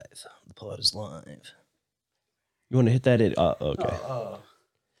pull out his live. You want to hit that in? Okay.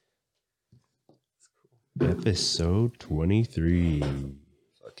 Episode 23.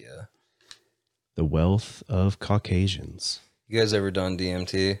 Fuck yeah. The Wealth of Caucasians. You guys ever done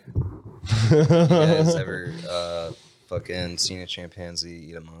DMT? You guys ever fucking seen a chimpanzee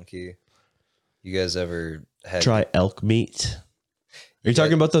eat a monkey? You guys ever had Try elk meat? Are you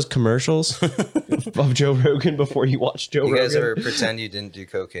talking about those commercials of Joe Rogan before you watched Joe Rogan? You guys ever pretend you didn't do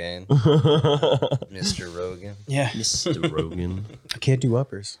cocaine? Mr. Rogan? Yeah. Mr. Rogan. I can't do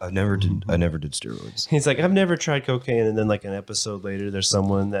uppers. I never did steroids. He's like, I've never tried cocaine. And then like an episode later, there's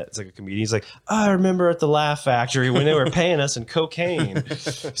someone that's like a comedian. He's like, I remember at the Laugh Factory when they were paying us in cocaine.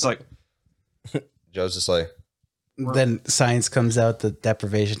 He's like, Joe's just like, Then science comes out that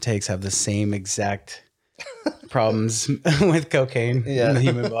deprivation takes have the same exact problems with cocaine in the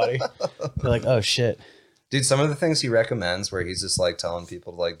human body. They're like, oh shit. dude, some of the things he recommends where he's just like telling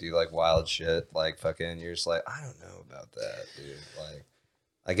people to like do like wild shit, like fucking, you're just like, I don't know about that, dude. Like,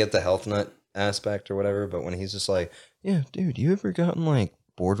 I get the health nut aspect or whatever, but when he's just like, yeah, dude, you ever gotten like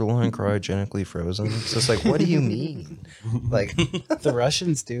borderline cryogenically frozen? It's just like, what do you mean? Like, The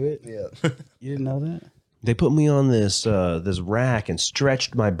Russians do it. yeah. You didn't know that? they put me on this this rack and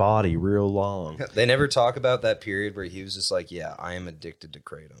stretched my body real long. They never talk about that period where he was just like, yeah, I am addicted to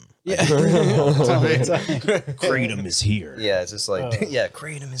kratom. Yeah. All the time. Kratom is here. Yeah, it's just like, yeah,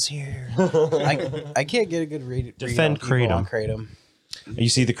 kratom is here. I can't get a good read. Defend read on kratom. kratom. You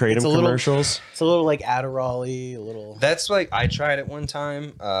see the kratom It's a little- commercials? It's a little like Adderall-y, a little. That's like, I tried it one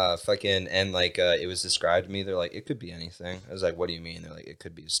time, fucking, and like, it was described to me. They're like, it could be anything. I was like, what do you mean? They're like, it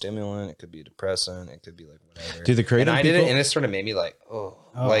could be a stimulant, it could be a depressant, it could be like whatever. Dude, the kratom and I did it, people- and it sort of made me like,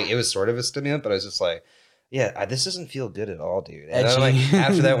 like it was sort of a stimulant, but I was just like, yeah, this doesn't feel good at all, dude. And then, like, Edgy.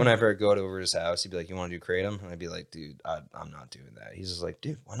 after that, whenever I go over his house, he'd be like, you want to do kratom? And I'd be like, dude, I'm not doing that. He's just like,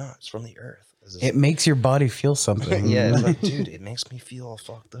 dude, why not? It's from the earth. It makes your body feel something. Yeah, it's like, dude, it makes me feel all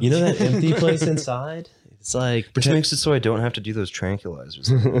fucked up. You know that empty place inside? It's like Which makes it so I don't have to do those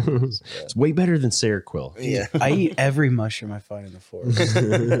tranquilizers. it's way better than Seroquel. Yeah. I eat every mushroom I find in the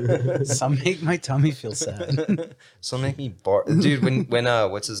forest. Some make my tummy feel sad. So make me dude. When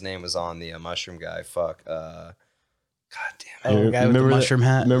what's his name was on the mushroom guy? Fuck. God damn it. Oh, the guy with the mushroom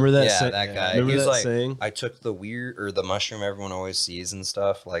hat. Remember that? Yeah, that guy. Remember He was that like, saying? I took the weird or the mushroom everyone always sees and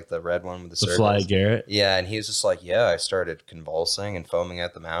stuff, like the red one with the The circles. Fly Garrett. Yeah, and he was just like, yeah, I started convulsing and foaming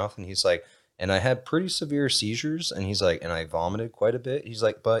at the mouth, and he's like, and I had pretty severe seizures, and he's like, and I vomited quite a bit. He's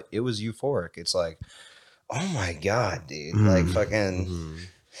like, but it was euphoric. It's like, oh my god, dude, like fucking.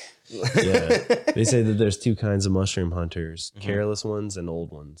 Yeah, they say that there's two kinds of mushroom hunters: careless ones and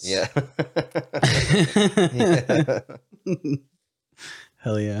old ones. Yeah.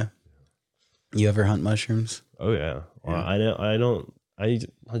 Hell yeah. You ever hunt mushrooms? Oh yeah. Well, I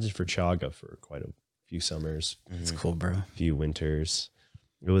hunted for chaga for quite a few summers, It's cool, bro. a few winters.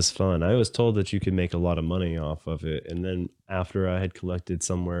 It was fun. I was told that you could make a lot of money off of it, and then after I had collected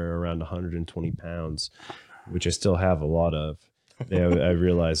somewhere around 120 pounds, which I still have a lot of, I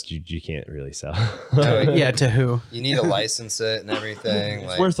realized you can't really sell. Yeah, to who? You need to license it and everything. It's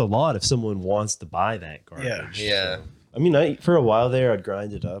Like, worth a lot if someone wants to buy that garbage. yeah. So, I mean, for a while there, I'd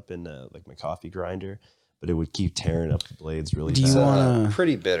grind it up in like my coffee grinder, but it would keep tearing up the blades really Do you fast. want-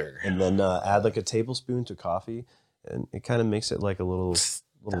 Pretty bitter. And then add like a tablespoon to coffee, and it kind of makes it like a little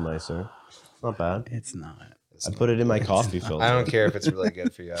nicer. It's not bad. It's not. I put it in my coffee filter. I don't care if it's really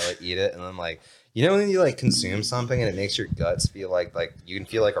good for you. I like eat it, and then like, you know when you like consume something and it makes your guts feel like you can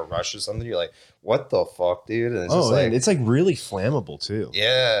feel like a rush or something. You're like, what the fuck, dude? And it's just like, and it's like really flammable too.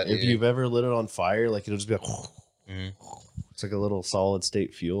 yeah, dude. If you've ever lit it on fire, like it'll just be like, Mhm. it's like a little solid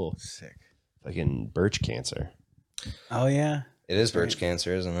state fuel. Sick. Like in birch cancer. Oh, yeah. It is birch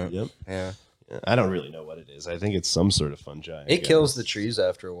cancer, isn't it? Yep. Yeah. I don't really know what it is. I think it's some sort of fungi. It kills the trees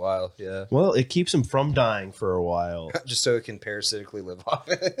after a while. Yeah. Well, it keeps them from dying for a while. Just so it can parasitically live off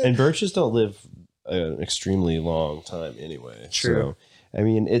it. And birches don't live an extremely long time anyway. True. So, I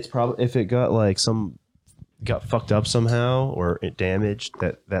mean, it's probably if it got like got fucked up somehow or it damaged,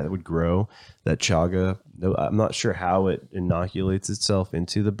 that would grow. That chaga. I'm not sure how it inoculates itself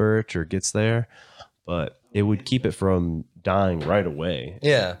into the birch or gets there, but it would keep it from dying right away.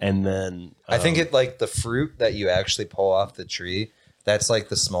 Yeah. And then I think it like the fruit that you actually pull off the tree. That's like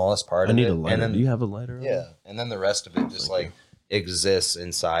the smallest part I of it. need a lighter. And then, Do you have a lighter? yeah, and then the rest of it just like exists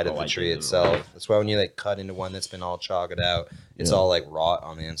inside of Oh, the I tree do. itself. That's why when you like cut into one that's been all chogged out, it's Yeah. all like rot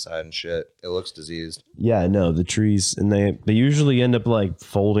on the inside and shit. It looks diseased. Yeah, no, the trees, and they usually end up like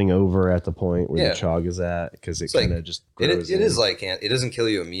folding over at the point where Yeah. the chog is at because it It's like- kind of just It grows is in. like it doesn't kill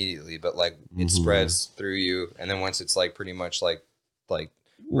you immediately, but like it Mhm. spreads through you, and then once it's like pretty much like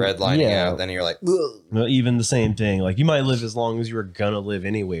redlining out, then you're like, ugh. No, even the same thing. Like you might live as long as you were gonna live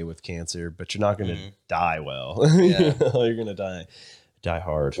anyway with cancer, but you're not gonna die well. Yeah. You're gonna die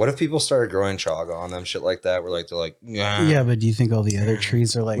hard. What if people started growing chaga on them, shit like that? Where like they're like, Yeah, but do you think all the other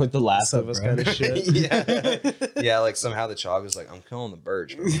trees are like the Last of Us kind of shit? yeah, yeah. Like somehow the chaga's like, I'm killing the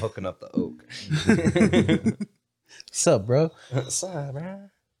birch, but I'm hooking up the oak. What's up, bro? What's up, bro?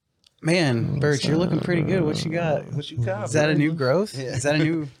 Man, Birch, you're looking pretty good. What you got? What you got? Is that a bro? new growth? Yeah. Is that a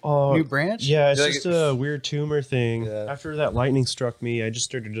new new branch? Yeah, it's Like- just a weird tumor thing. Yeah. After that lightning struck me, I just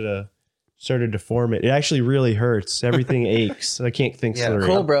started to form it. It actually really hurts. Everything aches. I can't think Yeah, straight.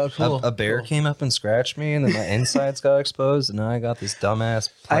 Cool, bro. Cool. A bear Cool. came up and scratched me, and then my insides got exposed, and now I got this dumbass.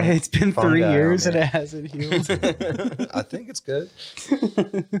 It's been 3 fungi years on and me. it hasn't healed. I think it's good.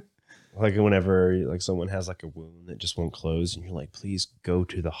 Like whenever like someone has like a wound that just won't close, and you're like, please go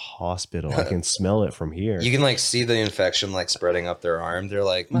to the hospital. I can smell it from here. You can like see the infection like spreading up their arm. They're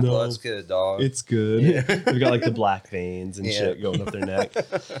like, my No. blood's good, dog. It's good. Yeah. They've got like the black veins and Yeah. shit going up their neck.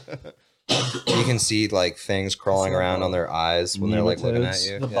 You can see like things crawling around on their eyes when they're like looking at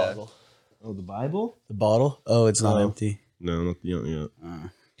Nematodes. you. The Yeah. bottle. Oh, the Bible? The bottle? Oh, it's not No. empty. No, not yet.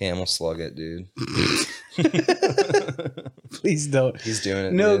 Camel slug it, dude. Please don't. He's doing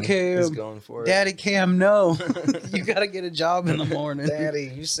it. No, dude. Cam. He's going for it. Daddy Cam, no. You gotta get a job in the morning.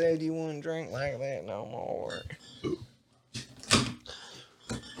 Daddy, you said you wouldn't drink like that no more.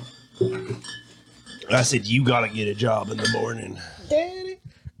 I said you gotta get a job in the morning. Daddy.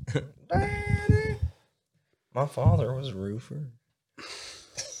 Daddy. My father was a roofer.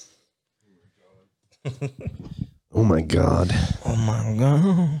 Oh my god. Oh my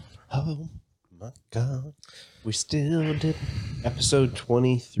god. Oh my god. We still did episode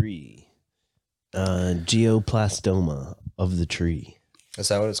 23. Geoplastoma of the tree. Is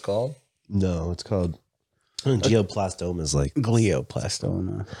that what it's called? No, it's called geoplastoma is like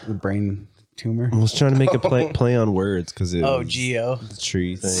Glioblastoma, the brain tumor. I was trying to make a play on words because it Oh, was geo. the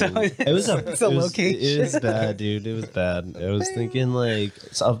tree thing. So it was a, it's a it was, location. It was bad, dude. It was bad. I was thinking like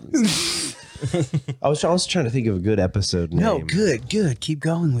I was trying to think of a good episode name. No, good. Keep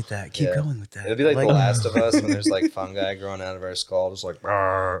going with that. Keep Yeah. going with that. It'll be like The Last of Us when there's like fungi growing out of our skull, just like.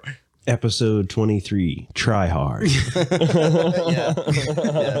 "Brr." Episode 23. Try hard. Yeah.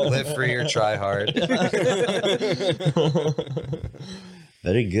 Yeah, live free or try hard.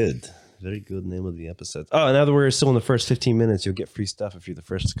 Very good. Very good name of the episode. Oh, and now that we're still in the first 15 minutes, you'll get free stuff if you're the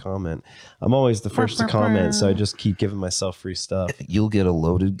first to comment. I'm always the first to comment, so I just keep giving myself free stuff. You'll get a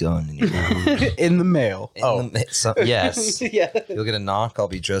loaded gun in your In the mail. yes. Yeah. You'll get a knock. I'll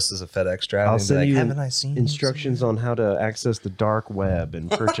be dressed as a FedEx driver. I'll and be send like, you haven't I seen instructions on how to access the dark web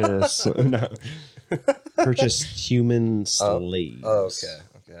and purchase purchase human slaves. Oh, okay.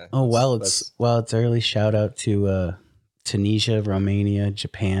 Okay. Oh, while That's- it's early, shout out to Tunisia, Romania,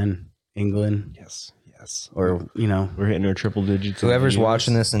 Japan, England, Yes. or We're hitting our triple digits. Whoever's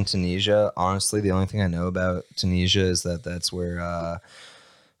watching this in Tunisia, honestly, the only thing I know about Tunisia is that that's where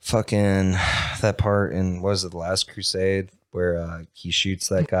fucking that part in, what was it, The Last Crusade, where he shoots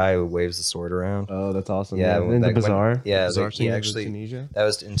that guy who waves the sword around. Oh, that's awesome. Yeah, in the like when- bazaar. yeah, bazaar like, he scene of actually- Tunisia. That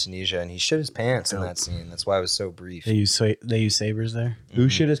was in Tunisia, and he shit his pants in that scene. That's why it was so brief. they use sabers there. Who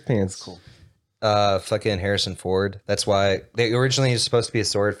shit his pants? Cool. Fucking Harrison Ford. That's why they originally was supposed to be a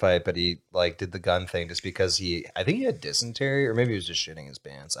sword fight, but he like did the gun thing just because I think he had dysentery, or maybe he was just shitting his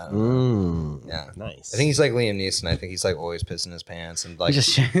pants. I don't know. Yeah. Nice. I think he's like Liam Neeson. I think he's like always pissing his pants and like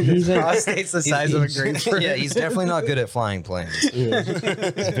His prostate's the size of a grapefruit. yeah, he's definitely not good at flying planes.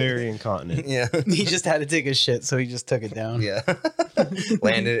 he's very incontinent. Yeah. He just had to take a shit, so he just took it down. Yeah.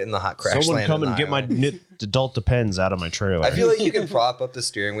 Landed in the hot crash. Someone landed come in and the get my highway. adult Depends out of my trailer. I feel like you can prop up the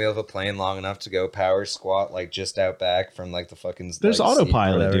steering wheel of a plane long enough to go power squat like just out back from like the fucking. There's like, seat or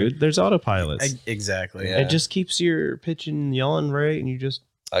autopilot, whatever. dude. There's autopilots. Exactly. Yeah. It just keeps your pitch and yawing right, and you just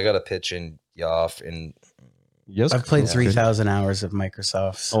I got a pitch in Yoff and yes. I've played Yeah. 3,000 hours of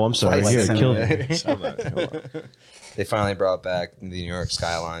Microsoft's. Oh, I'm sorry. Flight Here, kill Simulator. me. they finally brought back the New York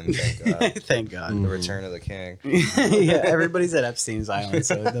skyline. Thank God. Thank God. The Return of the King. Yeah, everybody's at Epstein's Island,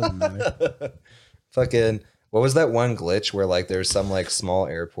 so it doesn't matter. Fucking, what was that one glitch where like there's some like small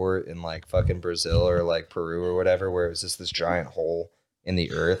airport in like fucking Brazil or like Peru or whatever where it was just this giant hole in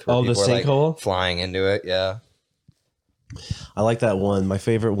the earth where Oh, the people are, like, sinkhole? flying into it. Yeah. I like that one. My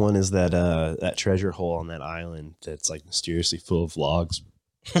favorite one is that treasure hole on that island that's like mysteriously full of logs,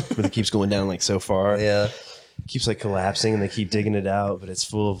 but it keeps going down like so far. Yeah. keeps like collapsing, and they keep digging it out, but it's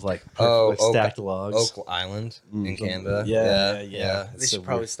full of like, stacked logs. Oak Island in Canada. Yeah. They should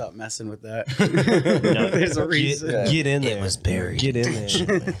probably stop messing with that. No, There's a reason. Get in there. It was buried. Get in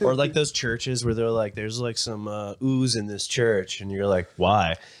there. Or like those churches where they're like, there's like some ooze in this church, and you're like,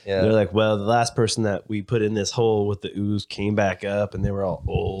 why? Yeah. They're like, well, the last person that we put in this hole with the ooze came back up, and they were all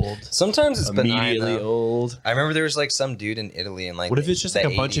old. Sometimes it's benign, immediately though. old. I remember there was like some dude in Italy and like. What if it's just like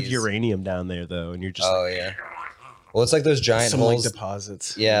a bunch of 80s? uranium down there though, and you're just Oh yeah. Well, it's like those giant Some holes. like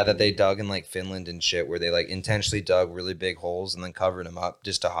deposits. Yeah, that they dug in like Finland and shit, where they like intentionally dug really big holes and then covered them up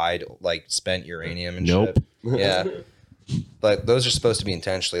just to hide like spent uranium and Nope. shit. Yeah. But those are supposed to be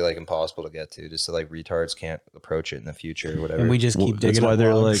intentionally like impossible to get to, just so like retards can't approach it in the future or whatever. And we just keep That's digging. why up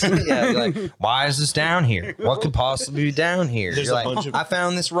they're logs. like, yeah, you're like, why is this down here? What could possibly be down here? There's You're a like, bunch of- I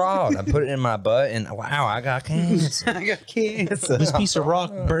found this rod. I put it in my butt, and wow, I got cancer. I got cancer. this piece of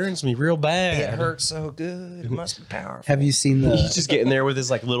rock burns me real It bad. hurts so good. It must be powerful. Have you seen He's the? just getting there with his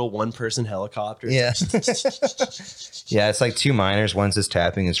like little 1-person helicopter. Yeah. Yeah, it's like two miners. One's just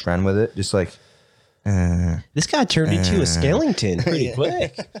tapping his friend with it, just like. This guy turned into a skeleton pretty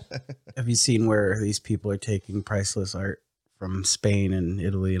quick. Have you seen where these people are taking priceless art from Spain and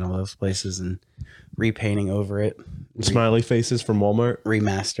Italy and all those places and repainting over it, Smiley faces from Walmart.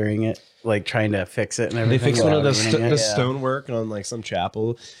 remastering it, like trying to fix it and They everything? fixed one of without ruining the it? stonework on like some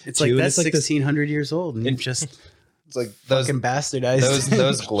chapel. It's like too, and that's it's like this- 1,600 years old, and you just It's like those fucking bastardized.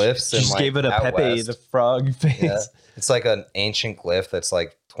 those glyphs. just in, like, gave it a out Pepe west. the frog face. Yeah. It's like an ancient glyph that's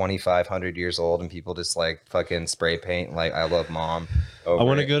like 2,500 years old, and people just like fucking spray paint like "I love mom." I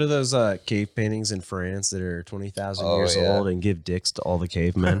want to go to those cave paintings in France that are 20,000 Oh, years yeah. old and give dicks to all the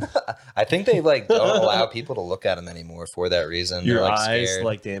cavemen. I think they like don't allow people to look at them anymore for that reason. Your They're like eyes scared.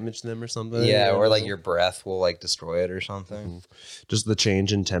 like damage them or something. Yeah, or like your breath will like destroy it or something. just the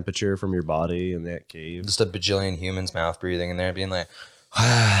change in temperature from your body in that cave. Just a bajillion humans mouth breathing in there, being like,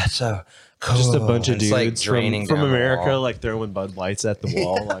 "Ah, it's so cool." Just a bunch of And it's, dudes like draining from down the America, wall. like throwing Bud Lights at the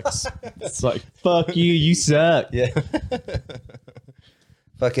wall. Like it's like fuck you, you suck. Yeah.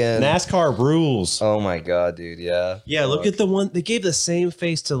 Fucking NASCAR rules. Oh my god, dude! Yeah. Yeah, look at the one they gave the same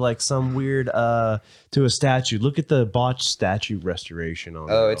face to like some weird to a statue. Look at the botched statue restoration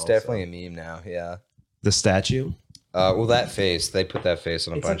on. Oh, there it's also. definitely a meme now. Yeah. the statue. Well, that face, they put that face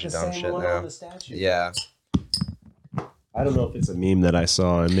on a bunch of dumb shit now. statue. Yeah. I don't know if it's a meme that I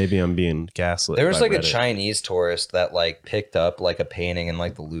saw, and maybe I'm being gaslit. There was by like a Reddit. Chinese tourist that like picked up like a painting in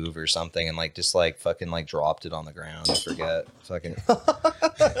like the Louvre or something and like just like fucking like dropped it on the ground. I forget. Fucking.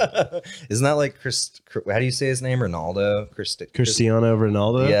 Isn't that like how do you say his name? Ronaldo? Cristiano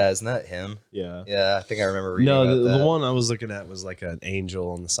Ronaldo. Yeah, isn't that him? yeah. Yeah, I think I remember reading No, about the that. one I was looking at was like an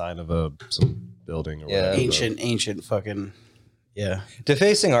angel on the side of some building. Or Yeah. whatever. ancient fucking. Yeah,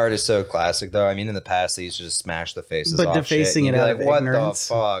 Defacing art is so classic, though. I mean, in the past, they used to just smash the faces But off defacing shit. it You'd be out like, of what ignorance.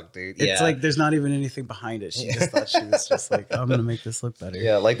 the fuck, dude? it's Yeah. like there's not even anything behind it. She just thought she was just like, I'm gonna make this look better.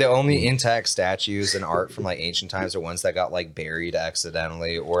 Yeah, like the only intact statues and art from like ancient times are ones that got like buried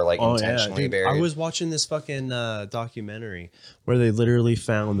accidentally or like intentionally dude, buried. I was watching this fucking documentary where they literally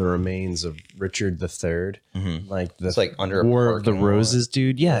found the remains of Richard III, like the It's like under a War of the parking lot. Roses,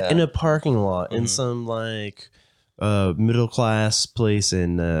 dude. Yeah, Yeah. in a parking lot in some like middle class place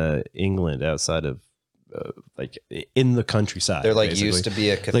in England outside of like in the countryside. There like basically. used to be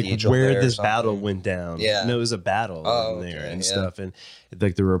a Like cathedral where there or this something. battle went down. Yeah. No, it was a battle Oh, in there okay, and yeah. stuff. And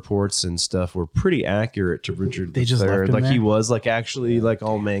like the reports and stuff were pretty accurate to Richard They just III. left him Like he there? was like actually like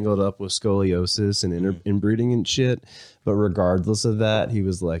all mangled up with scoliosis and inbreeding and shit. But regardless of that, he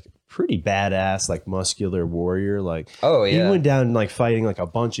was like pretty badass, like muscular warrior. Like Oh, he yeah. went down like fighting like a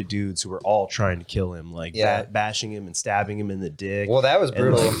bunch of dudes who were all trying to kill him, like Yeah. bashing him and stabbing him in the dick. Well, that was And,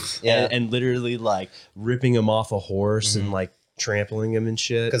 brutal. like, Yeah. and literally like ripping him off a horse and like trampling him and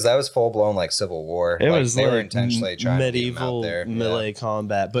shit. Because that was full blown like Civil War. It Like, was they like were intentionally trying medieval to get him out there. melee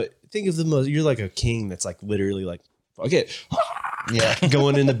combat. But think of the most. You're like a king that's like literally like fuck it, Yeah.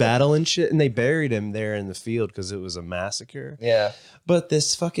 going into battle and shit. And they buried him there in the field because it was a massacre. Yeah. But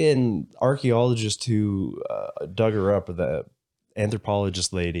this fucking archaeologist who dug her up, or the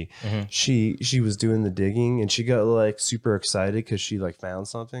anthropologist lady, Mhm. she was doing the digging and she got like super excited because she like found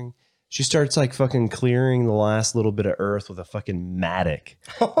something. She starts like fucking clearing the last little bit of earth with a fucking mattock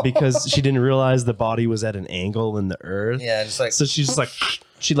because she didn't realize the body was at an angle in the earth. Yeah. Just like, So she's just like,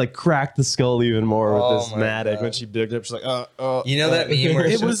 she like cracked the skull even more Oh with this my mattock. God. When she digged up, she's like, you know that meme where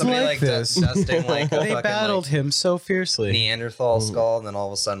It it's just was somebody like like this. dusting like a They fucking, battled like, him so fiercely. Neanderthal skull, and then all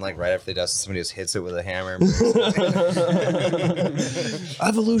of a sudden, like right after they dust it, somebody just hits it with a hammer.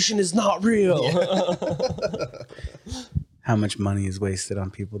 evolution is not real. How much money is wasted on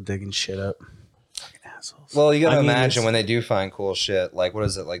people digging shit up? Fucking assholes. fossils. Well, you gotta I mean, imagine it's- when they do find cool shit, like what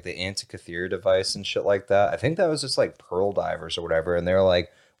is it, like the Antikythera device and shit like that. I think that was just like pearl divers or whatever, and they're like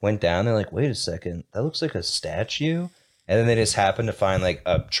went down. They're like, wait a second, that looks like a statue, and then they just happened to find like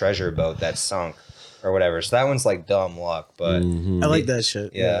a treasure boat that sunk or whatever. So that one's like dumb luck, but Mhm. I like that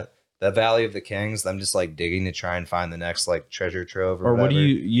shit. yeah. The Valley of the Kings, them just like digging to try and find the next like treasure trove Or or what do whatever.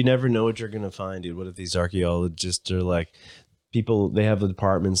 you never know what you're gonna find, dude. What if these archaeologists are like people? They have the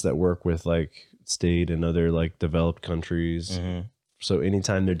departments that work with like state and other like developed countries. Mhm. So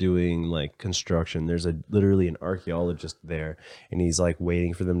anytime they're doing like construction, there's literally an archaeologist there, and he's like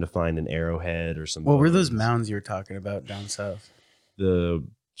waiting for them to find an arrowhead or something. What were those mounds you were talking about down south? The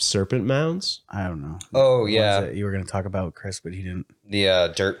serpent mounds. I don't know. Oh, The ones yeah. that you were going to talk about, Chris, but he didn't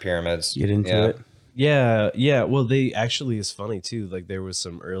The dirt pyramids. get into Yeah. it. Yeah. Well, they actually is funny too. Like there was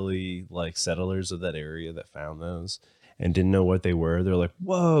some early like settlers of that area that found those and didn't know what they were. They're like,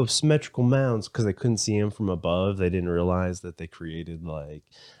 "Whoa, symmetrical mounds!" Because they couldn't see them from above. They didn't realize that they created like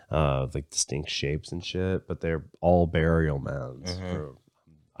distinct shapes and shit. But they're all burial mounds. Mhm.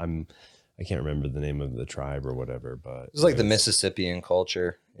 I can't remember the name of the tribe or whatever, but It's like the Mississippian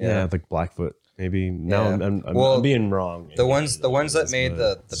culture. yeah, like Blackfoot. Maybe now Yeah. I'm Well, being wrong. The ones that made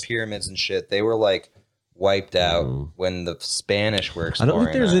the pyramids and shit, they were like wiped out when the Spanish were I exploring. don't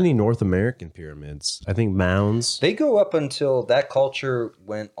think there's that. any North American pyramids. I think mounds. They go up until that culture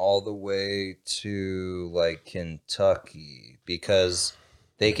went all the way to like Kentucky because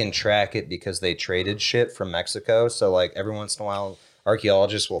they can track it because they traded shit from Mexico. So like every once in a while,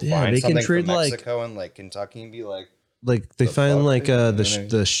 archaeologists will Yeah, find they can something trade, from like- Mexico and like Kentucky and be like, Like they The find fuck? like Mhm.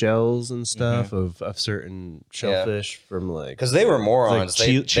 the shells and stuff of certain shellfish from like because they were morons. Like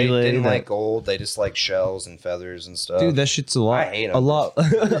they Chile, didn't that- like gold. They just like shells and feathers and stuff. dude, that shit's a lot. I hate 'em. a lot.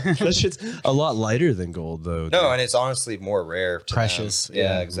 That shit's a lot lighter than gold though. no, dude. and it's honestly more rare. to them. Precious, Yeah,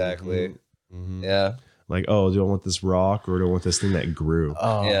 yeah. exactly. Mhm. Yeah, Like, oh, do I want this rock or do I want this thing that grew?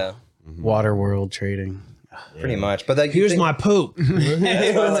 Oh, yeah, water world trading. pretty much. But like, Here's my poop.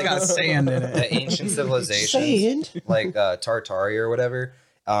 It's got sand in it. the ancient civilizations, like Tartary or whatever.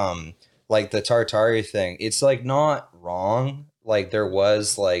 Like the Tartary thing, it's like not wrong. Like there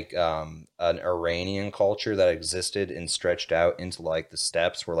was like an Iranian culture that existed and stretched out into like the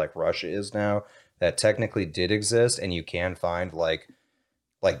steppes where like Russia is now. That technically did exist, and you can find like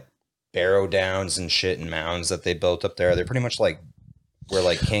barrow downs and shit and mounds that they built up there. They're pretty much like where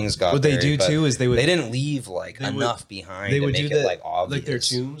like kings got. What they buried, do but too is they would they didn't leave like they would- enough behind they to would make do it that like obvious. like their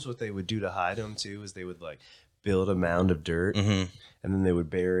tombs. What they would do to hide them too is they would like build a mound of dirt Mhm. and then they would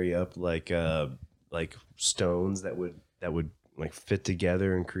bury up like stones that would like fit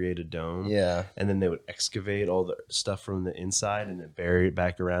together and create a dome. Yeah. And then they would excavate all the stuff from the inside and then bury it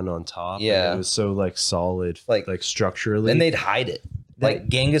back around on top. And Yeah. it was so like solid, Like- like structurally. Then they'd hide it. Like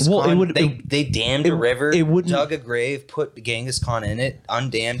Genghis Well, Khan, it would- they dammed a river, it wouldn't- dug a grave, put Genghis Khan in it,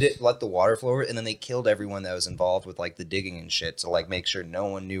 undammed it, let the water flow over it, and then they killed everyone that was involved with like the digging and shit to like make sure no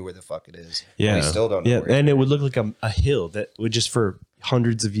one knew where the fuck it is. yeah, we still don't know. Yeah, where it and is. it would look like a hill that would just for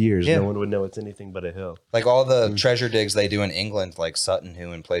hundreds of years, Yeah. no one would know it's anything but a hill. Like all the treasure digs they do in England, like Sutton Hoo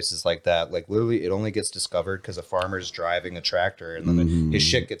and places like that. Like literally, it only gets discovered because a farmer's driving a tractor, and then his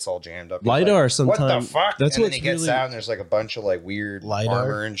shit gets all jammed up. He's LiDAR like, what sometime- the fuck? that's and then what's he gets really- out, and there's like a bunch of like weird LiDAR?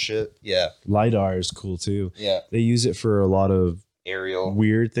 armor and shit. Yeah, LiDAR is cool too. yeah. They use it for a lot of Aerial.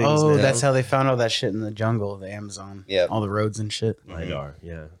 weird things. Oh, now. that's how they found all that shit in the jungle, the Amazon. Yeah. All the roads and shit. LiDAR.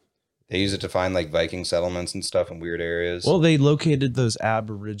 Yeah. They use it to find like Viking settlements and stuff in weird areas. Well, they located those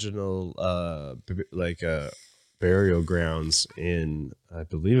Aboriginal burial grounds in, I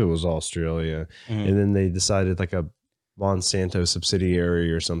believe it was Australia, Mhm. and then they decided like a Monsanto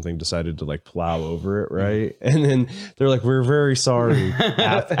subsidiary or something decided to like plow over it, right? And then they're like, "We're very sorry."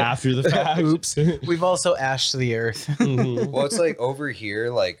 After the fact, oops. We've also ashed the earth. Well, it's like over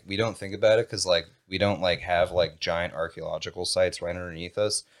here, like we don't think about it because like we don't like have like giant archaeological sites right underneath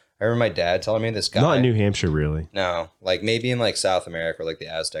us. I remember my dad telling me this guy. Not in New Hampshire, really. No, like maybe in like South America, like the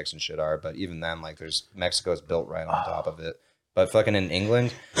Aztecs and shit are, but even then, like there's Mexico's built right on top of it. But fucking in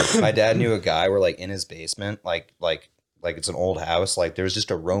England, my dad knew a guy where like in his basement, like it's an old house, like there was just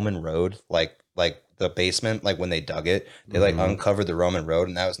a Roman road, like the basement, like when they dug it, they like uncovered the Roman road,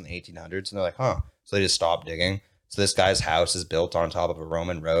 and that was in the 1800s, and they're like, huh, so they just stopped digging. So this guy's house is built on top of a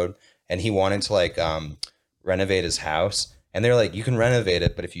Roman road, and he wanted to like renovate his house. And they're like, you can renovate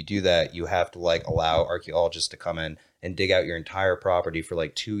it, but if you do that, you have to like allow archaeologists to come in and dig out your entire property for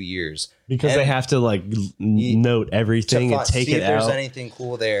like 2 years. Because they have to like note everything and take see it if there's out. anything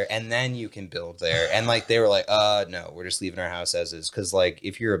cool there, and then you can build there. And like they were like, no, we're just leaving our house as is. Because like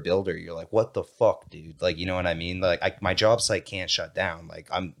if you're a builder, you're like, what the fuck, dude? Like, you know what I mean? Like my job site can't shut down. Like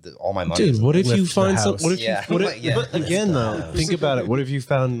all my money. Dude, what if you find some? house. What if Yeah. you? What if, Yeah. But again, though, think about it. What if you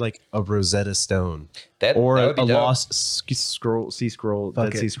found like a Rosetta Stone That or would a be dope. lost sea scroll,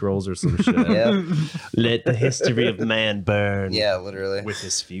 Dead Sea Scrolls or some shit? Yeah, Let the history of man burn. yeah, literally. With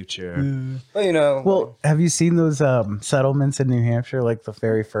his future. Well, you know, Well, have you seen those settlements in New Hampshire, like the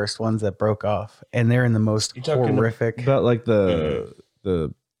very first ones that broke off, and they're in the most horrific. About like the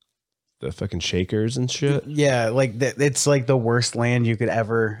fucking Shakers and shit. Yeah, like it's like the worst land you could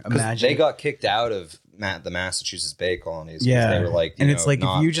ever 'cause imagine. they got kicked out of the Massachusetts Bay colonies. 'Cause yeah, they were like, and you it's know, like if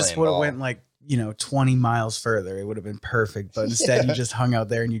not you just playing would have ball. went like 20 miles further, it would have been perfect. But instead, you just hung out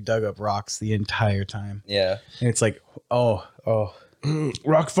there and you dug up rocks the entire time. Yeah, And it's like, oh,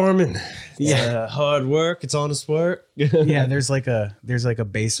 Rock farming. Yeah. Hard work. It's honest work. yeah. There's like a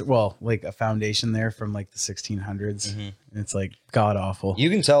base, well, like a foundation there from like the 1600s. And it's like god awful. you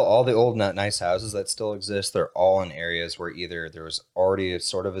can tell all the old nice houses that still exist. They're all in areas where either there was already a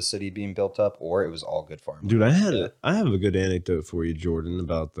sort of a city being built up, or it was all good farming. Dude, I have a good anecdote for you, Jordan,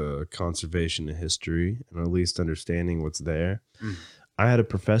 about the conservation of history and at least understanding what's there. I had a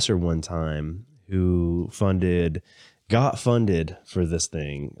professor one time who got funded for this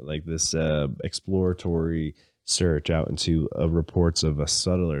thing, like this exploratory search out into reports of a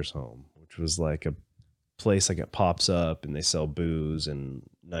settler's home, which was like a place like it pops up and they sell booze and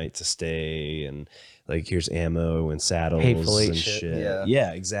night to stay and like here's ammo and saddles Hateful and shit. shit.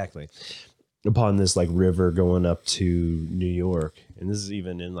 Yeah, exactly. Upon this like river going up to New York, and this is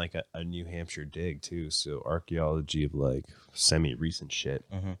even in like a New Hampshire dig too, so archaeology of like semi-recent shit.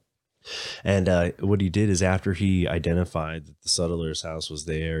 And what he did is after he identified that the settler's house was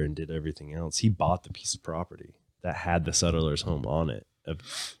there and did everything else, he bought the piece of property that had the settler's home on it.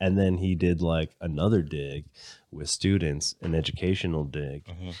 And then he did like another dig with students, an educational dig,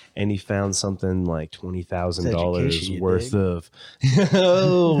 and he found something like $20,000 worth of.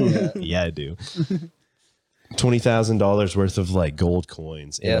 Oh, yeah, I do. $20,000 worth of like gold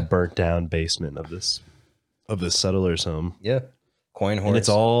coins in a burnt down basement of this settler's home. Yeah, coin horse. And it's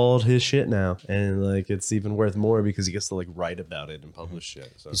all his shit now, and like it's even worth more because he gets to like write about it and publish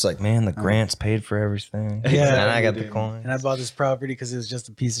shit. So He's like, man, the grants paid for everything. Yeah. and I got the coin. And I bought this property because it was just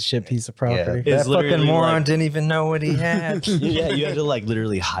a piece of shit piece of property. It's That literally fucking moron like- didn't even know what he had. yeah, you had to like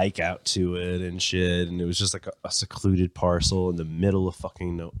literally hike out to it and shit, and it was just like a secluded parcel in the middle of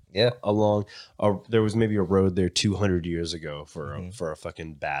fucking there was maybe a road there 200 years ago for a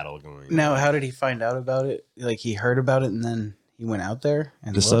fucking battle going. Now, how did he find out about it? Like he heard about it and then he went out there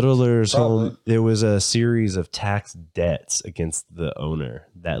and The looked? settler's home, there was a series of tax debts against the owner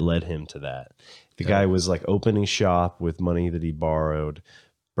that led him to that. The guy was like opening shop with money that he borrowed,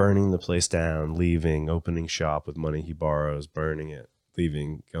 burning the place down, leaving, opening shop with money he borrows, burning it,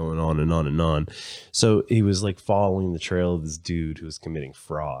 leaving, going on and on and on. So he was like following the trail of this dude who was committing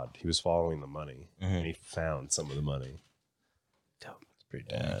fraud. He was following the money and he found some of the money. Pretty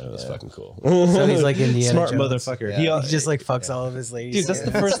Yeah, it was fucking cool. So he's like Indiana Smart Jones. motherfucker. Yeah. He just like fucks all of his ladies. Dude, that's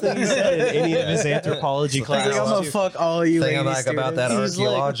the first thing he said in any of his anthropology He's like, I'm classes. gonna fuck all you Thing I ladies. like about that students.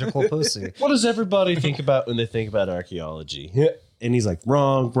 archaeological pussy. What does everybody think about when they think about archaeology? And he's like,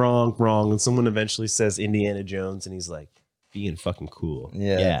 wrong. And someone eventually says Indiana Jones, and he's like, being fucking cool.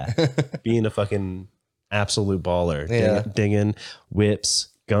 Yeah. Being a fucking absolute baller. Yeah. Dinging whips,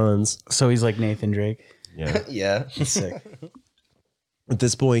 guns. So he's like Nathan Drake. Yeah. Yeah. Sick. At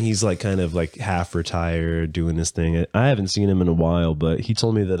this point, he's like kind of like half retired doing this thing. I haven't seen him in a while, but he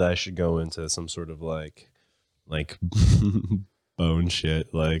told me that I should go into some sort of like bone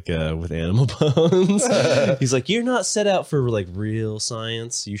shit, like with animal bones. He's like, you're not set out for like real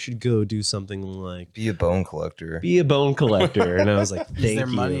science. You should go do something like Be a bone collector. be a bone collector. And I was like, Is thank there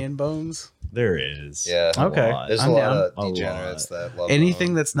you. money in bones? There is. Yeah. A Okay. lot. There's I'm a lot down. of A degenerates that love Anything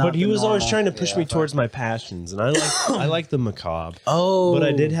bone. that's not. But he the was always normal. trying to push me Yeah. towards my passions, and I like the macabre. Oh, But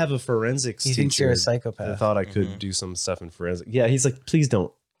I did have a forensics He teacher. thinks you're a that psychopath. thought I could do some stuff in forensic. Yeah, he's like, please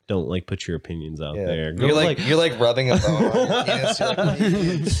don't like put your opinions out Yeah. there. Go You're with, like you're like rubbing a bone on your penis. You're like,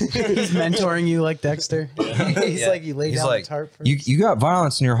 He's mentoring you like Dexter. He's Yeah. like, you lay He's down like, the tarp first. you got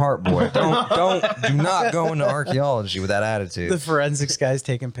violence in your heart, boy. Do not go into archaeology with that attitude. The forensics guy's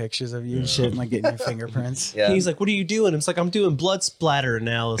taking pictures of you and shit and like getting your fingerprints. Yeah. He's like, what are you doing? It's like, I'm doing blood splatter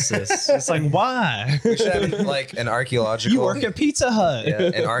analysis. It's like, why? We should have like an archaeological. You work at Pizza Hut. Yeah,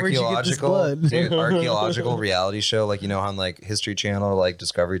 an Where'd you get this archaeological blood? dude, archaeological reality show, like you know on like History Channel or like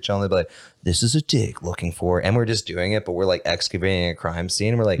Discovery research on. They'll be like, this is a dig looking for, and we're just doing it, but we're like excavating a crime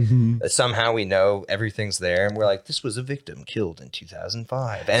scene. We're like, somehow we know everything's there, and we're like, this was a victim killed in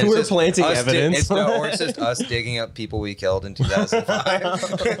 2005. And we're planting evidence. Or it's just us digging up people we killed in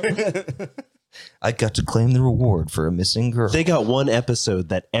 2005. I got to claim the reward for a missing girl. They got one episode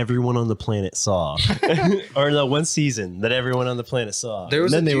that everyone on the planet saw, or no, one season that everyone on the planet saw. And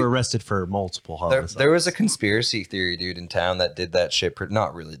then they were arrested for multiple homicides. There was a conspiracy theory dude in town that did that shit.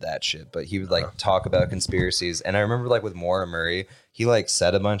 Not really that shit, but he would like talk about conspiracies. And I remember like with Maura Murray, he like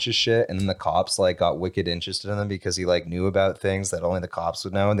said a bunch of shit, and then the cops like got wicked interested in him because he like knew about things that only the cops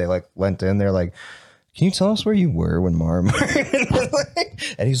would know, and they like went in. They're like, can you tell us where you were when Maura Murray?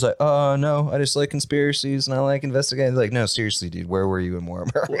 And he's like, oh, no, I just like conspiracies and I like investigating. He's like, no, seriously, dude, where were you when Maura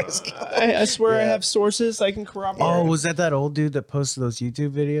Murray was killed? I swear I have sources I can corroborate. Oh, was that old dude that posted those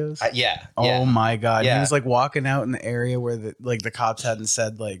YouTube videos? Yeah. Oh my God. Yeah. He was like walking out in the area where the cops hadn't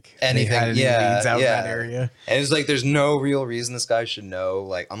said like Anything. they had any leads out in that area. And it's like, there's no real reason this guy should know,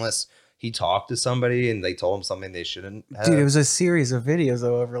 like, unless he talked to somebody and they told him something they shouldn't have. Dude, it was a series of videos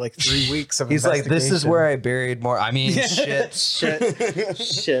though over like 3 weeks of He's like, this is where I buried more. I mean, shit.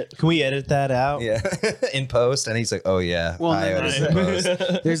 Can we edit that out? Yeah. In post. And he's like, oh, yeah. Well, I already said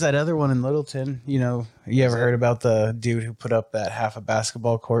post. There's that other one in Littleton. You know, you ever heard about the dude who put up that half a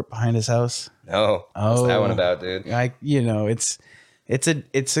basketball court behind his house? No. What's that one about, dude? It's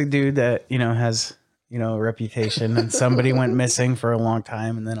a dude that, you know, has, you know, a reputation, and somebody went missing for a long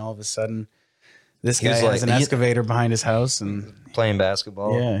time, and then all of a sudden this guy has an excavator behind his house and playing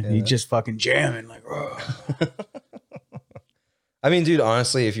basketball. Yeah, he just fucking jamming like, whoa. I mean, dude,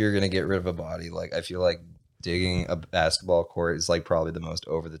 honestly, if you're gonna get rid of a body, like I feel like digging a basketball court is like probably the most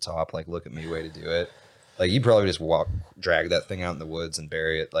over the top, like look at me way to do it. Like you probably just drag that thing out in the woods and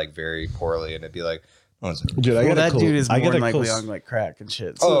bury it like very poorly, and it'd be like, oh, dude, dude is more likely on like crack and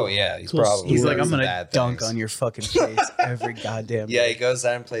shit. So yeah, he's like, I'm gonna dunk on your fucking face every goddamn day. Yeah, he goes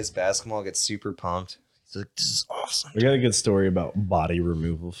down and plays basketball, gets super pumped. He's like, this is awesome. I got a good story about body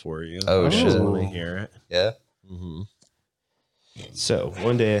removal for you. Oh shit, I want to hear it. Yeah. Mm-hmm. So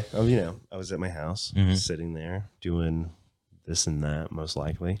one day, I was at my house, sitting there doing this and that, most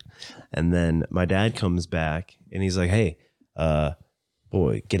likely, and then my dad comes back and he's like, "Hey,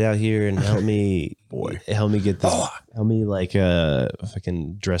 boy, get out here and help me, help me get this, help me like if I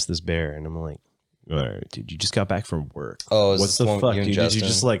can dress this bear." And I'm like, "All right, dude, you just got back from work. Oh, what the fuck, dude? Did you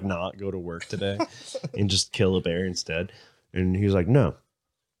just like not go to work today and just kill a bear instead?" And he was like, "No,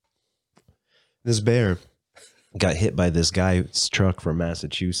 this bear got hit by this guy's truck from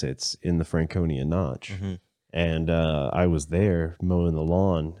Massachusetts in the Franconia Notch." And I was there mowing the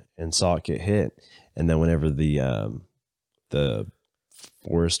lawn and saw it get hit. And then whenever the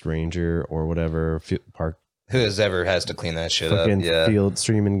forest ranger or whatever park, whoever has to clean that shit up, field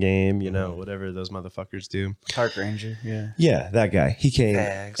streaming game, you know, whatever those motherfuckers do, park ranger, yeah, that guy, he came.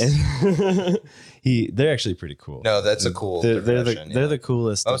 And they're actually pretty cool. No, that's a cool. They're the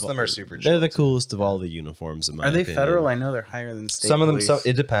coolest. Most of them are super. They're the coolest of all the uniforms. In my Are they opinion. federal? I know they're higher than state. Some of them. police. So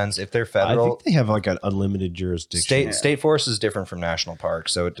it depends if they're federal. I think they have like an unlimited jurisdiction. State force is different from national park,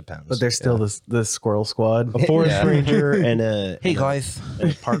 so it depends. But they're still the squirrel squad. A forest ranger and a hey guys,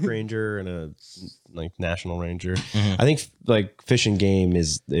 a park ranger and a like national ranger. I think like fish and game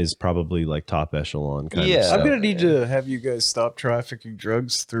is probably like top echelon kind of stuff. I'm gonna need to have you guys stop trafficking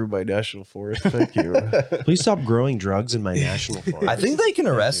drugs through my national forest. Thank you. Please stop growing drugs in my national forest. I think they can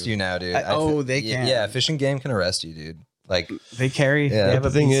arrest you now, dude. They can. Yeah, fish and game can arrest you, dude. Like they carry. Yeah, they have the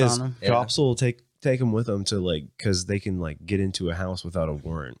a thing piece is, on them. cops will take them with them to like because they can like get into a house without a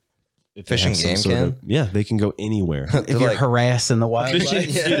warrant. If they Fish and have some game sort can? of- yeah, they can go anywhere. If you're like- harassing the wildlife. Dude,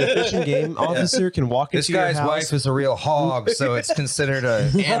 a fish and game officer can walk this into your guy's house. wife is a real hog, so it's considered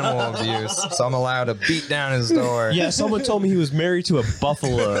animal abuse. So I'm allowed to beat down his door. Yeah, someone told me he was married to a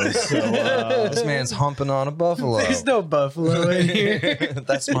buffalo. So This man's humping on a buffalo. There's no buffalo in here.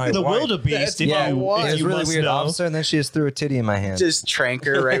 That's my the wife. wildebeest. If Yeah, you, it if was you really must weird know. officer, and then she just threw a titty in my hand. Just trank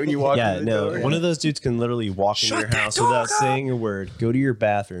her right when you walk Yeah, in the no. door. One of those dudes can literally walk into your house without saying a word, go to your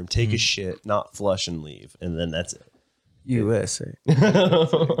bathroom, take a shit, not flush, and leave, and then that's it. USA.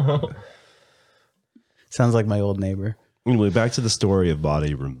 Sounds like my old neighbor. Anyway, back to the story of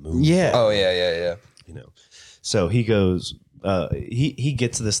body removal. Yeah. Oh yeah. You know, so he goes. He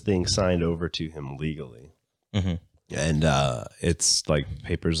gets this thing signed over to him legally, and it's like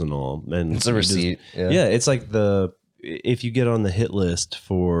papers and all, and It's a receipt. Yeah, it's like if you get on the hit list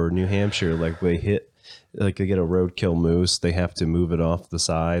for New Hampshire, like they get a roadkill moose, they have to move it off the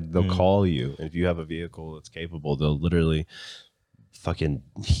side. They'll call you, and if you have a vehicle that's capable, they'll literally fucking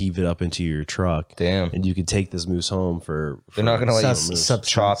heave it up into your truck. Damn. And you could take this moose home They're not gonna let you substance.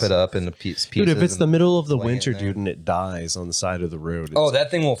 chop it up into pieces. Dude, if it's the middle of the fling it winter, in there. dude, and it dies on the side of the road. Oh, that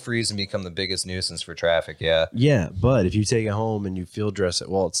thing will freeze and become the biggest nuisance for traffic. Yeah. yeah. But if you take it home and you field dress it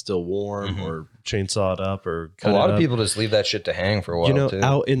while it's still warm, or chainsaw it up, or cut A lot it of up, people just leave that shit to hang for a while. you know, too.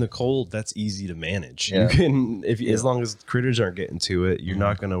 out in the cold, that's easy to manage. Yeah. You can, as long as critters aren't getting to it, you're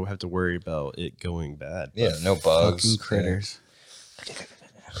not gonna have to worry about it going bad. Yeah, no bugs. Fucking critters.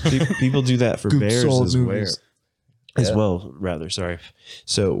 People do that for bears as Yeah. well. Rather, sorry.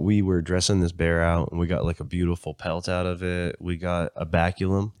 So we were dressing this bear out, and we got like a beautiful pelt out of it. We got a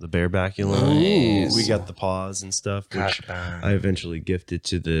baculum, the bear baculum. Nice. We got the paws and stuff, which Gosh darn. I eventually gifted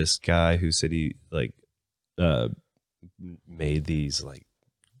to this guy who said he like made these like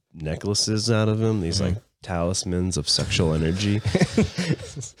necklaces out of them. These like talismans of sexual energy.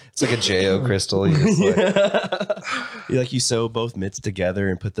 It's like a Jo crystal. You just like, You sew both mitts together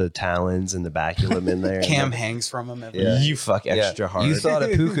and put the talons and the baculum in there. Cam hangs from him every Yeah. You fuck extra hard. You thought a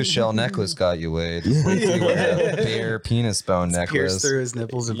puka shell necklace got you laid. Wait till you wear a bear penis bone pierced necklace. through his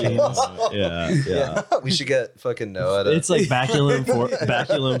nipples and penis. yeah. We should get fucking Noah to. It's like baculum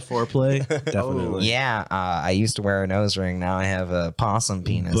foreplay. Definitely. Yeah, I used to wear a nose ring. Now I have a possum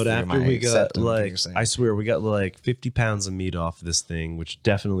penis. But through after my we got septum like, piercing. I swear we got like 50 pounds of meat off this thing, which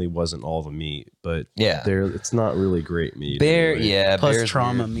definitely wasn't all the meat, but Yeah. it's not really great meat. bear, anyway. yeah. Plus, bear's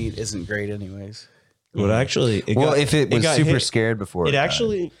trauma weird. meat isn't great, anyways. But actually, If it was got super hit- scared before, it died.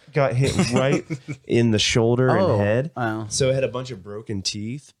 actually got hit right in the shoulder Oh. and head. Wow. So it had a bunch of broken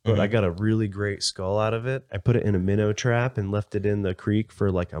teeth, but I got a really great skull out of it. I put it in a minnow trap and left it in the creek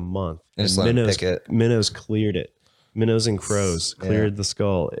for like a month. And just let 'em minnows, pick it. minnows cleared it. Minnows and crows cleared the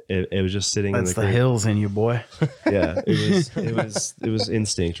skull. It was just sitting That's in the the creek. hills in you, boy. Yeah, it was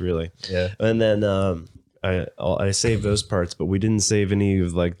instinct, really. Yeah. And then I saved those parts, but we didn't save any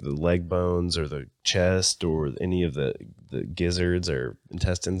of like the leg bones or the chest or any of the gizzards or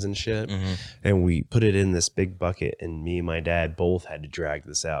intestines and shit. And we put it in this big bucket, and me and my dad both had to drag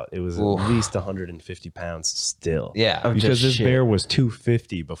this out. It was Oof. at least 150 pounds still. Yeah. Of Because just this shit. bear was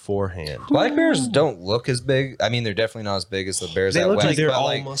 250 beforehand. Black bears don't look as big. I mean, they're definitely not as big as the bears. They that look like west, they're but, all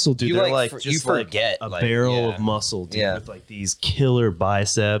like, muscle, dude. You They're like, like you just like forget a like, barrel yeah. of muscle, dude, Yeah. with like these killer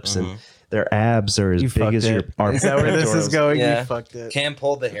biceps, and their abs are as You big fucked as your it. arm. Is that where this is going? Yeah. You fucked it. Cam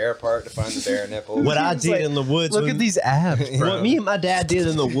pulled the hair apart to find the bear nipple. What I He's did like, in the woods. Look when- at these abs, bro. What me and my dad did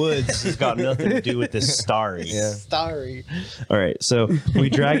in the woods has got nothing to do with this story. Yeah. Sorry. All right. So we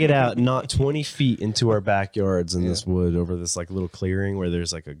drag it out not 20 feet into our backyards in this wood over this like little clearing where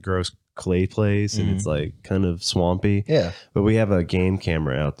there's like a gross clay place and it's like kind of swampy. Yeah. But we have a game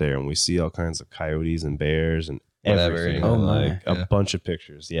camera out there and we see all kinds of coyotes and bears and Whatever, everything. yeah. Oh, my. Like a bunch of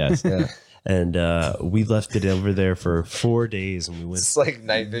pictures. Yes. Yeah. And we left it over there for 4 days and we went. It's like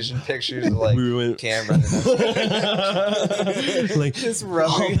night vision pictures of like We went- Cam running. like Just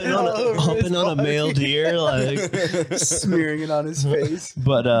rubbing it all over hopping his on a male deer, like. smearing it on his face.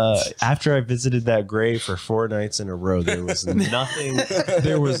 But after I visited that grave for 4 nights in a row, there was nothing.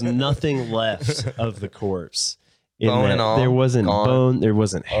 There was nothing left of the corpse. In Bone that and all? There wasn't Gone? bone. There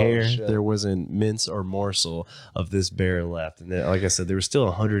wasn't hair. shit. There wasn't mince or morsel of this bear left. And then, like I said, there was still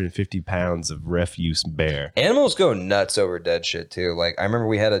 150 pounds of refuse bear. Animals go nuts over dead shit too. Like I remember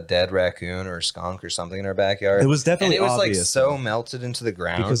we had a dead raccoon or a skunk or something in our backyard. It was definitely and it was obvious, like so melted into the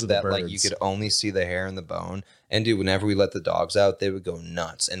ground Because of the that like you birds. could only see the hair and the bone. And dude, whenever we let the dogs out, they would go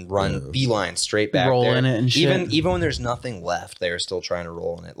nuts and run beeline straight back Roll there. in it and shit. Even when there's nothing left, they were still trying to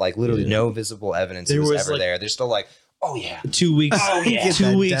roll in it. Like literally no visible evidence There it was was, ever like- there. They're still like, oh yeah. 2 weeks, Get 2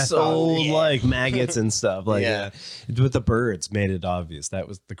 that weeks death on. old, Yeah. like maggots and stuff. Like, Yeah. But the birds made it obvious. That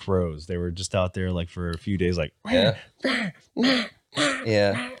was the crows. They were just out there like for a few days, like, Yeah.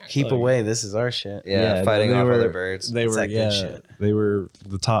 Yeah. Keep away. This is our shit. Yeah. Fighting they off were- other birds. They It's were, that good yeah, shit. they were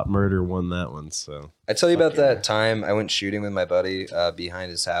the top murder won that one. So I tell you about that time I went shooting with my buddy behind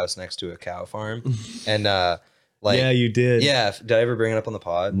his house next to a cow farm, and like yeah, you did. yeah, did I ever bring it up on the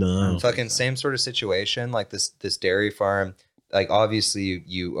pod? No. Fucking same sort of situation. Like this dairy farm. Like obviously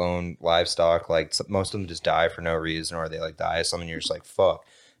you own livestock. Like most of them just die for no reason, or they like die. Some and you're just like fuck.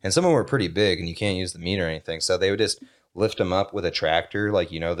 And some of them were pretty big, and you can't use the meat or anything. So they would just lift them up with a tractor, like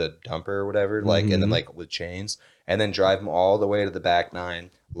the dumper or whatever, like and then like with chains, and then drive them all the way to the back 9,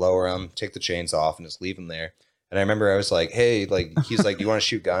 lower them, take the chains off, and just leave them there. And I remember I was like, hey, like, he's like, do you want to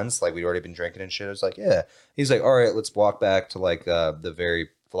shoot guns? Like, we'd already been drinking and shit. I was like, yeah. He's like, all right, let's walk back to like the very,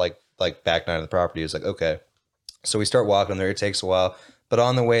 like back 9 of the property. He was like, okay. So we start walking there. It takes a while. But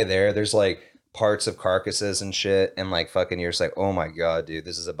on the way there, there's like parts of carcasses and shit, and like fucking you're just like, oh my god, dude,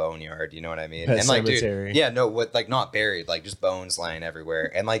 this is a boneyard, you know what I mean? Pet and like cemetery. dude, yeah, no, what, like not buried, like just bones lying everywhere.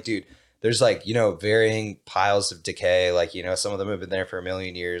 And like dude, there's like, you know, varying piles of decay, like, you know, some of them have been there for a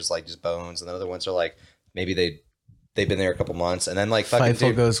million years, like just bones, and the other ones are like maybe they've been there a couple months, and then like fucking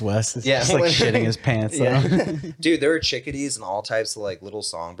Fightful goes west. It's just like shitting his pants. Yeah. Dude, there were chickadees and all types of like little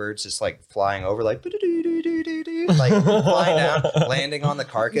songbirds just like flying over, like like flying down, landing on the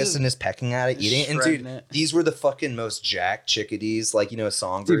carcass and just pecking at it, eating it. And dude, these were the fucking most jacked chickadees, like, you know,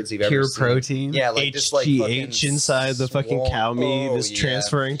 songbirds you've ever pure seen. protein. Yeah, like just like fucking HGH inside the fucking cow meat is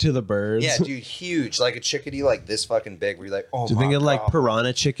transferring to the birds. Yeah, dude, huge, like a chickadee like this fucking big. Where you're like, oh, do you think of like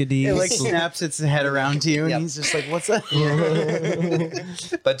piranha chickadees? It like snaps its head around to you, and he's just like, "What's that?"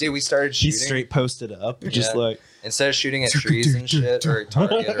 But dude, we started shooting. He's straight posted up, just like instead of shooting at trees and shit or a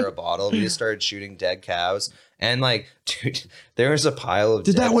target or a bottle, we just started shooting dead cows. And like, dude, there was a pile of.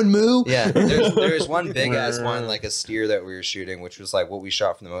 Did that one moo? Yeah, there's one big ass one, like a steer that we were shooting, which was like what we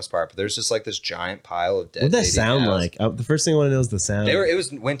shot for the most part. But there's just like this giant pile of dead. What'd that baby sound cows. like? The first thing I want to know is the sound. It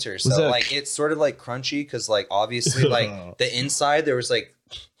was winter, so like it's sort of like crunchy because like obviously like the inside there was like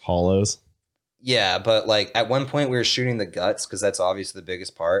hollows. Yeah, but like at one point we were shooting the guts because that's obviously the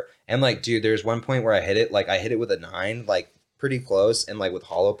biggest part. And like, dude, there's one point where I hit it with a 9, like pretty close, and like with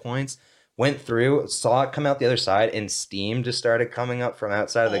hollow points. Went through, saw it come out the other side, and steam just started coming up from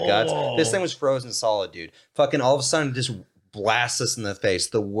outside of the guts. This thing was frozen solid, dude. Fucking all of a sudden just blasts us in the face.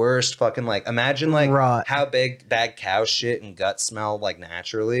 The worst fucking, like, imagine like how bad cow shit and guts smell like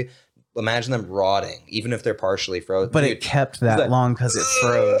naturally. Imagine them rotting, even if they're partially frozen. But dude, it kept that long because it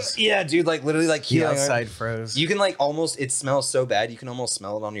froze. Yeah, dude, like literally like The outside froze. You can like almost, it smells so bad, you can almost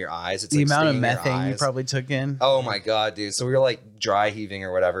smell it on your eyes. It's the like amount of stinging your methane you eyes. probably took in. Oh my god, dude. So we were like dry heaving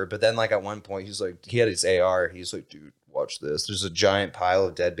or whatever. But then like at one point he's like, he had his AR. He's like, dude, watch this. There's a giant pile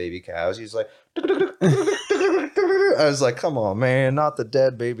of dead baby cows. He's like, I was like, come on, man, not the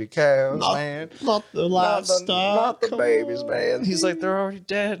dead baby cows, man. Not the livestock. Not the babies, man. He's like, they're already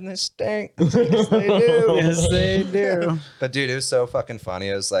dead and they stink. Yes, they do. Yes, they do. But dude, it was so fucking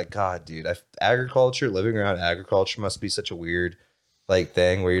funny. I was like, God, dude, agriculture, living around agriculture must be such a weird like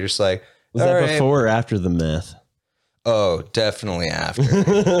thing where you're just like, was that before or after the meth? Oh, definitely after.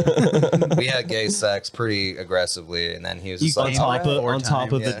 We had gay sex pretty aggressively, and then he was just like, on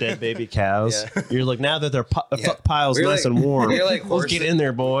top of the dead baby cows. Yeah. You're like, now that their pile's nice and warm, like let's get in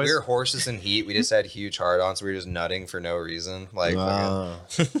there, boys. We were horses in heat. We just had huge hard-ons. We were just nutting for no reason. Like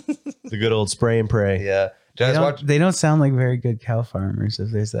the good old spray and pray. Yeah. They don't sound like very good cow farmers if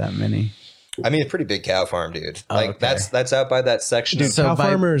there's that many. I mean, a pretty big cow farm, dude. Like that's out by that section. Dude, so cow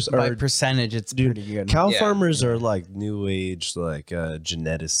farmers by are percentage, it's pretty good. Cow farmers are like new age, like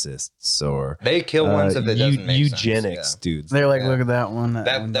geneticists, or they kill ones if it doesn't make eugenics sense. Dudes. They're like, look at that one.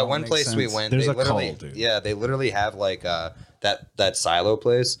 That one place sense. We went. There's they a literally, call, dude. Yeah, they literally have like that silo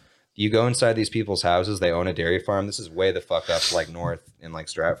place. You go inside these people's houses. They own a dairy farm. This is way the fuck up, like north in like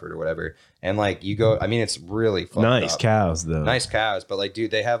Stratford or whatever. And like you go, I mean, it's really fucked nice up. Cows though. Nice cows, but like,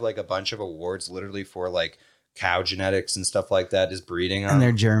 dude, they have like a bunch of awards literally for like cow genetics and stuff like that, just breeding on. And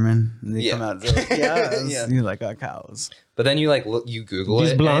they're German. And they come out like, yeah. You like cows. But then you like look, you Google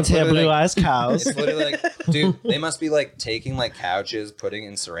these it. Blonde hair, blue eyes cows. It's literally like, dude, they must be like taking like cow jizz, putting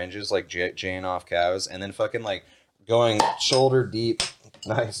in syringes, like jaying off cows, and then fucking like going shoulder deep.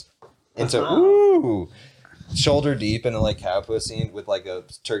 Nice. Into shoulder deep into like cow pussy with like a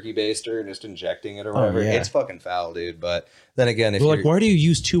turkey baster and just injecting it or whatever. It's fucking foul, dude. But then again, if you're like, why do you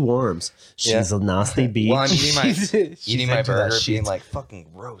use 2 arms? She's a nasty bitch. Well, I'm eating my burger, being like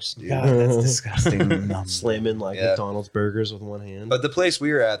fucking gross, dude. God, that's disgusting. Slamming like McDonald's burgers with one hand. But the place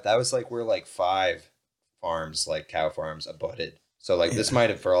we were at, that was like we're like 5 farms, like cow farms, abutted. So like this might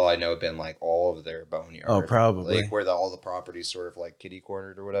have, for all I know, been like all of their boneyard. Oh, probably. Like where all the properties sort of like kitty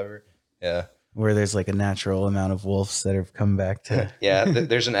cornered or whatever. Yeah. Where there's like a natural amount of wolves that have come back to. Yeah,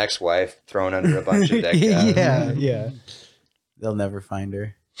 there's an ex-wife thrown under a bunch of dead cows. Yeah. They'll never find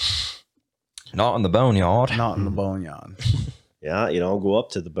her. Not in the boneyard. Not in the boneyard. Yeah, you don't go up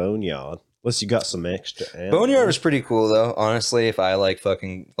to the boneyard. Unless you got some extra animals. Boneyard was pretty cool though. Honestly, if I like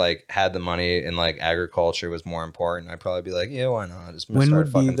fucking like had the money and like agriculture was more important, I'd probably be like, yeah, why not? Just when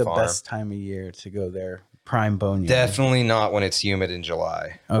start would be the farm. best time of year to go there? Prime boneyard. Definitely not when it's humid in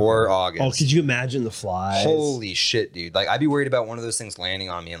July or August. Oh, could you imagine the flies? Holy shit, dude. Like, I'd be worried about one of those things landing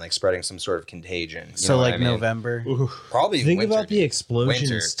on me and, like, spreading some sort of contagion. You so, know like, what I mean? November? Probably Think winter, about the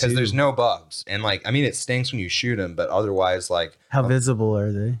explosions, because there's no bugs. And, like, I mean, it stinks when you shoot them, but otherwise, like... How visible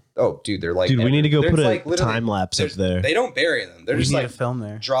are they? Oh, dude, they're like... Dude, we need to go put a like, time lapse up there. They don't bury them. They're just, need like, to film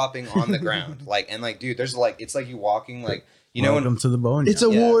there. dropping on the ground. Like, and, like, dude, there's, like... It's like you walking, like... You know, welcome to the bone. It's a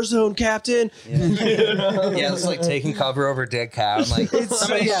war zone, Captain. Yeah, it's like taking cover over a dead cow. And like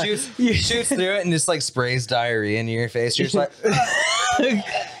somebody shoots through it and just like sprays diarrhea into your face. You're just like,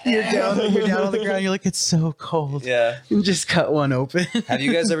 you're down on the ground. You're like, it's so cold. yeah. And just cut one open. Have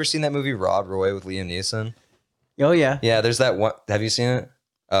you guys ever seen that movie Rob Roy with Liam Neeson? Oh yeah. Yeah, there's that one. Have you seen it?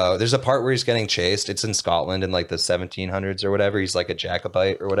 There's a part where he's getting chased. It's in Scotland in like the 1700s or whatever. He's like a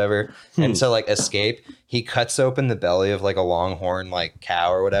Jacobite or whatever. And to like escape, he cuts open the belly of like a longhorn like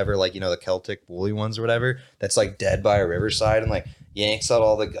cow or whatever, like, you know, the Celtic woolly ones or whatever, that's like dead by a riverside, and like yanks out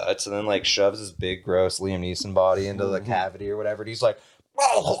all the guts and then like shoves his big gross Liam Neeson body into the cavity or whatever. And he's like,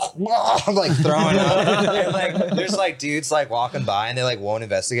 like throwing up, and like there's like dudes like walking by and they like won't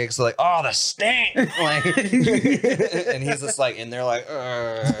investigate because they're like, oh, the stink, like, and he's just like in there like,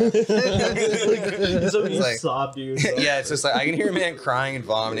 it's like, sob, dude. yeah, it's just like I can hear a man crying and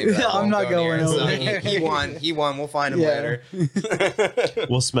vomiting. But I'm not going near it. So over there. he won. We'll find him later.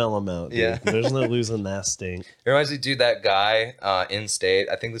 We'll smell him out. Dude. Yeah. There's no losing that stink. It reminds me, dude, that guy in state.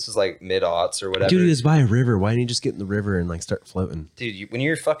 I think this is like mid-aughts or whatever. Dude, he was by a river. Why didn't you just get in the river and like start floating? Dude, when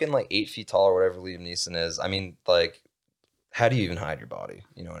you're fucking like 8 feet tall or whatever Liam Neeson is, I mean, like, how do you even hide your body?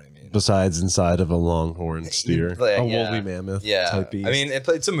 You know what I mean? Besides inside of a longhorn steer, Like, a yeah. woolly mammoth Yeah, type beast. I mean,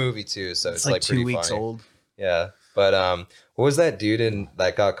 it's a movie too, so it's like 2 pretty weeks funny. old. Yeah, but what was that dude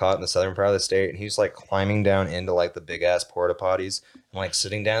that got caught in the southern part of the state, and he's like climbing down into like the big ass porta potties and like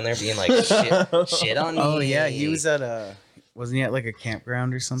sitting down there being like shit on me. Oh yeah, he was at wasn't he at like a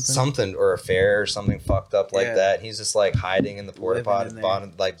campground or something? Or a fair or something fucked up like Yeah. that. He's just like hiding in the porta Living pot in there.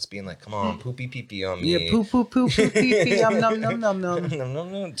 bottom, like just being like, come on, poopy pee pee on me. Yeah, poo poo poo poo pee pee nom nom nom nom nom.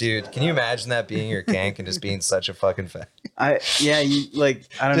 No. Dude, can you imagine that being your kank and just being such a fucking fat? You like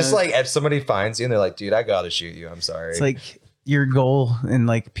I don't Just know. like if somebody finds you and they're like, dude, I gotta shoot you. I'm sorry. It's like your goal, and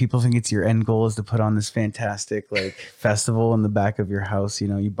like people think it's your end goal is to put on this fantastic like festival in the back of your house. You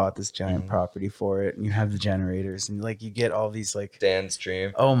know, you bought this giant property for it, and you have the generators, and like you get all these like. Dan's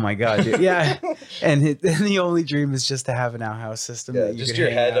dream. Oh my god, dude. Yeah, and the only dream is just to have an outhouse system. Yeah, that you just can your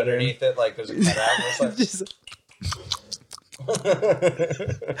hang head out in. underneath it, like there's a cutout. Just-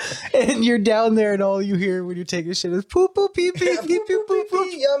 and you're down there, and all you hear when you're taking a shit is poop poop pee pee pee pee poop poop.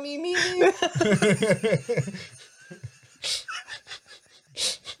 Yummy me.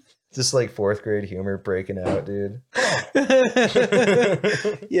 Just like fourth grade humor breaking out, dude.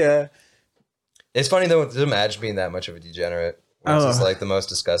 Yeah. It's funny though, to imagine being that much of a degenerate. It's just like the most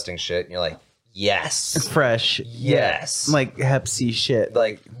disgusting shit, and you're like, yes, Fresh. yes, Like Hep C shit.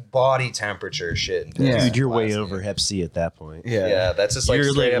 like body temperature shit. And Yeah. dude, you're way Blasting. over Hep C at that point. Yeah, that's just like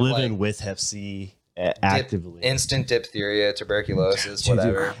You're straight like up, living like, with Hep C actively. instant diphtheria, tuberculosis, Dude,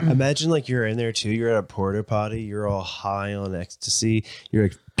 whatever. imagine like you're in there too. You're at a porta potty. You're all high on ecstasy. You're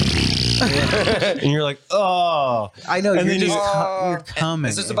like, and you're like, oh, I know. And You're then just you- you're coming.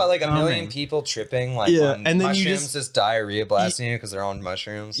 It's just about like a million people tripping, like Yeah, on and then you mushrooms, just diarrhea blasting you because they're on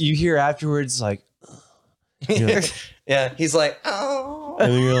mushrooms. you hear afterwards like, you're like, Yeah, he's like, oh,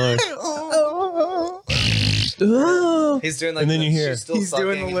 and then you're like, oh. oh. He's doing like, And then you hear- He's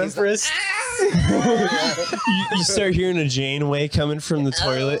doing the limp wrist. You start hearing a Janeway coming from the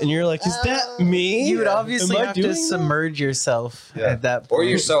toilet, and you're like, is that me? You would obviously Am I have to doing that? submerge yourself Yeah. at that point. Or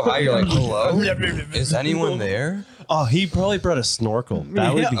you're so high, you're like, hello, is anyone there? Oh, he probably brought a snorkel.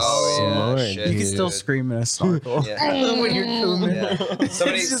 That would be Oh, yeah, smart. shit. You can still Dude. scream in a snorkel. Yeah. When you're cooming. Yeah.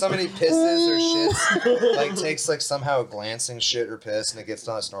 Somebody pisses or shits, like takes like somehow a glancing shit or piss, and it gets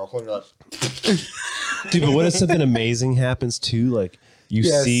on a snorkel, and you're like, Dude, but what if something amazing happens too? Like you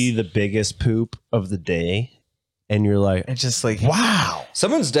Yes. see the biggest poop of the day, and you're like, It's just like wow.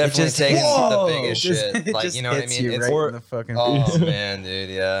 someone's definitely just- taking the Whoa! biggest shit. it Like, just you know what I hits mean? you It's right in the fucking oh man, dude,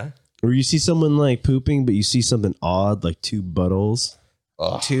 yeah. Or you see someone like pooping, but you see something odd, like two buttholes.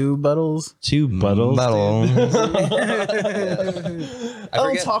 Oh. two buttles. Two buttholes. I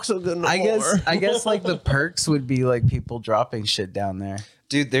forget, talk so good no I more. guess like the perks would be like people dropping shit down there.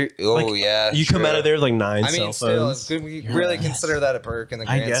 dude. There. Oh Like, yeah. You come true. out of there with like 9 I mean, cell still, phones. could we really consider that a perk in the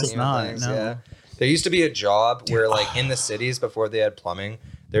I grand guess scheme not, of things? no. Yeah. There used to be a job where, like, in the cities before they had plumbing,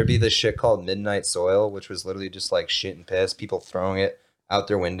 there'd be this shit called midnight soil, which was literally just like shit and piss, people throwing it out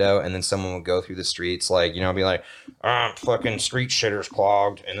their window, and then someone would go through the streets, like, you know, be like, fucking street shitter's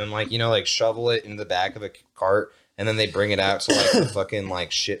clogged, and then, like, you know, like shovel it in the back of a cart, and then they bring it out to like the fucking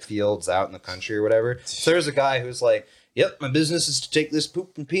like shit fields out in the country or whatever. So there's a guy who's like, yep, my business is to take this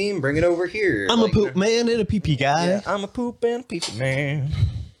poop and pee and bring it over here. I'm Like, a poop man and a pee pee guy. Yeah, I'm a poop and a pee man.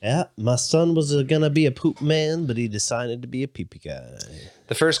 Yeah, my son was gonna be a poop man, but he decided to be a pee pee guy.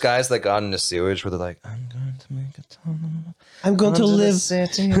 The first guys that got into sewage were like, I'm going to make a tunnel I'm going to Under the live.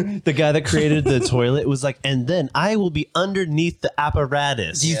 city. The guy that created the toilet was like, and then I will be underneath the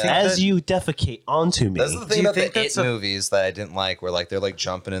apparatus Do you think as that- you defecate onto me. That's the Do thing you about think the that's It a- movies that I didn't like, where like they're like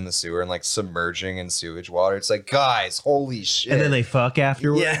jumping in the sewer and like submerging in sewage water. It's like, guys, holy shit! And then they fuck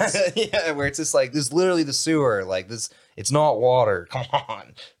afterwards. yeah, yeah, where it's just like this, is literally the sewer. Like this, it's not water. Come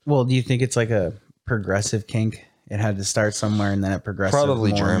on. Well, do you think it's like a progressive kink? It had to start somewhere and then it progressed.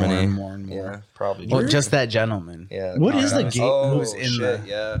 Probably more Germany. and more and more. Yeah, probably. Well, Germany. just that gentleman. Yeah. What is the Colorado. game- Oh, who's in shit, the-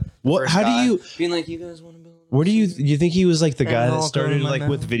 yeah. What? First How do guy you? being like, you guys want to build? Where do you think he was like the guy And that I'll go started in my like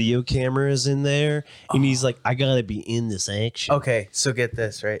with mouth. video cameras in there, and he's like, I gotta be in this action. Okay, so get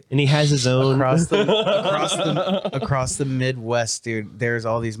this right. And he has his own Across the Midwest, dude. There's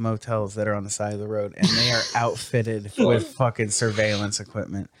all these motels that are on the side of the road, and they are outfitted with fucking surveillance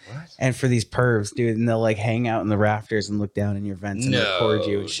equipment. What? And for these pervs, dude, and they'll like hang out in the rafters and look down in your vents and record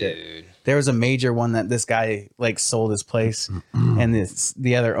you and shit. Dude. There was a major one that this guy like sold his place, and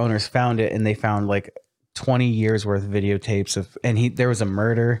the other owners found it, and they found like 20 years worth of videotapes of, and there was a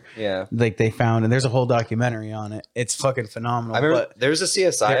murder Yeah. like they found, and there's a whole documentary on it. It's fucking phenomenal. I remember but there was a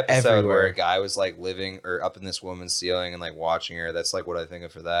CSI they're episode everywhere. where a guy was like living or up in this woman's ceiling and like watching her. That's like what I think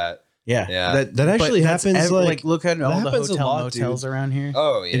of for that. yeah, Yeah. That actually but that's happens. Like, look at all the happens a hotel lot, motels dude. around here.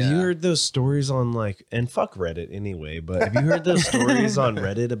 Oh yeah. have you heard those stories on like, and fuck Reddit anyway, but have you heard those stories on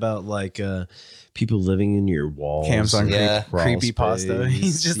Reddit about like people living in your walls? Cams on and Yeah. crawl creepy pasta. space?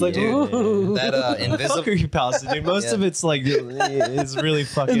 He's just like, Yeah. ooh. that Fuck invisible. creepy pasta, dude. Most Yeah. of it's like it's really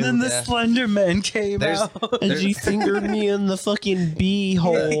fucking. And then the Yeah. Slender Man came There's- out. and she fingered me in the fucking bee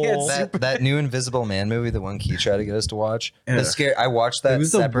hole. that new Invisible Man movie, the one Key tried to get us to watch. Yeah. The scare. I watched that. It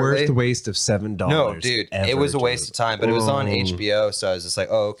was the separately. worst waste of $7. No, dude, it was a waste of time, but it was on Oh. HBO, so I was just like,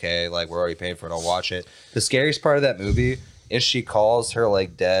 oh, okay, like we're already paying for it, I'll watch it. The scariest part of that movie is she calls her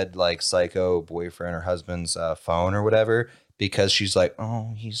like dead, like psycho boyfriend or husband's phone or whatever, because she's like,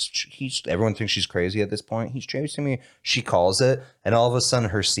 oh, he's. Everyone thinks she's crazy at this point. He's chasing me. She calls it, and all of a sudden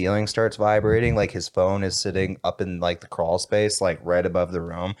her ceiling starts vibrating, like his phone is sitting up in like the crawl space, like right above the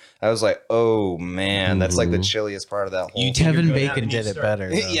room. I was like, oh man, that's like the chilliest part of that whole. Kevin You're going out Bacon and you did it start- better.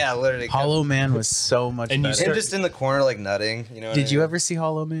 though. Yeah, literally. Hollow Man was so much And you better. Him just in the corner, like nutting. You know. What I Did you mean? ever see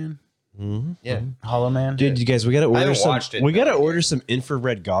Hollow Man? Mhm. Yeah. Hollow Man? Dude, you guys, we gotta order haven't some. watched it, We gotta no. order some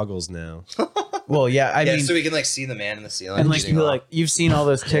infrared goggles now. Well, yeah, I Yeah, mean, so we can like see the man in the ceiling. and like eating you off. like you've seen all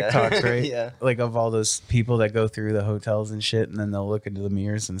those Yeah. TikToks, right? Yeah. Like of all those people that go through the hotels and shit, and then they'll look into the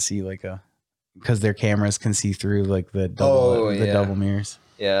mirrors and see like because their cameras can see through like the double mirrors.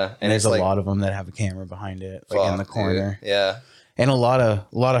 Yeah, And there's it's a like, lot of them that have a camera behind it, like in the fuck, corner. dude. Yeah. And a lot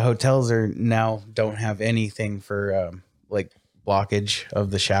of hotels are now don't have anything for like blockage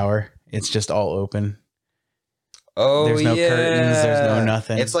of the shower. It's just all open. Oh, There's no yeah. curtains, there's no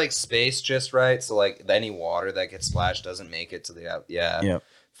nothing. It's like space just right, so like any water that gets splashed doesn't make it to the out. Yeah. Yep.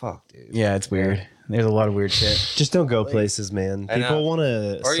 Fuck, dude. Yeah, it's weird. There's a lot of weird shit. Just don't go places, man. I know. People want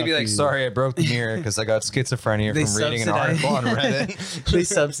to. Or you'd be like, sorry, I broke the mirror because I got schizophrenia They from reading an subsidize- article on Reddit. They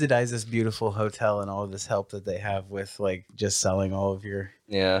subsidize this beautiful hotel and all of this help that they have with like just selling all of your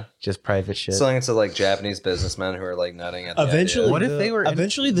Yeah. just private shit. Selling it to like Japanese businessmen who are like nutting at the Eventually, idea. What if they were?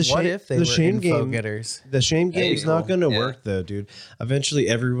 Eventually, the what shame. if they The were shame info game. getters? The shame There game's you not go. going to Yeah. work though, dude. Eventually,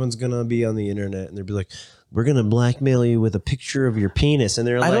 everyone's gonna be on the internet and they'll be like, "We're gonna blackmail you with a picture of your penis," and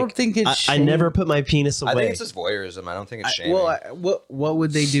they're I like, don't think it's. I shame. never put my penis away." I think it's just voyeurism. I don't think it's shaming. What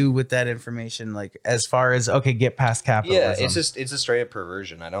would they do with that information? Like as far as okay, get past capitalism. yeah, it's a straight up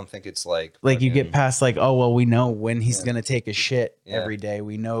perversion. I don't think it's like like you get fucking- past like oh well we know when he's gonna take a shit Yeah. every day.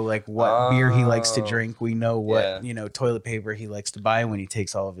 We know like what beer he likes to Oh. drink. We know what Yeah. toilet paper he likes to buy when he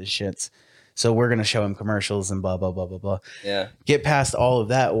takes all of his shits. So we're gonna show him commercials and blah blah blah blah blah. Yeah. Get past all of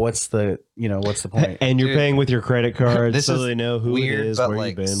that. What's the point? and you're Dude. paying with your credit card, This so is they know who Weird, it is, but where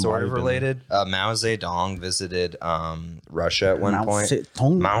like you've been, sort why of you've been. related. Mao Zedong visited Russia at one Mao point.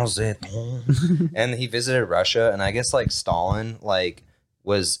 Zedong. Mao Zedong, and he visited Russia, and I guess like Stalin like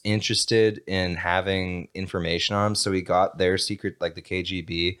was interested in having information on him, so he got their secret, like the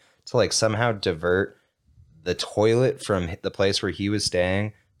KGB, to like somehow divert the toilet from the place where he was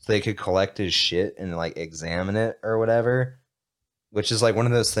staying, so they could collect his shit and like examine it or whatever. Which is like one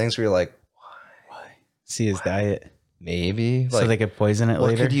of those things where you're like, See his diet, maybe so like, they could poison it what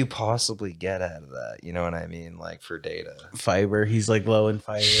later. could you possibly get out of that? You know what I mean? Like for data. Fiber. He's like low in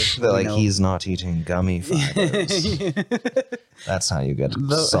fiber. They're like, You know. he's not eating gummy fibers. That's how you get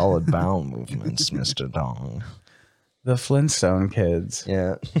The- solid bowel movements, Mr. Dong. The Flintstone kids.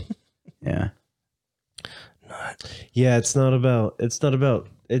 Yeah. Yeah. Yeah, it's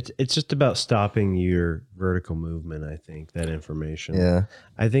just about stopping your vertical movement. I think that information. Yeah.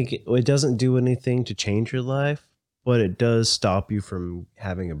 I think it doesn't do anything to change your life, but it does stop you from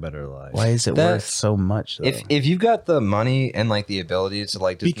having a better life. Why is it worth so much, though? If you've got the money and like the ability to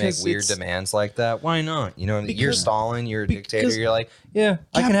like just Because make weird demands like that, why not? You know, you're Stalin, you're a dictator. because You're like, yeah,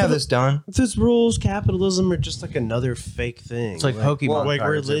 I can have this done. Those rules, capitalism, are just like another fake thing. It's like Pokemon like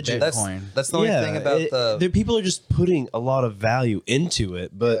cards or religion. Bitcoin. That's the only thing about the people are just putting a lot of value into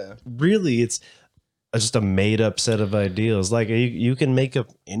it, but really, it's just a made up set of ideals. Like you can make up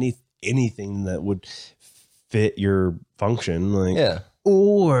anything that would fit your function. Like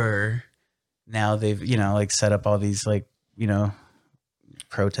Or now they've like set up all these like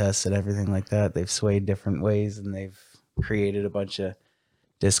protests and everything like that. They've swayed different ways and they've created a bunch of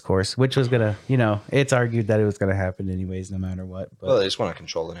discourse, which was gonna it's argued that it was gonna happen anyways, no matter what. But well, they just want to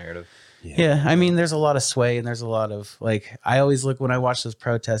control the narrative. Yeah, I mean, there's a lot of sway and there's a lot of like, I always look when I watch those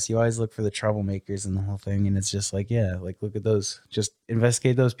protests, you always look for the troublemakers and the whole thing. And it's just like, look at those, just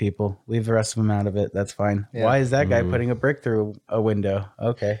investigate those people, leave the rest of them out of it. That's fine. Yeah. Why is that guy putting a brick through a window?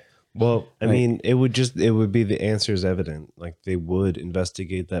 Okay. Well, I mean, it would be the answer is evident. Like they would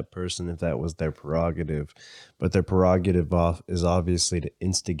investigate that person if that was their prerogative, but their prerogative is obviously to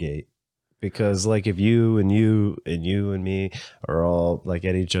instigate. Because like if you and me are all like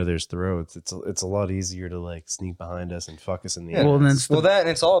at each other's throats, it's a lot easier to like sneak behind us and fuck us in the ass. And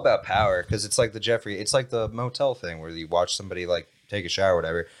it's all about power because it's like it's like the motel thing where you watch somebody like take a shower or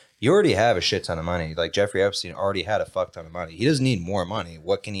whatever. You already have a shit ton of money. Like Jeffrey Epstein already had a fuck ton of money. He doesn't need more money.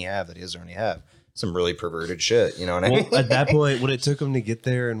 What can he have that he doesn't already have? Some really perverted shit. You know what I mean? At that point, when it took him to get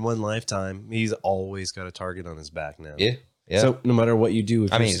there in one lifetime, he's always got a target on his back now. Yeah. Yeah. So no matter what you do,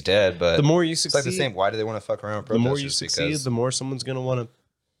 he's dead, but the more you succeed, it's like the same. Why do they want to fuck around with protesters? The more you succeed, the more someone's going to want to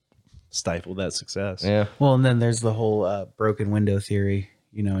stifle that success. Yeah. Well, and then there's the whole broken window theory,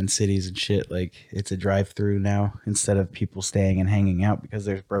 in cities and shit. Like it's a drive-through now instead of people staying and hanging out because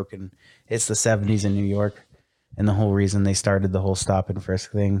there's broken. It's the 70s in New York, and the whole reason they started the whole stop and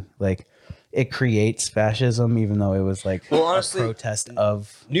frisk thing, like. It creates fascism, even though it was like honestly, a protest of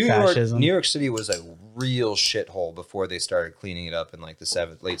fascism. New York City was a real shithole before they started cleaning it up in like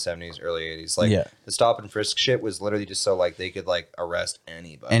the late 70s, early 80s. Like the stop and frisk shit was literally just so like they could like arrest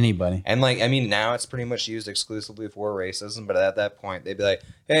anybody. And like, I mean, now it's pretty much used exclusively for racism. But at that point, they'd be like,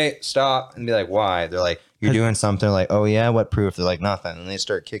 hey, stop. And be like, why? They're like, you're doing something. Like, oh yeah, what proof? They're like, nothing. And they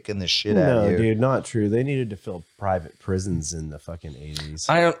start kicking the shit out of you. No, dude, not true. They needed to fill private prisons in the fucking 80s.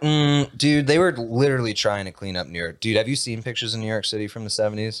 I don't, dude, they were literally trying to clean up New York. Dude, have you seen pictures of New York City from the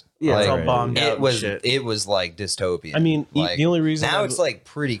 70s? Yeah, like, it's all bombed out. It was like dystopian. I mean, like, the only reason now it's like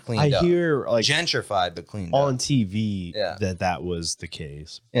pretty cleaned up. I hear like gentrified, but cleaned on up. TV that was the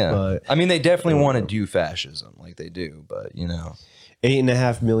case. Yeah. But I mean, they definitely want to do fascism like they do, but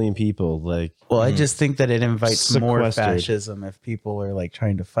 8.5 million people, like. Well, I just think that it invites more fascism. If people are like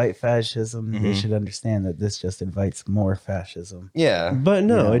trying to fight fascism, they should understand that this just invites more fascism. Yeah, but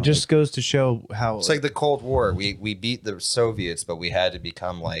no, it just goes to show how it's like the Cold War. We beat the Soviets, but we had to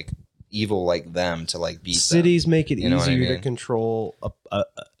become like evil like them to like beat cities. Them. Make it easier to control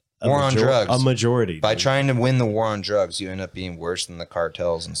war on drugs. A majority. By trying to win the war on drugs, you end up being worse than the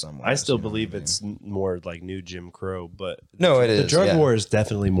cartels in some ways. I still believe it's more like new Jim Crow, but no, it is. The drug war is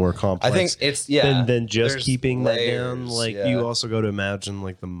definitely more complex. I think it's than just keeping that down. Like you also got to imagine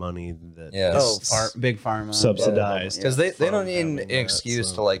like the money that big pharma subsidized because they don't need an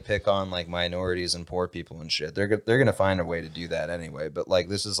excuse to like pick on like minorities and poor people and shit. They're gonna find a way to do that anyway. But like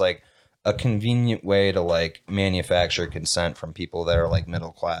this is like a convenient way to like manufacture consent from people that are like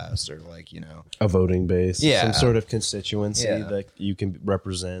middle class or like a voting base, some sort of constituency that you can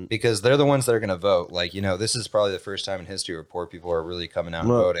represent because they're the ones that are going to vote. Like this is probably the first time in history where poor people are really coming out and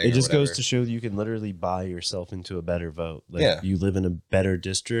voting. It just goes to show you can literally buy yourself into a better vote. Like you live in a better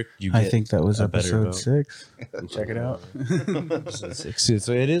district. I think that was episode 6. Check it out.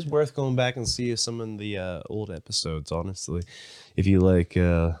 So it is worth going back and see some of the old episodes. Honestly, if you like.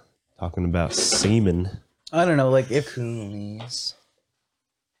 Talking about semen. I don't know, like if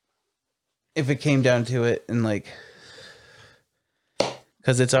it came down to it and like,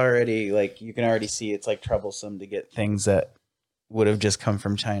 because it's already like you can already see it's like troublesome to get things that would have just come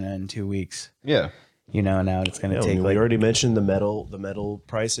from China in 2 weeks. Yeah, now it's going to take. We already mentioned the metal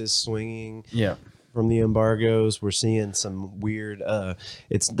prices swinging. Yeah. From the embargoes, we're seeing some weird.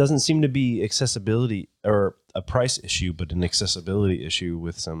 It doesn't seem to be accessibility or a price issue, but an accessibility issue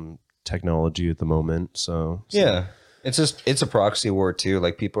with some technology at the moment. So yeah, it's a proxy war too.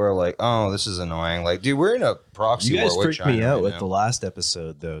 Like people are like, oh, this is annoying. Like, dude, we're in a proxy war. You guys freaked me out with the last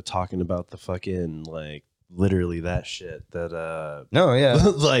episode though, talking about the fucking like literally that shit that No, yeah.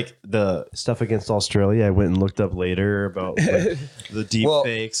 like the stuff against Australia. I went and looked up later about like, the deep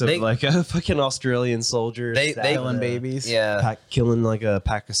fakes of like a fucking Australian soldier killing babies. Yeah. Killing like a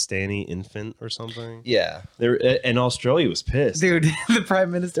Pakistani infant or something. Yeah. And Australia was pissed. Dude, the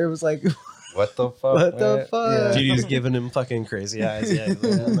prime minister was like, What the fuck? what the fuck? Yeah. Dude, he was giving him fucking crazy eyes. Yeah, he's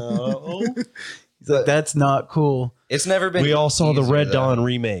like, no. He's like, that's not cool. It's never been. We all saw the Red though. Dawn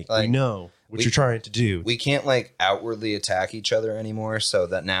remake. Like, we know what you're trying to do. We can't like outwardly attack each other anymore, so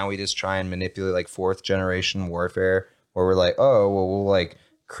that now we just try and manipulate like 4th generation warfare, where we're like, oh, well, we'll like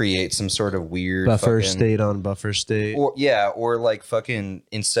create some sort of weird buffer fucking, state on buffer state. Or like fucking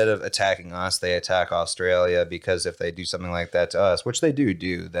instead of attacking us, they attack Australia, because if they do something like that to us, which they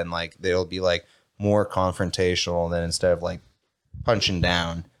do, then like they'll be like more confrontational than instead of like punching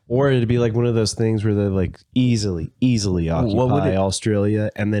down. Or it'd be like one of those things where they like easily occupy Australia,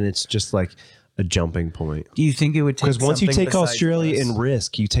 and then it's just like a jumping point. Do you think it would take? Because once you take besides Australia us in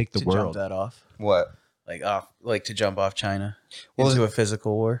risk, you take the to world. jump that off, What? like to jump off China Well, into a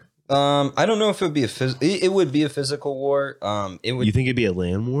physical war? I don't know if it would be it would be a physical war. It would. You think it'd be a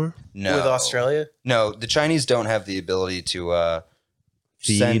land war? No. With Australia? No, the Chinese don't have the ability to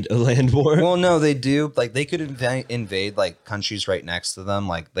Feed a land war? Well, no, they do. Like they could invade like countries right next to them.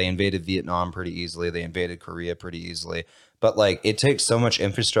 Like they invaded Vietnam pretty easily. They invaded Korea pretty easily. But like it takes so much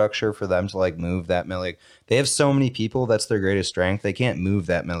infrastructure for them to like move that many. Like, they have so many people. That's their greatest strength. They can't move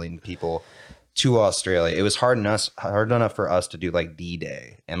that million people to Australia. It was hard enough for us to do like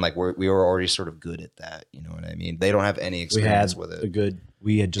D-Day, and like we were already sort of good at that. You know what I mean? They don't have any experience with it.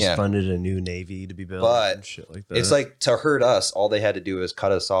 We had just funded a new navy to be built, but and shit like that. It's like, to hurt us, all they had to do is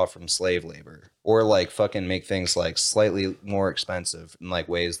cut us off from slave labor, or like fucking make things like slightly more expensive in like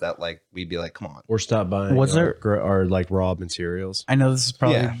ways that like we'd be like, come on, or stop buying our like raw materials. I know this has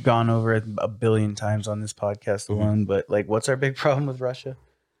probably gone over a billion times on this podcast alone, but like, what's our big problem with Russia?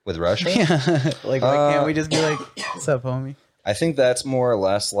 With Russia? Yeah. Like, why can't we just be like, what's up, homie? I think that's more or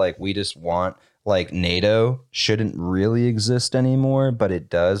less like we just want, like, NATO shouldn't really exist anymore, but it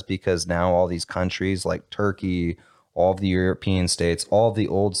does, because now all these countries like Turkey, all of the European states, all of the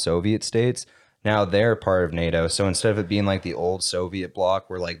old Soviet states, now they're part of NATO. So instead of it being like the old Soviet bloc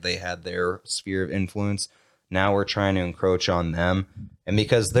where like they had their sphere of influence, now we're trying to encroach on them. And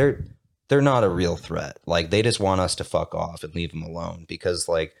because they're not a real threat. Like, they just want us to fuck off and leave them alone, because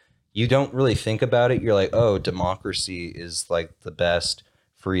like you don't really think about it. You're like, oh, democracy is like the best,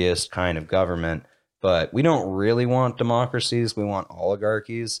 freest kind of government, but we don't really want democracies. We want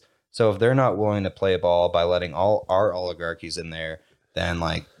oligarchies. So if they're not willing to play ball by letting all our oligarchies in there, then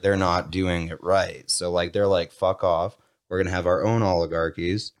like they're not doing it right. So like they're like, fuck off. We're gonna have our own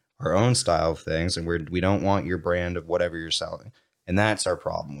oligarchies, our own style of things, and we don't want your brand of whatever you're selling. And that's our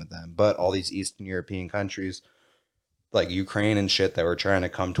problem with them. But all these Eastern European countries, like Ukraine and shit, that were trying to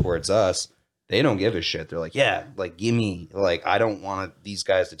come towards us, they don't give a shit. They're like, yeah, like, give me, like, I don't want these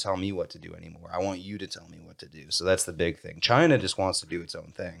guys to tell me what to do anymore. I want you to tell me what to do. So that's the big thing. China just wants to do its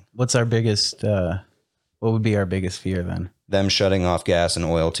own thing. What's our biggest, what would be our biggest fear then? Them shutting off gas and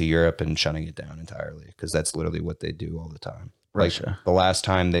oil to Europe and shutting it down entirely, because that's literally what they do all the time. Russia. Like, the last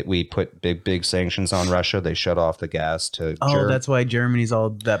time that we put big sanctions on Russia, they shut off the gas to that's why Germany's all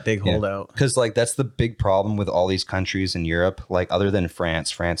that big holdout. Because like that's the big problem with all these countries in Europe. Like, other than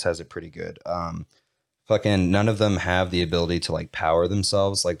France has it pretty good. Fucking none of them have the ability to like power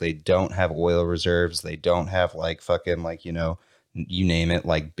themselves. Like, they don't have oil reserves. They don't have like fucking like, you know, you name it,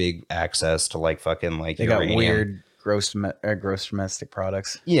 like big access to like fucking like they uranium. got weird gross domestic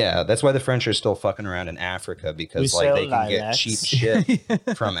products. Yeah, that's why the French are still fucking around in Africa, because like they can get cheap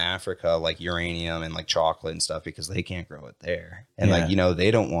shit from Africa, like uranium and like chocolate and stuff, because they can't grow it there. And like, you know,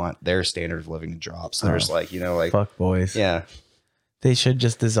 they don't want their standard of living to drop. So there's like, you know, like, fuck boys. Yeah. They should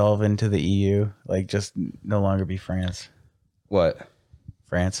just dissolve into the EU, like just no longer be France. What?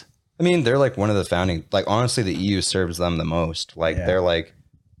 France. I mean, they're like one of the founding, like, honestly, the EU serves them the most. Like, they're like,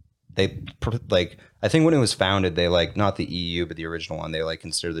 I think when it was founded, they like, not the EU, but the original one, they like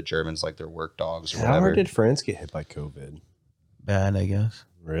consider the Germans like their work dogs or whatever. How hard did France get hit by COVID? Bad, I guess.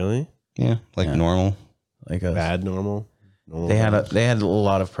 Really? Yeah, like normal. Like bad normal. They had a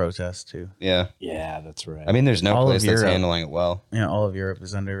lot of protests too. Yeah. Yeah, that's right. I mean, there's no all place that's Europe, handling it well. Yeah, all of Europe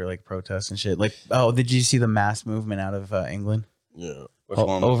is under like protests and shit. Like, oh, did you see the mass movement out of England? Yeah.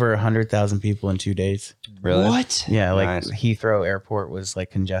 Over 100,000 people in 2 days. Really? What? Yeah, like Nice. Heathrow Airport was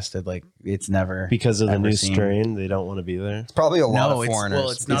like congested, like it's never Because of the new seen. strain, they don't want to be there. It's probably a lot No, of foreigners. well,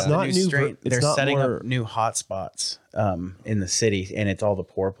 it's not It's the not new new strain. it's They're not setting more- up new hotspots in the city, and it's all the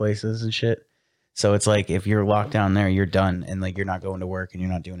poor places and shit. So it's like if you're locked down there, you're done, and like you're not going to work and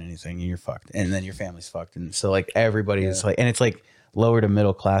you're not doing anything, and you're fucked, and then your family's fucked, and so like everybody is like, and it's like lower to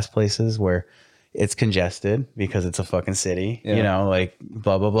middle class places where it's congested because it's a fucking city, you know, like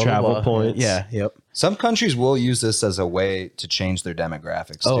blah blah blah Travel blah. points. Yeah, yep. Some countries will use this as a way to change their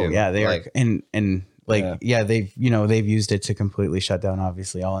demographics. Oh too. yeah, they like, are, and like they've they've used it to completely shut down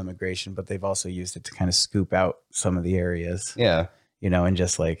obviously all immigration, but they've also used it to kind of scoop out some of the areas. Yeah. And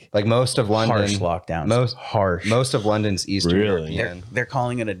just like most of London, harsh lockdowns, most of London's Eastern European. They're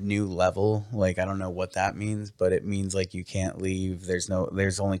calling it a new level. Like I don't know what that means, but it means like you can't leave. There's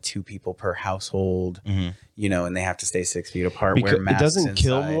only 2 people per household. And they have to stay 6 feet apart. Because wear masks it doesn't inside.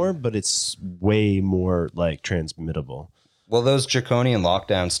 kill more, but it's way more like transmittable. Well, those draconian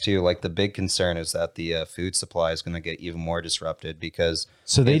lockdowns too. Like the big concern is that the food supply is going to get even more disrupted because.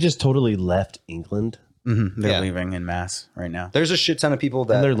 So they just totally left England. They're leaving en masse right now. There's a shit ton of people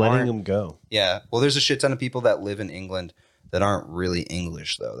that and they're letting them go. Yeah. Well, there's a shit ton of people that live in England that aren't really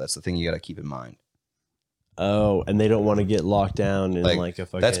English, though. That's the thing you got to keep in mind. Oh, and they don't want to get locked down in like a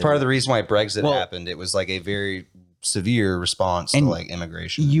fucking... That's part of the reason why Brexit happened. It was like a very severe response to like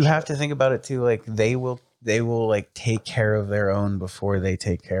immigration. You have to think about it too. Like they will like take care of their own before they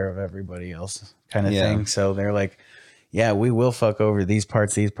take care of everybody else, kind of thing. So they're like, yeah, we will fuck over these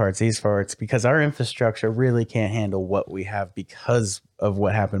parts, because our infrastructure really can't handle what we have because of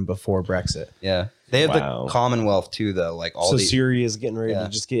what happened before Brexit. Yeah. They have the Commonwealth too, though. Like Syria is getting ready to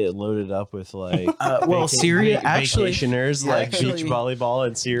just get loaded up with like Syria actually vacationers like beach volleyball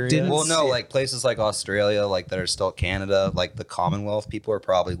in Syria. Well, no, like places like Australia, like that are still Canada, like the Commonwealth people are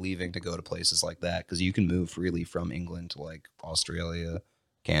probably leaving to go to places like that because you can move freely from England to like Australia,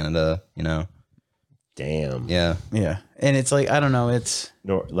 Canada, Damn. Yeah. Yeah. And it's like, I don't know. It's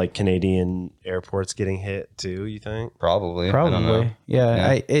like Canadian airports getting hit too, you think? Probably. I don't know.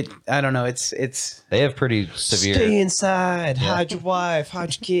 Yeah. I don't know. It's they have pretty severe. Stay inside. Hide your wife.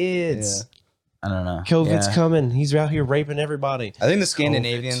 Hide your kids. I don't know. COVID's coming. He's out here raping everybody. I think the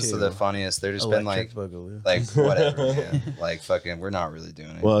Scandinavians are the funniest. They're just Electric been boogaloo. like whatever. Man. Like fucking, we're not really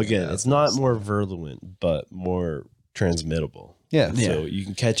doing it. Well, again, it's not more virulent, but more transmittable. Yeah. So you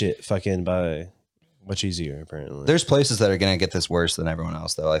can catch it fucking by much easier, apparently. There's places that are going to get this worse than everyone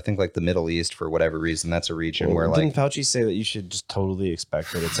else, though. I think like the Middle East, for whatever reason, that's a region where didn't Fauci say that you should just totally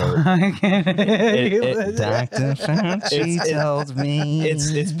expect that it's already... Dr. Fauci told me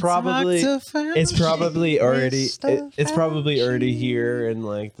it's probably already here in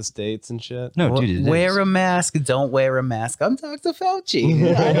like the States and shit. No, dude, wear a mask. Don't wear a mask. I'm Dr.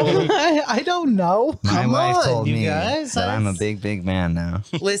 Fauci. I don't know. My wife told me guys. that I'm a big man now.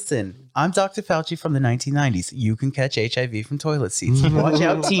 Listen, I'm Dr. Fauci from the 1990s. You can catch HIV from toilet seats. Watch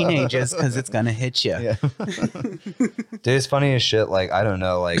out, teenagers, because it's going to hit you. Yeah. Dude, it's funny as shit. Like, I don't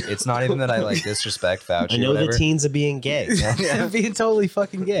know. Like, it's not even that I like disrespect Fauci. I know the teens are being gay. Yeah. Being totally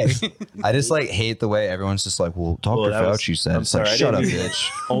fucking gay. I just like hate the way everyone's just like, well, Dr. Fauci said. I'm sorry, like, shut up, bitch.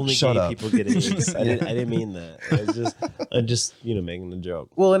 Only shut gay up. people get AIDS. I didn't mean that. I'm just making a joke.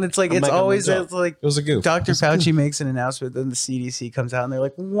 Well, and it's like it's always it's like it was a goof. Dr. Fauci makes an announcement, then the CDC comes out and they're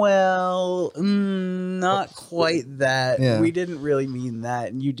like, well, not quite that. Yeah. We didn't really mean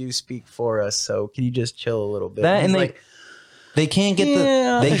that, and you do speak for us. So can you just chill a little bit? That and like, they can't get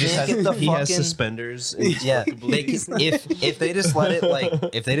the they can't get the he fucking has suspenders. yeah. If they just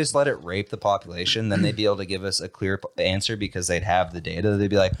let it rape the population, then they'd be able to give us a clear answer because they'd have the data. They'd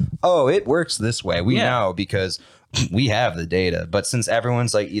be like, oh, it works this way. We know because we have the data. But since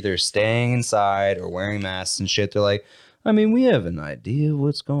everyone's like either staying inside or wearing masks and shit, they're like, I mean, we have an idea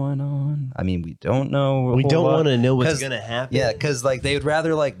what's going on. I mean, we don't know. We don't want to know what's going to happen. Yeah, because like they would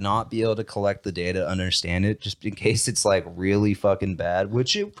rather like not be able to collect the data, understand it, just in case it's like really fucking bad,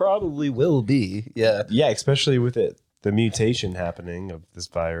 which it probably will be. Yeah. Yeah, especially with the mutation happening of this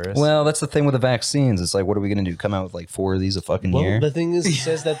virus. Well, that's the thing with the vaccines. It's like, what are we going to do? Come out with like 4 of these a fucking year? The thing is, it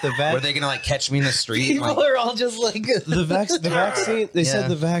says that the vaccine... Were they going to like catch me in the street? people are all just like... the vaccine... They said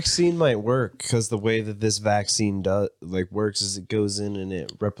the vaccine might work because the way that this vaccine works is it goes in and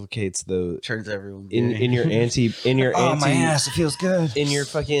it replicates the... Turns everyone... In your my ass, it feels good. In your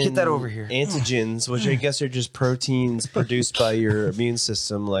fucking... Get that over here. Antigens, which I guess are just proteins produced by your immune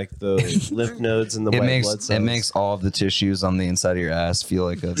system, like the lymph nodes and the white blood cells. It makes all of the the tissues on the inside of your ass feel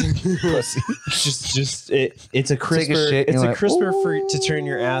like a pussy. It's a crisper. shit, It's you're a like, crisper for to turn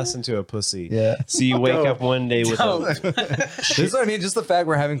your ass into a pussy. Yeah. So you wake up one day with This is what I mean. Just the fact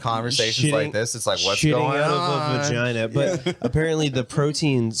we're having conversations like this, it's like, what's shitting going out on? of a vagina. But apparently, the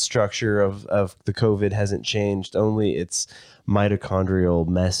protein structure of the COVID hasn't changed. Only its mitochondrial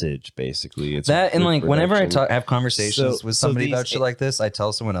message, basically. It's That and like whenever I production. have conversations with somebody these- about shit like this, I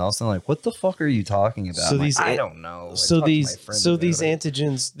tell someone else and they're like, "What the fuck are you talking about?" So I'm these like, I an- don't know. I So talked to my these friends so about these it.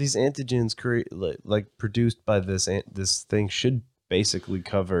 antigens create like produced by this thing should basically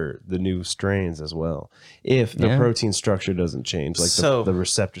cover the new strains as well if the Yeah. protein structure doesn't change, like So- the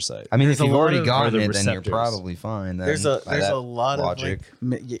receptor site. I mean, There's if you've a lot already of- gotten or the it, then you're receptors. probably fine. Then, There's by a that lot logic.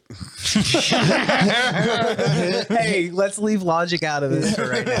 Hey, let's leave logic out of this for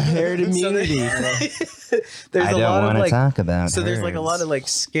right now. Herd immunity. There's I a don't lot of want to like talk about. so there's like a lot of like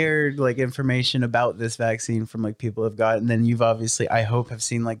scared like information about this vaccine from like people have gotten. Then you've obviously, I hope, have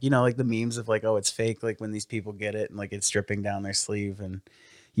seen like, you know, like the memes of like, oh, it's fake, like when these people get it and like it's dripping down their sleeve, and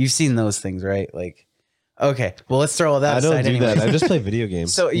you've seen those things, right? Like, okay, well, let's throw all that I aside. don't do anyways. that. I just play video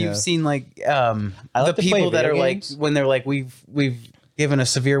games. So Yeah. you've seen like I like the to play people that video are like games. when they're like we've given a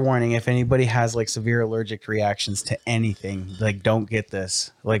severe warning, if anybody has like severe allergic reactions to anything, like don't get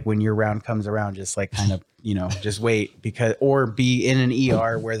this. Like when your round comes around, just like kind of, you know, just wait, because or be in an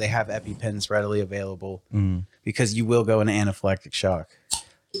ER where they have EpiPens readily available, because you will go into anaphylactic shock.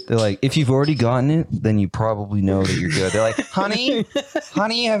 They're like, if you've already gotten it, then you probably know that you're good. They're like, honey,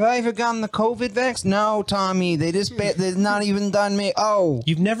 have I ever gotten the COVID vax? No, Tommy, they've not even done me. Oh,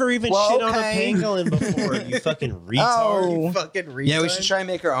 You've never even Well, shit okay. on a pangolin before, you fucking retard. Oh. Fucking retard. Yeah, we should try and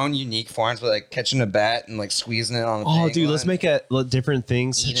make our own unique forms, with like catching a bat and like squeezing it on. Oh, dude, let's make different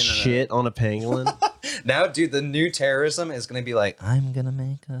things Eating it shit on a pangolin. Now, dude, the new terrorism is gonna be like, I'm gonna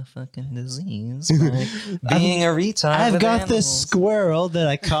make a fucking disease by being a retard. I've with got animals. this squirrel that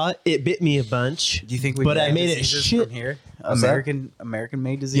I caught. It bit me a bunch. Do you think we But can I get made it diseases shit. from here? What's that? American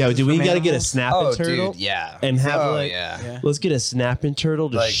made diseases. Yeah, dude, we from got to get a animals? snapping Oh, turtle. dude, yeah, And have yeah. Yeah. Let's get a snapping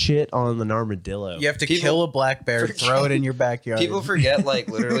turtle to Like- shit on an armadillo. You have to People- kill a black bear, throw it in your backyard. People forget, like,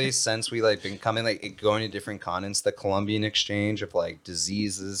 literally since we like been coming, like going to different continents, the Columbian exchange of like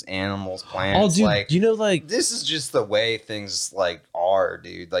diseases, animals, plants. Oh, dude, like, you know, like this is just the way things like are,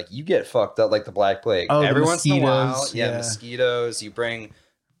 dude. Like you get fucked up like the Black Plague. Oh, the every once in a while. mosquitoes, Yeah, yeah. mosquitoes. You bring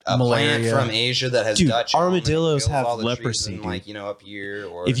a Malaria. plant from Asia that has Dude, Dutch elm and it armadillos kills have all the trees leprosy, in, dude. like, you know, up here.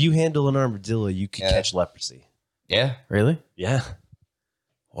 Or if you handle an armadillo, you could Yeah. catch leprosy. yeah, Really? Yeah,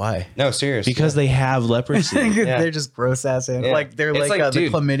 Why? no, seriously, because they have leprosy. They're just gross ass animals. Yeah. Like they're It's like, like, the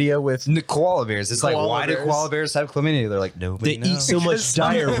dude, chlamydia with. The koala bears. It's like, Koala why do bears. koala bears have chlamydia? They're like, nobody They eat knows. so much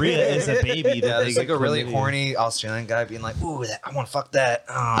diarrhea as a baby that Yeah, they there's get like a really chlamydia. horny Australian guy being like, "Ooh, I want to fuck that."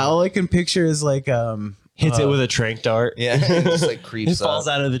 Oh. All I can picture is like Hits it with a trank dart. Yeah, it just like It creeps falls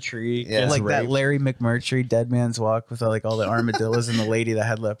up. out of the tree. Yeah. gets like that raped. Larry McMurtry Dead Man's Walk with like all the armadillos and the lady that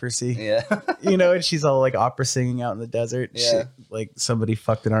had leprosy. Yeah, You know, and she's all like opera singing out in the desert. Yeah. Like somebody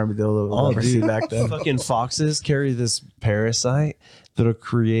fucked an armadillo with Oh, leprosy dude. back then. Fucking foxes carry this parasite that'll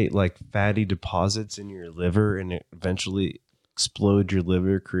create like fatty deposits in your liver and eventually explode your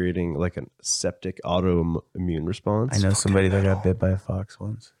liver, creating like a septic autoimmune response. I know somebody that got bit by a fox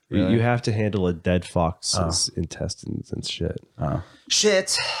once. You have to handle a dead fox's intestines and shit. Oh.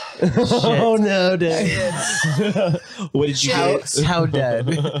 shit. Oh no, Dad. What did you get? How dead?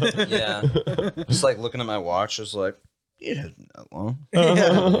 Yeah, just like looking at my watch, just like, it hasn't been that long.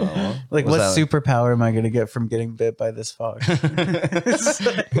 Like, Was what that superpower am I going to get from getting bit by this fox? That's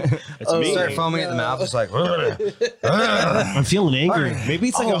me. Start foaming at the mouth, just like, I'm feeling angry. Maybe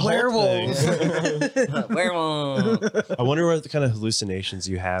it's like a werewolf. werewolf. werewolf. I wonder what the kind of hallucinations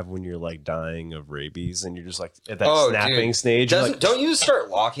you have when you're like dying of rabies and you're just like at that Oh, snapping dude. stage. You're Doesn't, like, don't you just start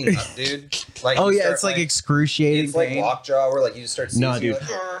locking up, dude? Like, Oh you yeah, start, it's like excruciating it's like pain. lockjaw, where like you just start seizing. No, dude.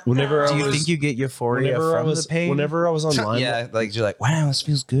 Like, whenever Do I you was, think you get euphoria from the pain? whenever I was online, yeah, like you're like, wow, this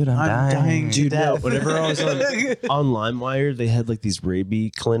feels good. I'm, I'm dying. dude, no, death. whenever I was on LimeWire, they had like these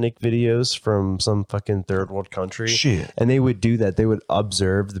rabies clinic videos from some fucking third world country. Shit. And they would do that. They would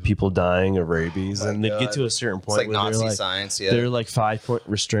observe the people dying of rabies, Oh my and they'd get God. to a certain It's point like where Nazi they're like, science. Yeah, they're like 5-point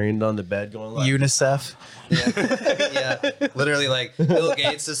restrained on the bed, going like, UNICEF. yeah. Literally, like Bill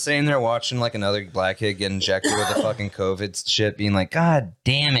Gates is sitting there watching like another black kid get injected with the fucking COVID shit, being like, God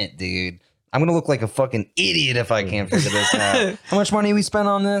damn it, dude. I'm gonna look like a fucking idiot if I can't figure this out. How much money we spent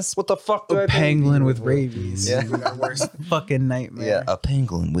on this? What the fuck do I A pay? pangolin with rabies. Yeah. Our worst fucking nightmare. Yeah, a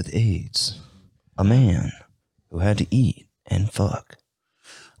pangolin with AIDS. A man who had to eat and fuck.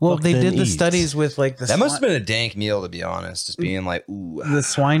 Well, fuck they them did the eats? studies with like the That must have been a dank meal, to be honest. Just being like, ooh, the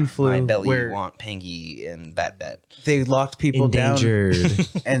swine my flu belly where want pangy and bat. they locked people down, Endangered.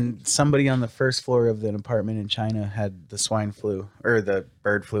 and somebody on the first floor of an apartment in China had the swine flu or the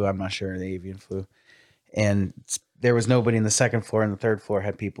bird flu. I'm not sure, the avian flu, and there was nobody in the second floor, and the third floor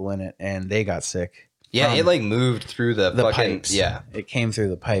had people in it, and they got sick. Yeah, from it like moved through the fucking pipes. yeah. It came through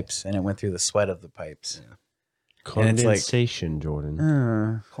the pipes, and it went through the sweat of the pipes. Yeah. And it's like, Condensation, Jordan.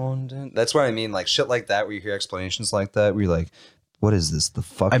 That's what I mean, like shit like that, where you hear explanations like that, where you're like, "What is this? The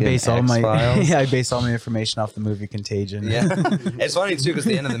fucking I base all my X-Files?" I base all my information off the movie Contagion. Yeah, it's funny too because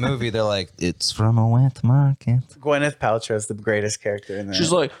the end of the movie, they're like, "It's from a wet market." Gwyneth Paltrow is the greatest character in there.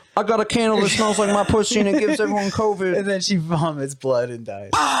 She's like, "I got a candle that smells like my pussy and it gives everyone COVID." and then she vomits blood and dies.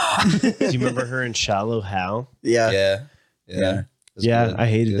 Do you remember her in Shallow Hal? Yeah. Yeah. It's Yeah, good. I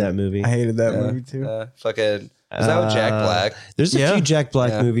hated Good. that movie. I hated that movie too. Fucking. Was that with Jack Black? There's a Yeah. few Jack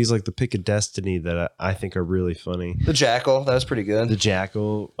Black Yeah. movies like The Pick of Destiny that I think are really funny. The Jackal. That was pretty good. The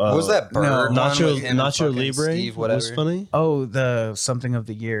Jackal. What was that bird? no, one Nacho with him and Nacho fucking Libre Steve, whatever. was funny. Oh, the something of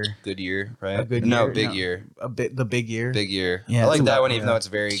the year. Good year, right? A good no, year? big No. year. The big year. Big year. Yeah, I like it's that about- one, even yeah. though it's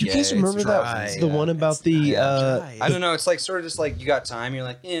very Do you gay. guys remember It's that? dry, The yeah. one about the. dry. I don't know. It's like sort of just like you got time. You're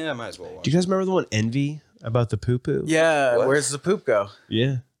like, yeah, I might as well watch. Do you guys remember the one Envy about the poo poo? Yeah. What? Where's the poop go?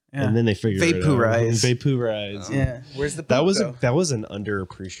 Yeah. Yeah. And then they figured it out. Vaporize. Vaporize. Oh. Yeah. Where's the poop That was go? that was an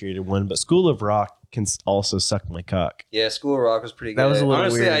underappreciated one, but School of Rock can also suck my cock. Yeah, School of Rock was pretty good. That was a little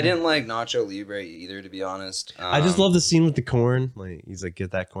Honestly, weird. I didn't like Nacho Libre either, to be honest. I just love the scene with the corn. Like he's like,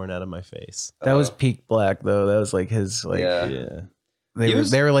 "Get that corn out of my face." That was peak Black though. That was like his like. Yeah. Yeah.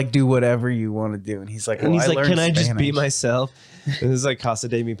 They were like, do whatever you want to do, and he's like, And well, he's like, learned "Can I just be Spanish." myself?" And it's like Casa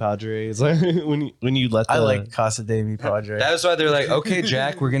de mi Padre. It's like when you let the I like Casa de mi Padre. That was why they're like, okay,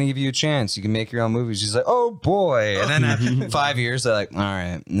 Jack, we're gonna give you a chance. You can make your own movies. He's like, oh boy. And then after 5 years, they're like, all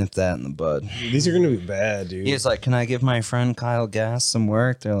right, nip that in the bud. these are gonna be bad, dude. He's like, can I give my friend Kyle Gass some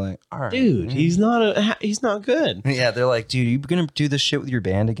work? They're like, all right, Dude, he's not good. Yeah, they're like, dude, you gonna do this shit with your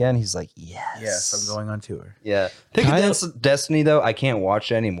band again? He's like, yes. yes, I'm going on tour. Yeah. Pick a Destiny though, I can't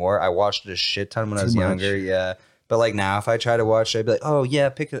watch it anymore. I watched it a shit ton when I was much. younger. Yeah. But like now, if I try to watch it, I'd be like, oh yeah,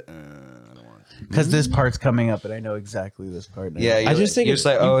 pick it. I don't want to. Because this part's coming up, and I know exactly this part. Now. Yeah, I just think you're it's- just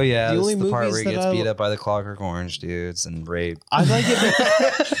like, oh yeah, the this only is the part movies where he that gets I- beat up by the Clockwork Orange dudes and raped. I like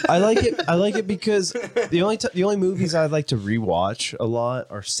it. I like it because the only movies I like to rewatch a lot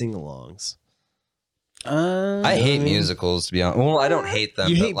are sing-alongs. I hate musicals, to be honest. Well, I don't hate them.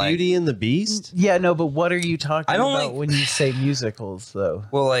 You but hate like, Beauty and the Beast? Yeah, no, but what are you talking I don't about like- when you say musicals, though?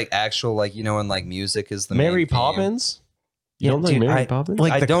 Well, like actual, like when like music is the Mary main theme. Poppins? You don't like dude, Mary Poppins?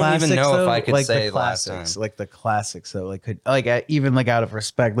 Like I the don't even classics, know if though, I could like say the last classics, time. like the classics. So even like out of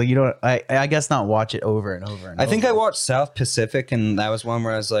respect, like you don't. I guess not watch it over and over and. I think I over. watched South Pacific, and that was one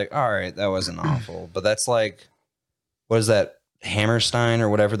where I was like, all right, that wasn't awful. But that's like, what is that? Hammerstein or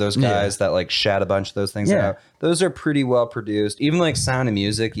whatever those guys that like shat a bunch of those things Yeah. out. Those are pretty well produced. Even like Sound of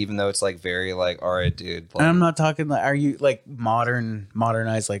Music, even though it's like very like, all right, dude. Like, And I'm not talking like. Are you like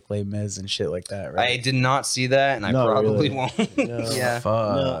modernized like Les Mis and shit like that? I Right. did not see that, and I No, probably really. won't. No. Yeah.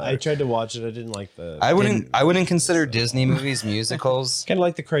 Fuck. No, I tried to watch it. I didn't like the. I wouldn't consider Disney movies musicals. kind of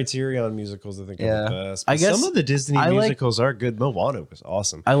like the Criterion musicals. I think Yeah. are the best. I But guess some of the Disney I like- musicals are good. Moana was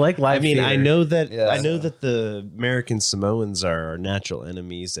awesome. I like live. I mean, I theater. know that Yeah. I know that the American Samoans are our natural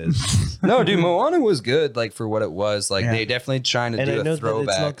enemies, as, No, dude, Moana was good, like for what it was. Like Yeah. they definitely trying to and I do know a that throwback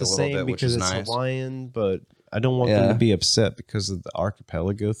it's not a the little same bit, which because is it's nice. Hawaiian, but I don't want them Yeah. to be upset because of the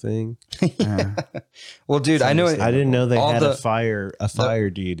archipelago thing. Well, dude, I know. I didn't know they All had the- a fire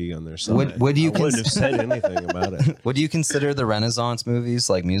deity on their side. Would you I wouldn't have said anything about it. Would you consider the Renaissance movies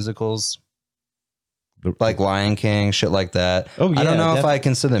like musicals, The- like Lion King, shit like that? Oh, I don't yeah, know if I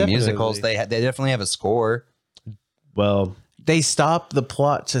consider them definitely. musicals. They definitely have a score. Well, They stopped the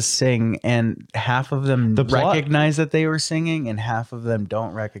plot to sing, and half of them The plot- recognize that they were singing, and half of them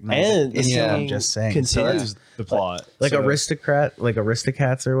don't recognize and it. the It's yeah, them singing just saying. continues the plot. Like So-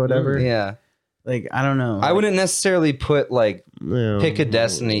 Aristocats or whatever. Yeah, Like I don't know. I wouldn't necessarily put like No. Pick a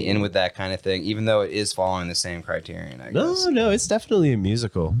Destiny in with that kind of thing, even though it is following the same criterion. I guess. No, it's definitely a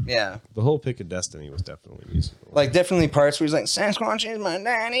musical. Yeah, The whole Pick a Destiny was definitely a musical. like definitely parts where he's like Sasquatch is my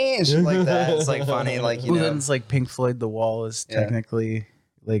daddy and shit like that. It's like funny, like you Well, know. then it's like Pink Floyd. The Wall is Yeah. technically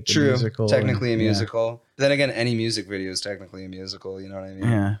like a True, musical. technically a and- yeah. musical. Then again, any music video is technically a musical. You know what I mean?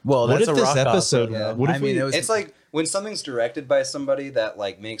 Yeah. Well, What that's if a this rock episode- opera, though. what if I mean, we- it was, It's like when something's directed by somebody that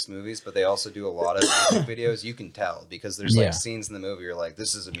like makes movies, but they also do a lot of music videos. You can tell because there's like scenes in the movie you're like,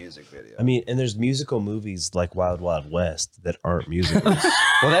 this is a music video. I mean, and there's musical movies like Wild Wild West that aren't musicals.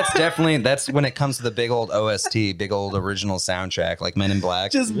 Well, that's when it comes to the big old OST, big old original soundtrack, like Men in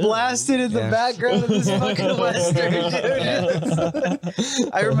Black. just blasted in the background of this fucking western, dude.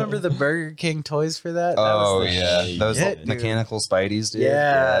 I remember the Burger King toys for that. Oh that yeah, those shit, mechanical Spideys, dude.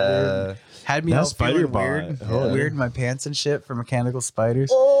 Yeah, dude. Had me That all spider feeling bot. weird, Yeah. weird in my pants and shit for mechanical spiders.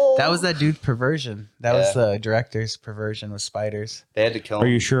 That was that dude's perversion. That was the director's perversion with spiders. They had to kill Are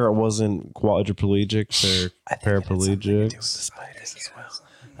him. you sure it wasn't quadriplegics or paraplegics? Spiders as well.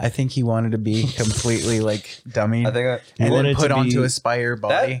 I think he wanted to be completely like dummy, I think and wanted then put to onto be- a spider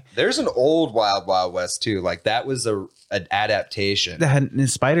body. there's an old Wild Wild West too. Like that was an adaptation. The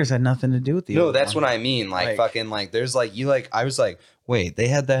spiders had nothing to do with the. No, old that's one. what I mean. Like fucking like there's like you like I was like, wait, they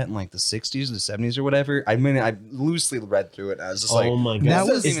had that in like the 60s or the 70s or whatever. I mean, I loosely read through it. And I was just like, Oh my god! That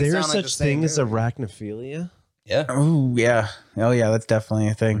was- Is there sound like the such same thing as movie. arachnophilia? yeah. Oh yeah, that's definitely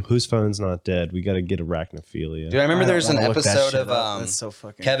a thing. Whose phone's not dead? We got to get arachnophilia. Dude, I remember I there's don't an wanna look that episode shit of up. That's so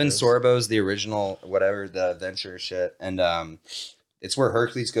fucking Kevin gross. Sorbo's the original whatever the adventure shit, and it's where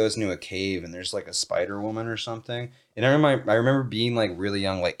Hercules goes into a cave and there's like a spider woman or something. And I remember being like really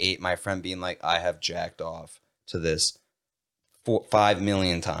young, like 8, my friend being like, I have jacked off to this 5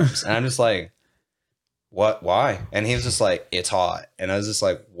 million times, and I'm just like, what? Why? And he was just like, it's hot, and I was just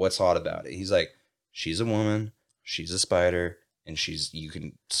like, what's hot about it? He's like, she's a woman, she's a spider, and you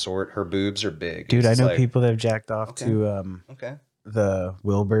can sort her boobs are big. Dude, I It's know like, people that have jacked off Okay. to Okay. the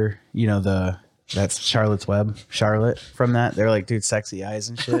Wilbur. You know that's Charlotte's Web. Charlotte from that. They're like, dude, sexy eyes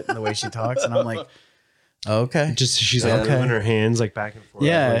and shit, and the way she talks, and I'm like, okay. Just she's Yeah. like moving her hands like back and forth.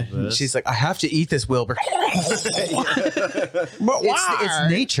 Yeah, like this. she's like, I have to eat this, Wilbur. But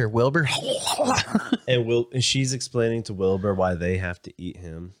it's nature, Wilbur. and she's explaining to Wilbur why they have to eat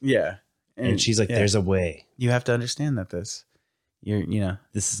him, Yeah, and she's like, "There's a way. you have to understand that this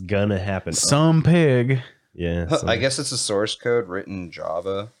This is gonna happen." some pig. Yeah, I guess it's a source code written in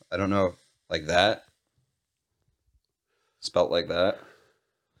Java. I don't know, like that. Spelt like that.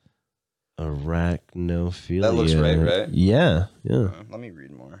 Arachnophilia. That looks right? Yeah. Let me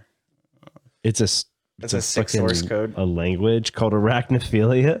read more. It's a It's a sick fucking- source code. a language called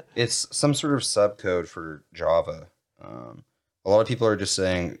arachnophilia. It's some sort of subcode for Java. A lot of people are just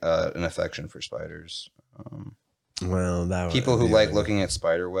saying an affection for spiders. Well, that People who like looking at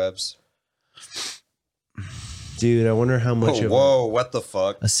spider webs. Dude, I wonder how much. Whoa, what the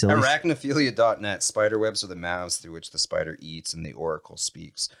fuck? a silly- Arachnophilia.net. Spider webs are the mouths through which the spider eats and the oracle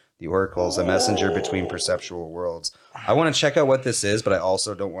speaks. The oracle is a messenger between perceptual worlds. I want to check out what this is, but I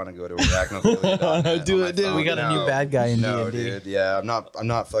also don't want to go to arachnophilia.net. Do on it, my dude. phone. We got a new No. bad guy in No, D&D. dude. Yeah, I'm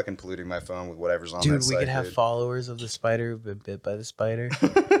not fucking polluting my phone with whatever's on Dude, that we site, could have dude. followers of the spider who've been bit by the spider,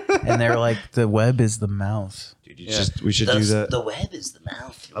 and they're like, the web is the mouth. Dude, we should do that. The web is the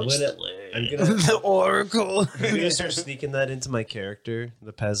mouth. I'm which gonna- the word. I'm gonna, The oracle. I'm gonna start sneaking that into my character,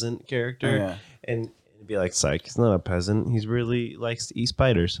 the peasant character, Yeah. and be like, "Psych, he's not a peasant. He's really likes to eat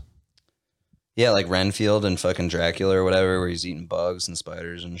spiders." Yeah, like Renfield and fucking Dracula or whatever, where he's eating bugs and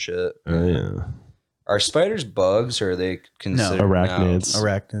spiders and shit. Oh yeah, Are spiders bugs or are they considered arachnids.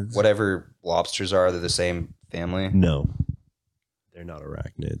 Arachnids. Whatever lobsters are, they're the same family. no, they're not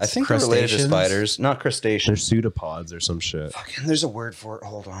arachnids. I think they're related to Crustaceans? spiders, not they're crustaceans. pseudopods or some shit. Fucking, there's a word for it.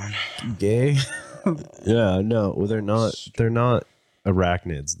 Hold on. Gay. Yeah, no, well, they're not. They're not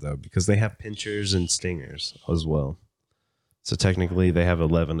arachnids though, because they have pinchers and stingers as well. So technically, they have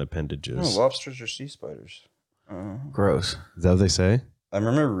 11 appendages. No, lobsters are sea spiders. Gross. Is that what they say? I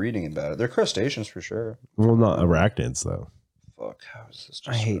remember reading about it. They're crustaceans for sure. Well, not arachnids though. Fuck, how is this?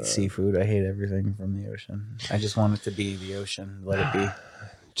 I hate described? seafood. I hate everything from the ocean. I just want it to be the ocean. Let it be.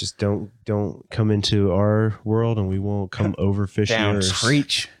 Just don't come into our world, and we won't come overfish Down yours.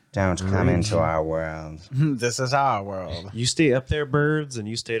 Preach. Don't come into our world. This is our world. You stay up there, birds, and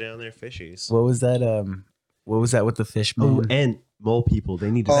you stay down there, fishies. What was that? What was that with the fish Oh, man? and mole people,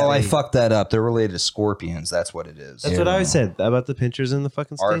 they need to. Oh, I stay. fucked that up. They're related to scorpions. That's what it is. That's what I said about the pinchers and the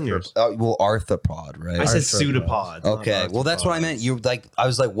fucking stingers. Arthropod, right? I said Arthropods. pseudopods. not Okay, well that's what I meant. You like, I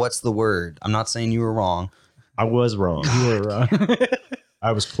was like, "What's the word?" I'm not saying you were wrong. I was wrong. You were wrong.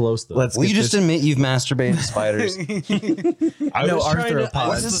 I was close though. Let's Will you get just this- admit you've masturbated to spiders? I No, was trying to-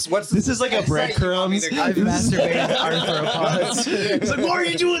 arthropods. This is like a breadcrumbs. I've masturbated arthropods. It's like, why are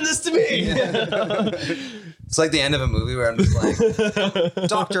you doing this to me? It's like the end of a movie where I'm just like,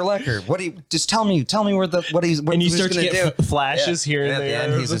 Dr. Lecker, just tell me what he's and you he's start to gonna get do. flashes here and at there.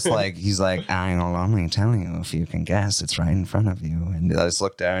 the end, he's like, I'll only tell you if you can guess. It's right in front of you. And I just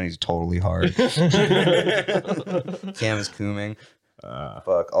look down. He's totally hard. Cam is cooming.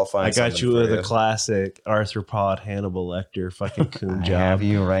 Fuck, I'll find. I got you with a classic arthropod Hannibal Lecter fucking coom I job. have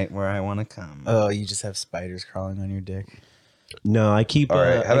you right where I want to come. Oh, you just have spiders crawling on your dick. No, I keep. All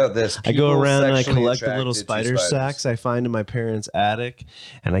right, how about this? I go People around and I sexually collect the little attracted to spider sacks I find in my parents' attic,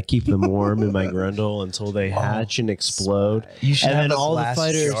 and I keep them warm in my grundle until they hatch and explode. You should and have then all the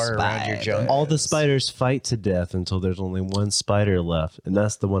spiders around your junk. all the spiders fight to death until there's only one spider left, and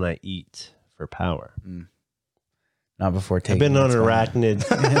that's the one I eat for power. Not before I've taking. been on arachnid.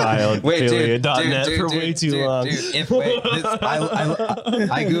 arachnidbiophilia.net for way too long. I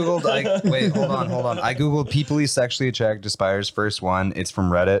googled. Hold on. I googled people sexually attracted to spiders. First one, it's from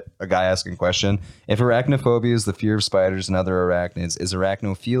Reddit. A guy asking a question: if arachnophobia is the fear of spiders and other arachnids, is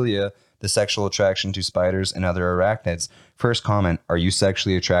arachnophilia the sexual attraction to spiders and other arachnids? First comment: are you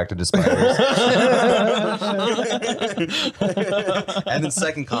sexually attracted to spiders? And then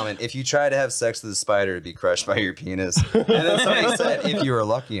second comment: if you try to have sex with a spider, it'd be crushed by your penis. And then somebody said, if you were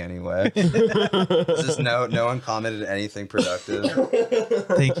lucky anyway. Just no one commented anything productive.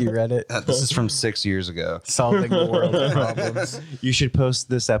 Thank you, Reddit. This is from 6 years ago. Solving the world's problems. You should post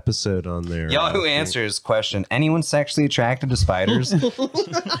this episode on there. Yahoo Answers question: anyone sexually attracted to spiders? I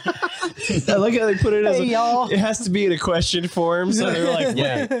like how they put it as y'all. it has to be in a question form, so they're like,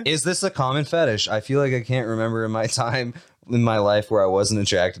 Yeah. Is this a common fetish? I feel like I can't remember in my time in my life where I wasn't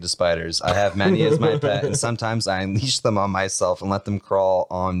attracted to spiders. I have many as my pet, and sometimes I unleash them on myself and let them crawl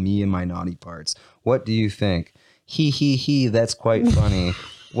on me and my naughty parts. What do you think? He, that's quite funny.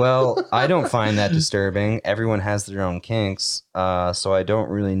 Well, I don't find that disturbing. Everyone has their own kinks, so I don't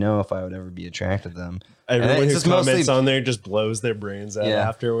really know if I would ever be attracted to them. everyone who comments on there just blows their brains out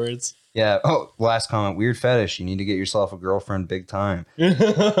afterwards. Yeah. Oh, last comment. Weird fetish. You need to get yourself a girlfriend big time.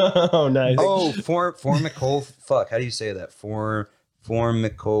 Oh, nice. Oh, formicol. Fuck. How do you say that?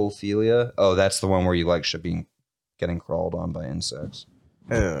 Formicophilia. Oh, that's the one where you like getting crawled on by insects.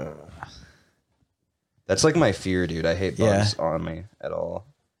 That's like my fear, dude. I hate bugs on me at all.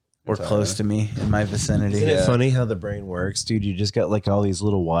 Or close to me in my vicinity. Isn't it funny how the brain works, dude? You just got like all these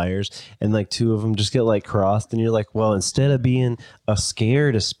little wires, and like two of them just get like crossed, and you're like, well, instead of being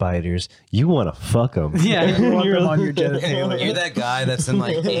scared of spiders, you want to fuck them. Yeah, you want them on your genitalia. You're that guy that's in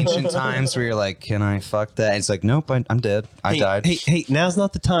like ancient times where you're like, can I fuck that? And it's like, nope, I'm dead. I died. Hey, now's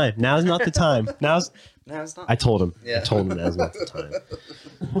not the time. Now's not the time. No, it's not. I told him. Yeah. I told him now's not the time.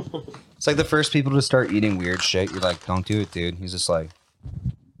 It's like the first people to start eating weird shit. You're like, don't do it, dude. He's just like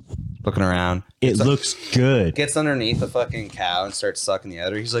looking around. It looks good. Gets underneath a fucking cow and starts sucking the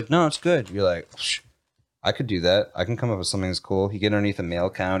udder. He's like, no, it's good. You're like, I could do that. I can come up with something that's cool. You get underneath a male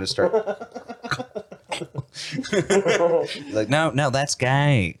cow and just start. Like, no, that's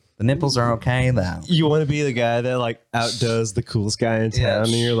gay. The nipples are okay though. You want to be the guy that like outdoes the coolest guy in town,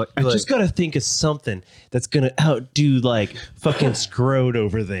 and you're like, I just gotta think of something that's gonna outdo like fucking Scrode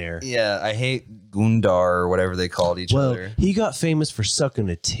over there. Yeah, I hate Gundar or whatever they called each other. He got famous for sucking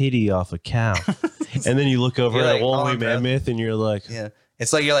a titty off a cow, and then you look over You're at like, woolly mammoth, and you're like, yeah.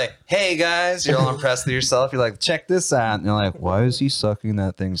 It's like you're like, hey guys, you're all impressed with yourself. You're like, check this out. And you're like, why is he sucking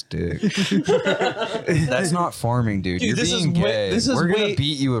that thing's dick? That's not farming, dude. You're being gay. We're gonna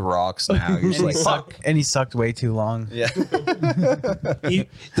beat you with rocks now. You're just like, fuck. And he sucked way too long. Yeah. the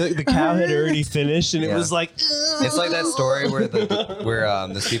cow had already finished, and it was like, it's like that story where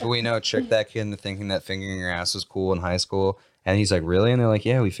those people we know tricked that kid into thinking that fingering your ass was cool in high school. And he's like, really? And they're like,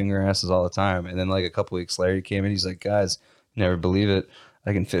 yeah, we finger asses all the time. And then like a couple weeks later, he came in. He's like, guys, never believe it.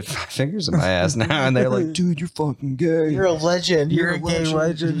 I can fit 5 fingers in my ass now. And they're like, dude, you're fucking gay. You're a legend. You're a gay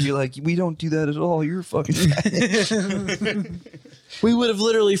legend. You're like, we don't do that at all. You're fucking we would have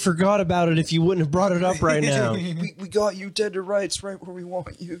literally forgot about it if you wouldn't have brought it up right now. we got you dead to rights right where we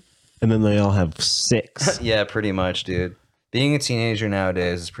want you. And then they all have 6. Yeah, pretty much, dude. Being a teenager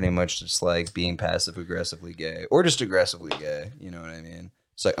nowadays is pretty much just like being passive aggressively gay or just aggressively gay. You know what I mean?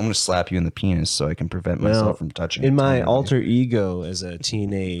 It's like, I'm going to slap you in the penis so I can prevent myself from touching. In my alter ego as a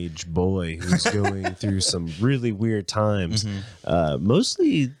teenage boy who's going through some really weird times,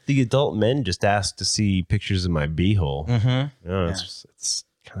 mostly the adult men just ask to see pictures of my beehole. It's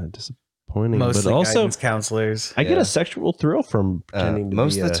kind of disappointing. Mostly but also guidance counselors. I get a sexual thrill from pretending to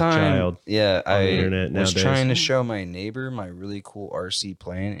most be of the a time, child. Yeah, on the I internet was nowadays. trying to show my neighbor my really cool RC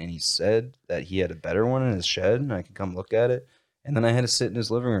plane, and he said that he had a better one in his shed, and I could come look at it. And then I had to sit in his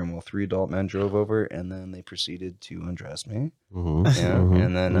living room while 3 adult men drove over, and then they proceeded to undress me. And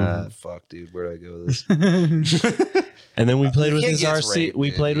then, fuck, dude, where do I go with this? And then we played with his RC. Raped,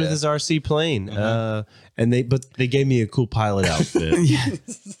 we played with his RC plane, and they gave me a cool pilot outfit.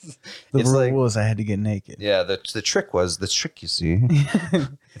 The rule was I had to get naked. Yeah, the trick was the trick. You see,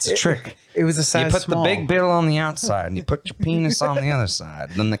 it's a trick. It was a size You put small. the big bill on the outside, and you put your penis on the other side.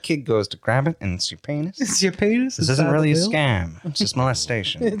 Then the kid goes to grab it, and it's your penis. It's your penis. This isn't really a scam. It's just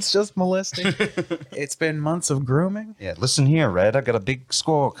molestation. It's just molesting. It's been months of grooming. Yeah, listen here, Red. I got a big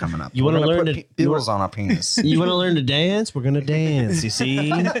score coming up. You want to learn put bills on our penis? You want to learn to dance? We're gonna dance. You see?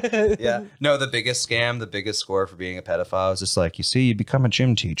 Yeah. No, the biggest scam, the biggest score for being a pedophile is just like, you see, you become a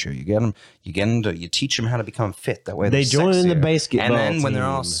gym teacher. You teach them how to become fit. That way They join in the basketball and then when they're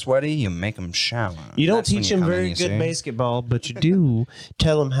all team. sweaty, you make them shower. You don't That's when teach you them come in, very you good see? basketball, but you do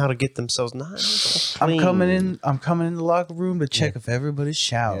tell them how to get themselves nice. I'm coming in the locker room to check if everybody's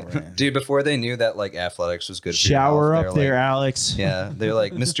showering. Dude, before they knew that like athletics was good for Shower your up health, there, like, Alex. yeah, they're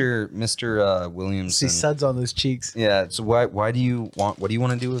like Mr. Williams. See suds on those cheeks. Yeah, so what do you want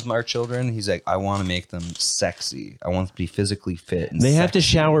to do with our children? He's like, I want to make them sexy. I want them to be physically fit. And They have to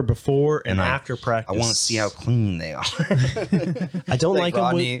sexy. shower before and And after practice. I want to see how clean they are. I don't like them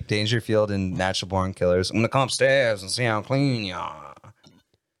Rodney Dangerfield in Natural Born Killers. I'm gonna come upstairs and see how clean you are.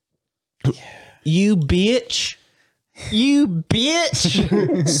 You bitch. You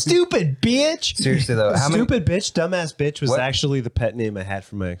bitch. Stupid bitch. Seriously though, how many? Stupid bitch, dumbass bitch was What? actually the pet name I had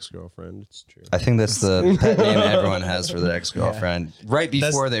for my ex-girlfriend. It's true. I think that's the pet name everyone has for their ex-girlfriend right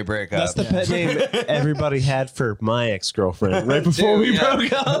before they break up. That's the pet name everybody had for my ex-girlfriend right before we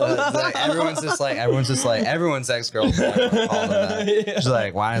broke up. Like, everyone's just like everyone's ex-girlfriend. All of that. She's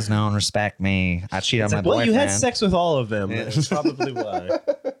like, why does no one respect me? I cheat on my Well, boyfriend. you had sex with all of them. Yeah. That's probably why.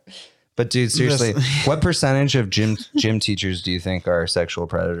 But dude, seriously, what percentage of gym teachers do you think are sexual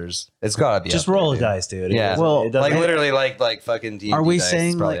predators? It's gotta be Just up there, roll a dude. dice, dude. Yeah, Well, it doesn't- like literally, like fucking. D&D Are we dice,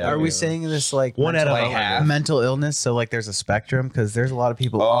 saying probably like up are we there. saying this like One out of mental- half. mental illness? So like there's a spectrum because there's a lot of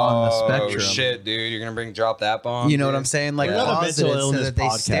people on the spectrum. Shit, dude, you're gonna drop that bomb. You know what dude? I'm saying? Like Yeah. Another mental positive, so illness that they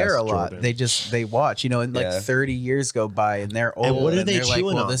podcast, stare a lot. Jordan. They watch. You know, and like Yeah. 30 years go by and they're old. And what are they they're like,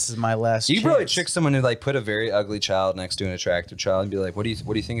 chewing well, on? this is my last. You could probably chance. trick someone to like put a very ugly child next to an attractive child and be like, "What do you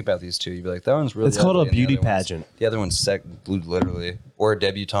think about these two?" You'd be like, "That one's really." It's called ugly, a and the beauty other one's- pageant. The other one's literally, or a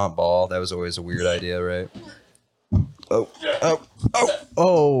debutante ball. That was always a weird idea, right?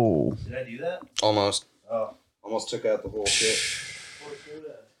 Oh, Did I do that? Almost. Almost took out the whole shit.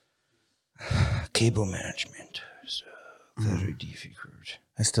 Cable management is very difficult.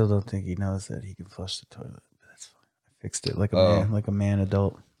 I still don't think he knows that he can flush the toilet. But that's fine. I fixed it like a man,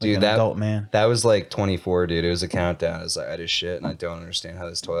 adult. Dude, an adult man. That was like 24, dude. It was a countdown. It's like, I just shit and I don't understand how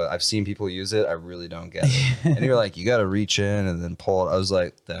this toilet. I've seen people use it. I really don't get it. And you're like, you got to reach in and then pull it. I was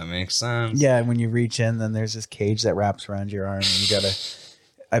like, that makes sense. Yeah, and when you reach in, then there's this cage that wraps around your arm, and you gotta.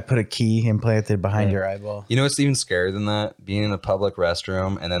 I put a key implanted behind your eyeball. You know what's even scarier than that? Being in a public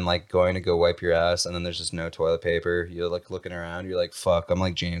restroom and then like going to go wipe your ass and then there's just no toilet paper. You're like looking around. You're like, fuck, I'm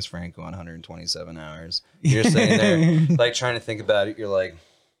like James Franco on 127 hours. You're sitting there like trying to think about it. You're like,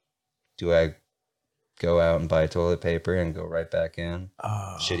 do I go out and buy toilet paper and go right back in?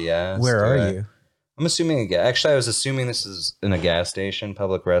 Shitty ass. Where Do are I- you? I'm assuming a gas. Actually, I was assuming this is in a gas station,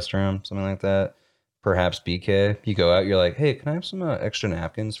 public restroom, something like that. Perhaps BK. You go out. You're like, hey, can I have some extra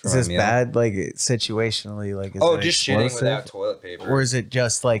napkins for Is my this meal? bad? Like situationally, like is Oh, it just shitting explosive? without toilet paper. or is it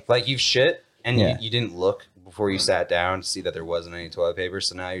just like Like you've shit and Yeah. you didn't look before you sat down to see that there wasn't any toilet paper.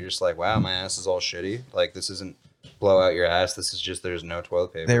 So now you're just like, wow, my ass is all shitty. Like this isn't blow out your ass. This is just there's no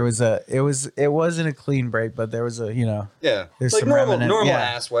toilet paper. there was a it wasn't a clean break, but there was a yeah, there's like some normal remnant- yeah.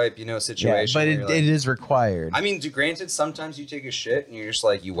 ass wipe, situation. but where it, you're like- it is required. I mean, granted, sometimes you take a shit and you're just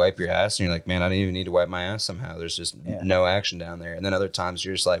like, you wipe your ass and you're like, man, I didn't even need to wipe my ass somehow. There's just no action down there. And then other times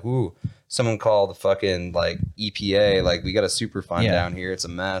you're just like, ooh, someone call the fucking like EPA. Like we got a super fund down here. It's a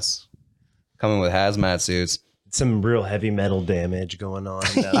mess. Coming with hazmat suits. Some real heavy metal damage going on.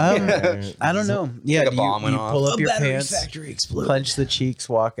 Down there. I don't know. Yeah, like a do bomb you went off. pull up A your battery pants, factory exploded. clench the cheeks,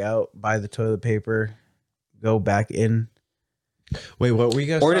 walk out, buy the toilet paper, go back in. Wait, what were you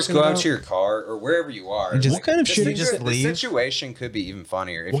guys? Or just talking go out about? to your car or wherever you are. And just- What kind of shitting? The situation could be even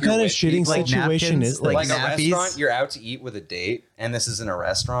funnier. If What you're kind of with shitting people- situation napkins, is that? like like a nappies? restaurant, you're out to eat with a date, and this isn't a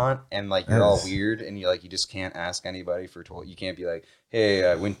restaurant, and like you're all weird, and you just can't ask anybody for toilet. You can't be like, hey,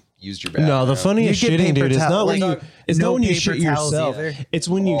 I went used your bathroom. No, the funniest You get shitting, paper dude, is towel- not when like, you. It's no not when you paper shit towels yourself. either. It's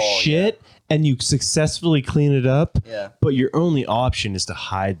when you Oh, shit and you successfully clean it up. Yeah. But your only option is to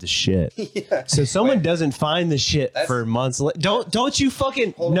hide the shit. Yeah. So someone doesn't find the shit That's- for months. Don't you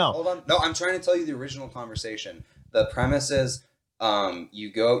fucking Hold no. on. No, I'm trying to tell you the original conversation. The premise is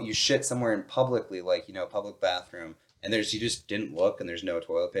you shit somewhere in publicly, like, public bathroom, and you just didn't look, and there's no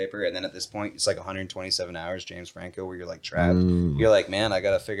toilet paper, and then at this point, it's like 127 hours, James Franco, where you're like trapped. You're like, man, I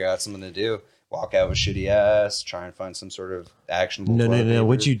gotta figure out something to do. Walk out with shitty ass, try and find some sort of actionable. No.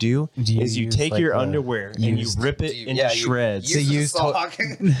 What you do is you take like your underwear and you rip it into shreds. You use sock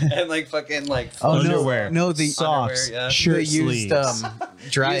and like fucking like underwear. No, the socks, underwear, yeah. shirt sleeves.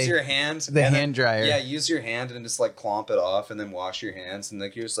 Dry. Use your hands. The hand dryer. Yeah, use your hand and just like clomp it off, and then wash your hands, and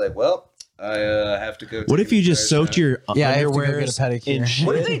like you're just like, well, I have to go. What if you just soaked your underwear? I have to go get a pedicure.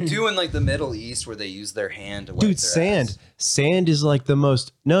 What do they do in like the Middle East where they use their hand to wipe their sand. ass? Sand is like the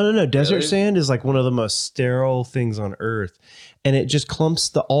most. No. Desert Really? sand is like one of the most sterile things on earth, and it just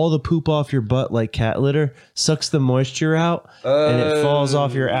clumps all the poop off your butt like cat litter, sucks the moisture out, and it falls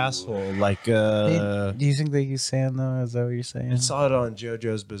off your asshole like. Do you think they use sand though? Is that what you're saying? I saw it on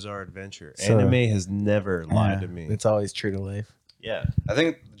JoJo's Bizarre Adventure. Anime has never lied to me. It's always true to life. Yeah, I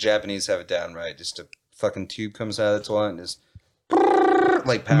think the Japanese have it down right. Just a fucking tube comes out of the toilet and just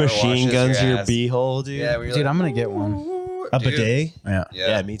like power machine washes guns your ass. beehole, dude. Yeah, Dude, I'm gonna get one. A Dude. bidet? Yeah.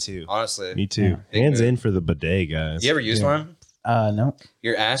 Yeah, me too. Honestly, Me too. Big Hands move. in for the bidet, guys. You ever used one? No.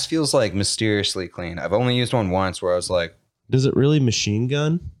 Your ass feels like mysteriously clean. I've only used one once where I was like, Does it really machine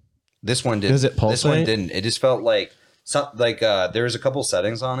gun? this one didn't. Does it This one pulsate? didn't. It just felt like there was a couple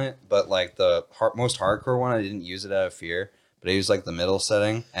settings on it, but like the most hardcore one, I didn't use it out of fear. But I used like the middle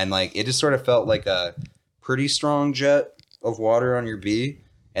setting, and like it just sort of felt like a pretty strong jet of water on your B.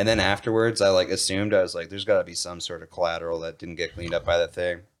 And then afterwards, I like assumed, I was like, there's got to be some sort of collateral that didn't get cleaned up by that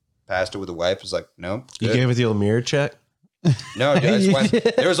thing. Passed it with a wipe. Was like, nope. You good. gave it the mirror check? No, dude, I just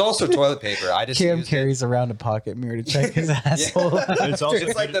went, there was also toilet paper. I just Cam used carries around a pocket mirror to check his asshole. It's also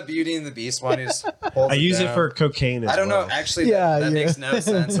It's like the Beauty and the Beast one. I use it for cocaine as I don't well. know. Actually, that makes no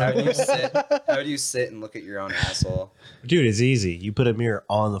sense. How would you sit? How would you sit and look at your own asshole? Dude, it's easy. You put a mirror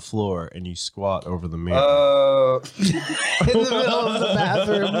on the floor and you squat over the mirror. Oh, In the middle of the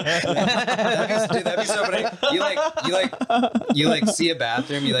bathroom. that'd be so funny. You like see a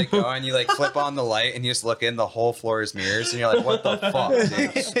bathroom. You like go and you like flip on the light and you just look in. The whole floor is mirrors, and you're like, what the fuck,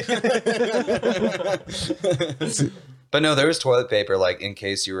 dude? But no, there was toilet paper. Like in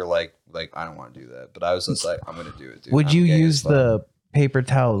case you were like I don't want to do that, but I was just like, I'm gonna do it, dude. Would I'm you gay use as fuck. the paper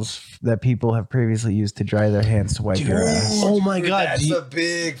towels that people have previously used to dry their hands to wipe your ass? Oh my god. That's a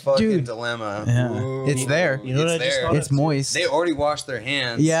big fucking dilemma. Yeah. Ooh. It's there. You know what I It's just there. thought It's moist. They already washed their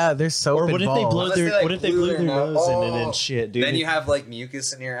hands. Yeah, there's soap Or what if they involved. blow Unless their they, like, what if they blew blew their their nose in it nose. and shit, dude? Then you have like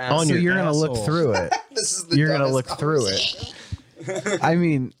mucus in your ass. On So your you're gonna look asshole. through it. This is the You're gonna dumbest look through it. conversation. I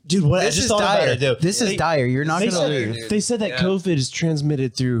mean, Dude, what I this just is thought about dire. it though. This is dire. You're not They gonna said, leave. dude. they said that Yeah. COVID is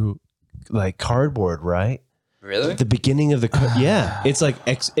transmitted through like cardboard, right? Really? The beginning of the yeah, it's like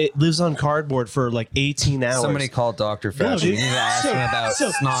it lives on cardboard for like 18 hours. Somebody called Dr. No, Fauci. dude. You need to ask him about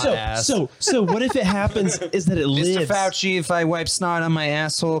snot ass. So what if it happens is that it Mr. lives? Fauci, if I wipe snot on my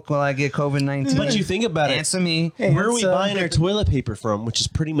asshole, will I get COVID-19? But you think about it. Answer me. Where are we buying our toilet paper from? Which is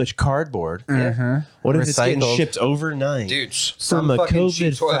pretty much cardboard. What if it's getting Recycled. shipped overnight? Dude, some a fucking COVID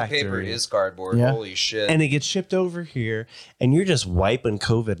cheap toilet factory. paper is cardboard. Yeah. Holy shit. And it gets shipped over here, and you're just wiping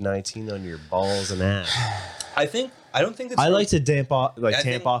COVID-19 on your balls and ass. I don't think it's I like to tamp off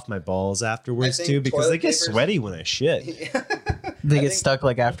think- my balls afterwards I think too because they toilet get paper's- sweaty when I shit. They get stuck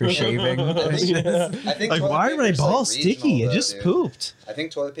like after shaving. I think Like, toilet why are my paper's, like, balls sticky? regional, I though, just dude. pooped. I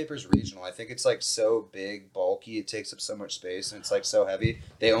think toilet paper is regional. I think it's like so big, bulky, it takes up so much space, and it's like so heavy.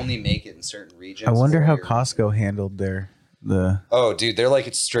 They only make it in certain regions. I wonder for how your- Costco handled the Oh, dude, they're like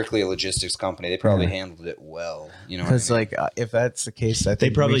it's strictly a logistics company. They probably handled it well. You know, because what I mean? like if that's the case, I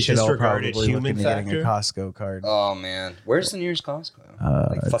think probably we should all disregarded probably look human into getting a factor. Costco card. Oh man, where's the nearest Costco?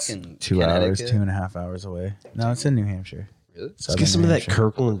 Like It's fucking 2 hours, Connecticut? 2.5 hours away. No, it's in New Hampshire, Really? Let's Southern get some New of that Hampshire.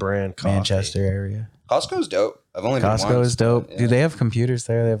 Kirkland brand coffee. Manchester area. Costco's dope. I've only been Costco once, is dope. but, yeah. Do they have computers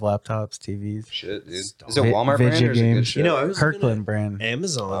there? They have laptops, TVs. Shit, dude. Is it Vi- Walmart brand Vidya or is it good games. shit? You know, I was Kirkland brand.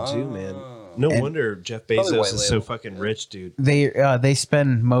 Amazon too, man. Oh. No And- wonder Jeff Probably Bezos white is so label. fucking rich, dude. They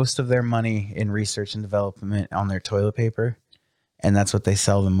spend most of their money in research and development on their toilet paper, and that's what they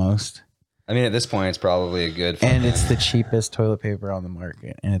sell the most. I mean, at this point, it's probably a good. And it's the cheapest toilet paper on the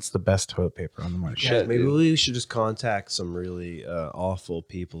market, and it's the best toilet paper on the market. Shit, Maybe dude. we should just contact some really awful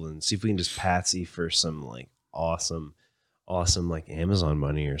people and see if we can just patsy for some like awesome like Amazon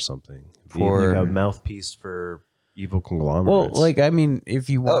money or something. Be For- like a mouthpiece for evil Well, conglomerates. like I mean, if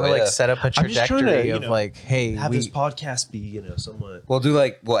you want to yeah. like set up a I'm just trying trajectory to, you of know, like, hey, have we this podcast be somewhat.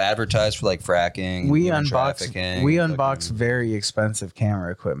 We'll advertise for like fracking. we human unbox trafficking, we fucking- unbox very expensive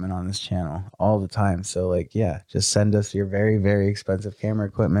camera equipment on this channel all the time. So like, yeah, just send us your very very expensive camera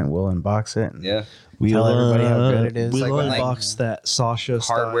equipment. We'll unbox it. And Yeah, tell everybody how good it is. We'll Like when, like, unbox that Sasha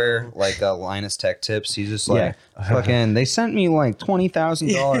hardware, style. like Linus Tech Tips. He's just like, fucking, they sent me like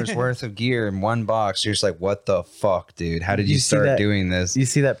 $20,000 worth of gear in one box. You're just like, what the fuck, dude? How did you see start that- doing this? You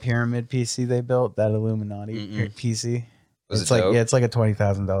see that pyramid PC they built? That Illuminati PC? Was It's it like dope? it's like a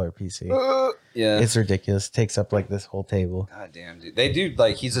 $20,000 PC. Yeah. It's ridiculous. Takes up like this whole table. God damn, dude. They do,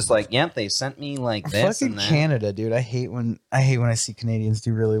 like, he's just like, yep, they sent me like this Fucking and that. Canada, dude. I hate when I see Canadians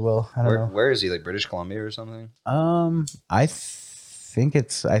do really well. I don't know. Where is he? Like British Columbia or something? I think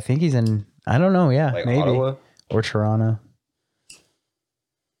he's in. I don't know. Yeah, Like maybe Ottawa? or Toronto.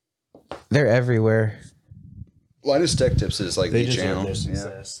 They're everywhere. Linus Tech Tips is like They the just channel. their Yeah.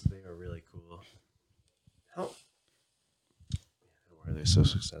 success. They are really cool. How are they so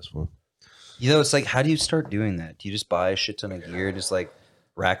successful? You know, it's like, how do you start doing that? Do you just buy a shit ton of gear, just like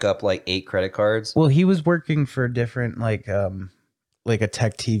rack up like 8 credit cards? Well, he was working for different like a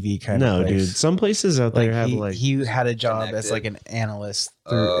tech TV kind of No, place. dude. Some places out there Like have he, like he had a job as connected. like an analyst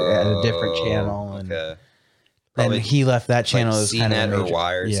at a different channel, and okay. then Probably he left that channel like as kind of CNET a or major,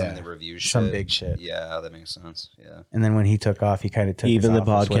 Wired, some yeah, of the review shit. some big shit. Yeah, that makes sense. Yeah. And then when he took off, he kind of took even his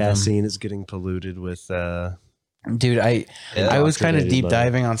the office with him. podcast scene is getting polluted with Dude, I was kind of indoctrinated deep by-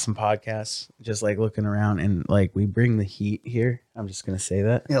 diving on some podcasts, just like looking around, and like we bring the heat here. I'm just gonna say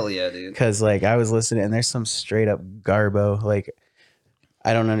that Hell yeah, dude. because like I was listening, and there's some straight up garbo. Like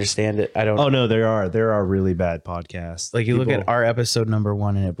I don't understand it. I don't. Oh no, there are really bad podcasts. Like you look People- at our episode number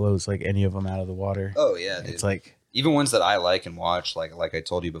 1, and it blows like any of them out of the water. Oh yeah, dude. It's like even ones that I like and watch, like I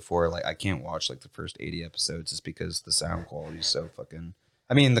told you before, like I can't watch like the first 80 episodes just because the sound quality is so fucking.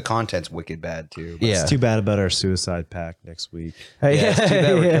 I mean, the content's wicked bad too. But yeah. It's too bad about our suicide pact next week. yeah, it's too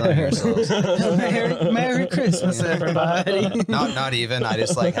bad we're killing ourselves. Merry Christmas, everybody. Not even. I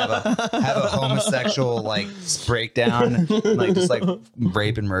just like have a homosexual like breakdown, like just like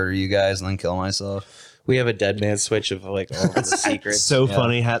rape and murder you guys and then kill myself. We have a dead man switch of like all the secrets. So Yeah.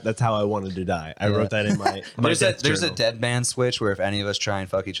 funny. That's how I wanted to die. I Yeah. wrote that in my There's a journal. dead man switch where if any of us try and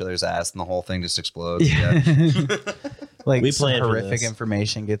fuck each other's ass, and the whole thing just explodes. Yeah. Yeah. Like We some planned for horrific this.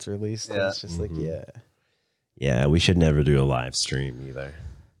 information gets released. And Yeah. it's just like, yeah. Yeah, we should never do a live stream either.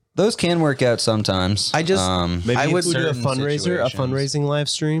 Those can work out sometimes. I just- Maybe I if would we do a certain fundraiser, a situations. fundraising live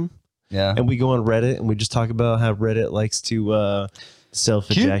stream, Yeah. and we go on Reddit and we just talk about how Reddit likes to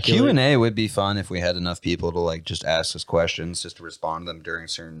self-ejaculate. Q&A would be fun if we had enough people to like just ask us questions, just to respond to them during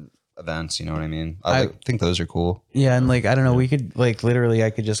certain events. You know what I mean? I think those are cool. Yeah. And like, I don't know, we could like literally, I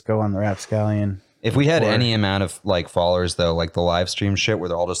could just go on the Rapscallion. If we had Or- any amount of like followers though, like the live stream shit where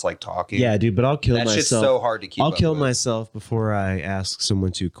they're all just like talking. Yeah, dude, but I'll kill that shit's myself. so hard to keep. I'll up kill with. myself before I ask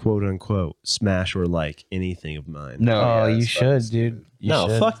someone to quote unquote smash or like anything of mine. No, Oh, yeah, you that's should, fucking dude. You no,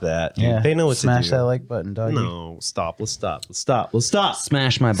 should. fuck that. Dude. Yeah. They know what Smash to do. that like button, dog. No, stop. Let's stop. Let's stop. Let's stop.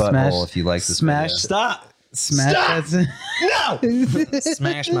 Smash my butthole if you like this. smash- Stop. Smash that. No.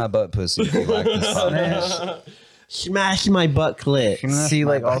 Smash my butt pussy if you like this. podcast. Smash my butt clit. See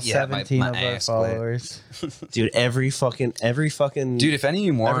like all Yeah, my 17 of our ass clit. followers. Dude, every fucking Dude, if any of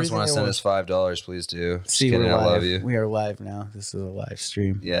you morons Everything want to I send want- us $5, please do. Just See, kidding, we're I live. love you. We are live now. This is a live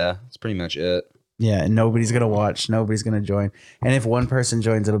stream. Yeah, that's pretty much it. Yeah, and nobody's gonna watch. Nobody's gonna join. And if one person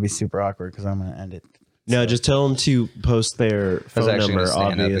joins, it'll be super awkward because I'm gonna end it. No, just tell them to post their phone actually number gonna stand up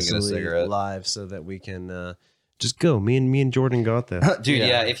and get a obviously cigarette. live so that we can just go. Me and Jordan got that. Dude, Yeah.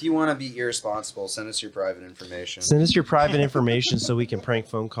 yeah, if you want to be irresponsible, send us your private information. Send us your private information so we can prank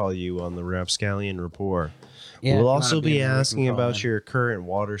phone call you on the Rapscallion Report. Yeah, if we'll you also wanna be in there, we can asking call about in. your current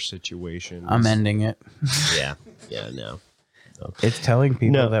water situation. I'm ending it. Yeah. Yeah, no. It's telling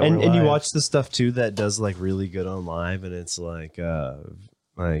people No, that and we're you live. watch the stuff too that does like really good on live, and it's like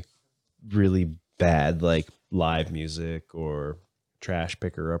really bad like live music or trash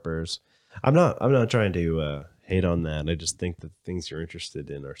picker uppers. I'm not trying to hate on that. I just think the things you're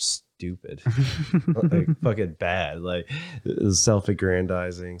interested in are stupid, like fucking bad, like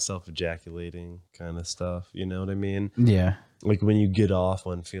self-aggrandizing, self-ejaculating kind of stuff. You know what I mean? Yeah. Like when you get off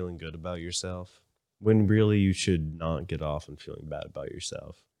on feeling good about yourself, when really you should not get off on feeling bad about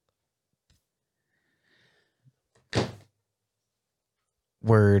yourself.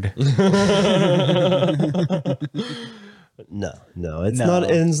 Word. No, it's No. not.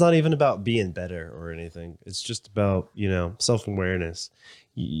 And it's not even about being better or anything. It's just about self-awareness.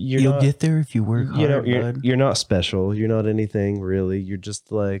 You'll get there if you work hard, bud. you're not special. You're not anything really. You're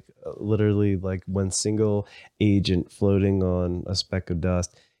just like literally like one single agent floating on a speck of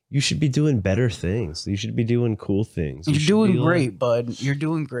dust. You should be doing better things. You should be doing cool things. You You're should doing be like- great, bud. You're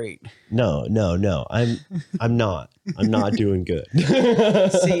doing great. No. I'm not. I'm not doing good.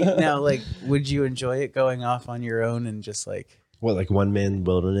 See, now, like, would you enjoy it going off on your own and just like What, like one man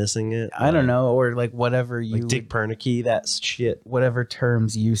wildernessing it? I don't know, or like whatever you like Dick Pernicky, that shit. whatever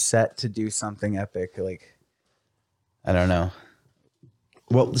terms you set to do something epic. Like, I don't know.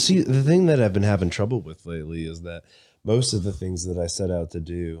 Well, see, the thing that I've been having trouble with lately is that most of the things that I set out to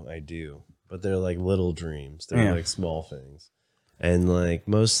do, I do, but they're like little dreams. They're like small things, and like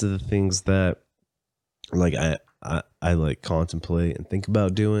most of the things that like I like contemplate and think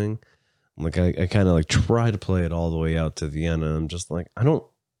about doing. Like I kind of like try to play it all the way out to the end, and I'm just like, I don't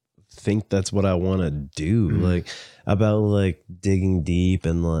think that's what I want to do. Like about like digging deep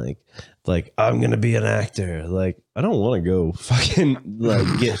and like I'm gonna be an actor. Like I don't want to go fucking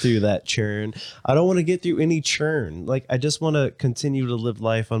like get through that churn. I don't want to get through any churn. Like I just want to continue to live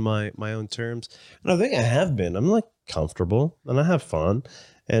life on my own terms, and I think I have been. I'm like comfortable and I have fun,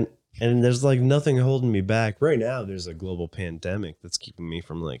 and there's like nothing holding me back. Right now, there's a global pandemic that's keeping me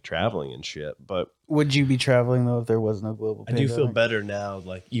from like traveling and shit. But Would you be traveling though if there was no global pandemic? I do feel better now,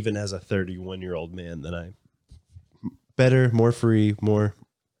 like even as a 31-year-old man, than I better, more free, more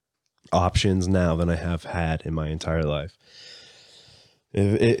options now than I have had in my entire life.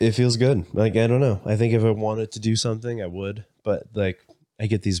 It feels good. Like I don't know. I think if I wanted to do something, I would. But like I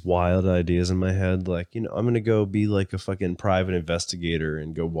get these wild ideas in my head, like, you know, I'm going to go be like a fucking private investigator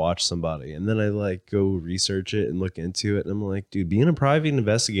and go watch somebody. And then I like go research it and look into it. And I'm like, dude, being a private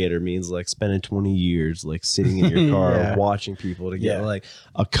investigator means like spending 20 years like sitting in your car watching people to get like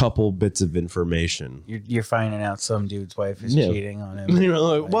a couple bits of information. You're finding out some dude's wife is cheating on him. You're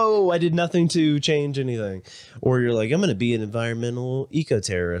like, whoa, I did nothing to change anything. Or you're like, I'm going to be an environmental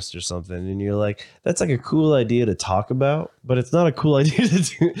eco-terrorist or something. And you're like, that's like a cool idea to talk about, but it's not a cool idea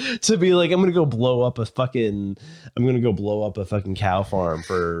to be like, I'm gonna go blow up a fucking cow farm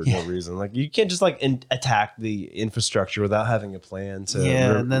for no reason. Like you can't just like attack the infrastructure without having a plan to.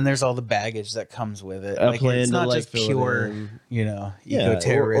 And then there's all the baggage that comes with it. A plan it's to not like just pure,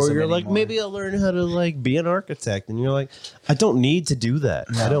 eco-terrorism. Or you're anymore. like, maybe I'll learn how to like be an architect, and you're like, I don't need to do that.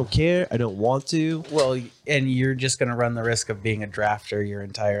 No. I don't care. I don't want to. Well, and you're just gonna run the risk of being a drafter your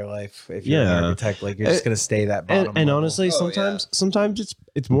entire life if you're an architect. Like you're just gonna stay that bottom. And honestly, sometimes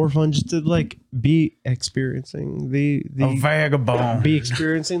it's more fun just to like be experiencing the a vagabond, be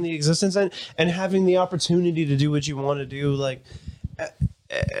experiencing the existence and having the opportunity to do what you want to do. Like,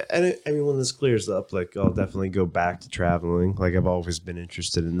 and I mean, when this clears up, like I'll definitely go back to traveling. Like I've always been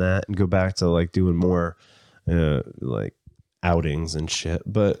interested in that, and go back to like doing more, like outings and shit.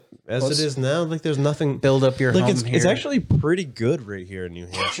 But as it is now, like there's nothing. Build up your like home it's actually pretty good right here in New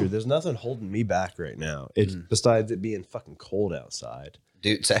Hampshire. There's nothing holding me back right now. It's besides it being fucking cold outside.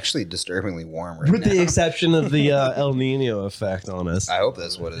 Dude, it's actually disturbingly warm right With now. the exception of the El Nino effect on us. I hope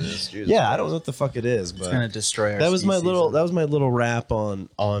that's what it is. Jesus I don't know what the fuck it is, but it's gonna destroy our that was my species. little rap on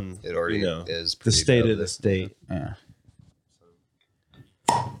it already is the pretty state bad. of the state. Yeah.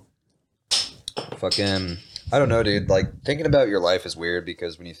 Fucking, I don't know, dude. Like thinking about your life is weird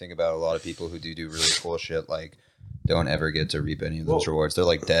because when you think about a lot of people who do really cool shit, like don't ever get to reap any of those rewards. They're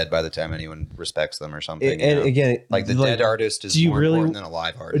like dead by the time anyone respects them or something. And again, like the dead artist is more important than a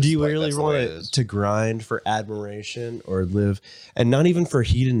live artist. Do you like, really want to grind for admiration or live, and not even for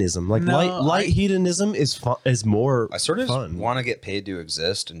hedonism? Like light hedonism is more. I sort of fun. want to get paid to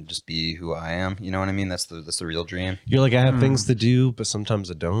exist and just be who I am. You know what I mean? That's the real dream. You're like, I have things to do, but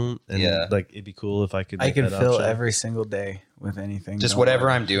sometimes I don't. And like it'd be cool if I could. I can fill every single day with anything. Just whatever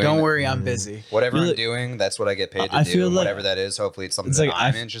I'm doing. Don't worry, I'm busy. Whatever I'm doing, that's what I get paid to do. And whatever that is, hopefully it's something that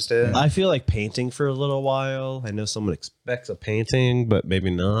I'm interested in. I feel like painting for a little while. I know someone expects a painting, but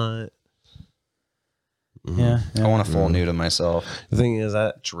maybe not. Yeah. I want a full nude of myself. The thing is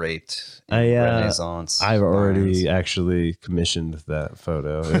that draped in Renaissance. I've already actually commissioned that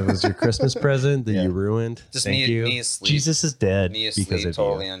photo. It was your Christmas present that you ruined. Just Thank you. me asleep. Jesus is dead Me because asleep, of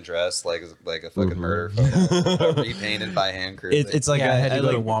totally you. undressed, like a fucking murder photo, repainted by hand crew. It's like I had to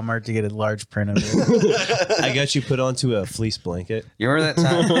go to like, Walmart to get a large print of it. I got you put onto a fleece blanket. You remember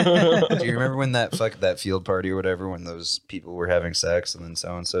that time? Do you remember when that field party or whatever, when those people were having sex and then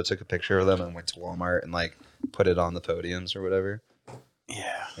so and so took a picture of them and went to Walmart and like put it on the podiums or whatever?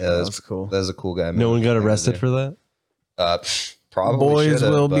 Yeah, that was cool. That was a cool guy. No one got arrested for that? Probably boys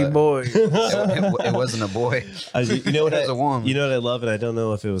will be boys. It wasn't a boy. You know what? It was a woman. You know what I love, and I don't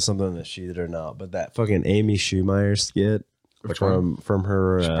know if it was something that she did or not, but that fucking Amy Schumacher skit from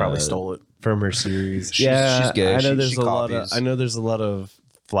her. She probably stole it from her series. She's gay. I know She copies. there's a lot of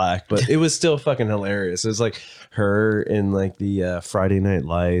flack, but it was still fucking hilarious. It was like her in like the Friday Night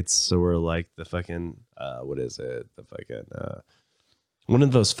Lights, so we're like the fucking what is it? The fucking One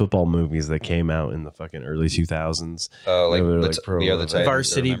of those football movies that came out in the fucking early 2000s. Oh, like, They were, We Are the Titans.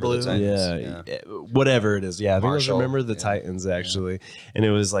 Varsity Remember the Blue. Titans? Yeah, whatever it is. Yeah, I think it was Marshall. Remember the Titans, actually. And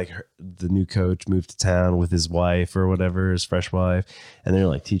it was like the new coach moved to town with his wife or whatever, his fresh wife. And they're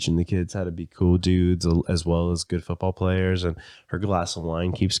like teaching the kids how to be cool dudes as well as good football players. And her glass of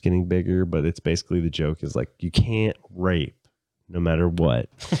wine keeps getting bigger, but it's basically the joke is like, you can't rape no matter what.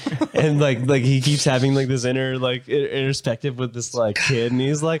 And like he keeps having like this introspective with this like kid, and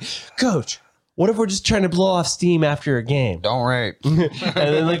he's like, Coach, what if we're just trying to blow off steam after a game? Don't rape. And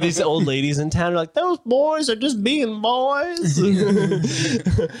then like these old ladies in town are like, those boys are just being boys.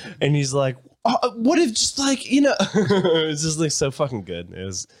 And he's like, what if just like, it's just like so fucking good. It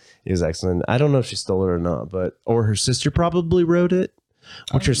was excellent. I don't know if she stole it or not, or her sister probably wrote it,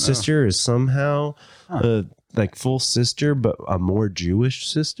 which her sister is somehow like full sister, but a more Jewish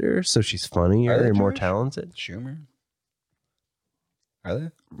sister. So she's funnier and more talented. Schumer? Are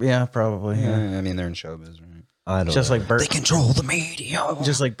they? Yeah, probably. Yeah. I mean, they're in showbiz, right? I don't Just know. like Bert. They control the media.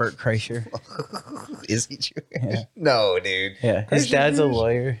 Just like Bert Kreischer. Is he Jewish? Yeah. No, dude. Yeah, his dad's a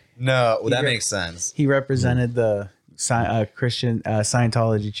lawyer. No, well, that makes sense. He represented the Christian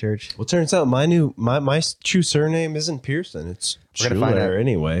Scientology church. Well, turns out my true surname isn't Pearson. It's We're gonna find Schuler out.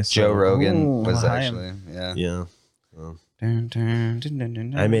 anyway. So. Joe Rogan Ooh, was I actually, yeah. Yeah.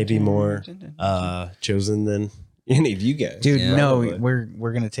 I may be more chosen than any of you guys. Dude, Yeah. no, Probably.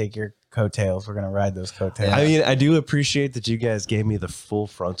 we're gonna take your coattails. We're gonna ride those coattails. Yeah. I mean, I do appreciate that you guys gave me the full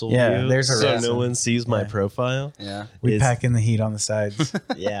frontal Yeah, view, there's a so reason. no one sees my Yeah. profile. Yeah. We It's- pack in the heat on the sides.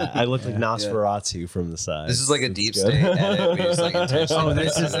 Yeah, I look like Yeah. Nosferatu from the side. This is like a deep It's state good. edit. We just like intentionally Oh,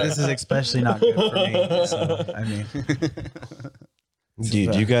 this is especially not good for me. So, I mean,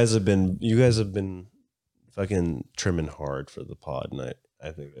 Dude, you guys have been fucking trimming hard for the pod, and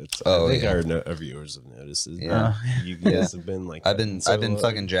I think it's. Oh, I think yeah. our viewers have noticed. Yeah. You guys have been like. I've been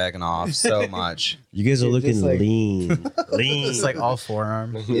fucking jacking off so much. You guys are Dude, looking just like- lean. it's like all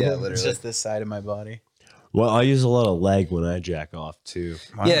forearm. Yeah, It's literally. just this side of my body. Well, I use a lot of leg when I jack off too.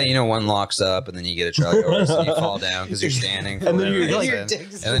 Yeah, one locks up and then you get a truck over, so you fall down because you're standing. For And then whatever you're like- reason. your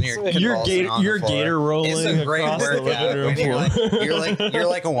dick's and then you're You're convulsing gator, on the you're floor. gator rolling It's a great across the workout. living room When floor. you're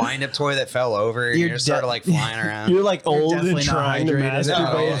like a wind-up toy that fell over, and You're you're sort of like flying around. You're like old and definitely not trying to hydrated. No,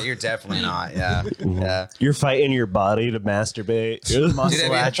 masturbate. yeah, you're definitely not. Yeah, yeah. You're fighting your body to masturbate. Muscle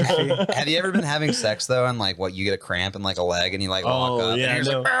Dude, atrophy. Have you ever been having sex though, and like you get a cramp in like a leg, and you like lock up, yeah, and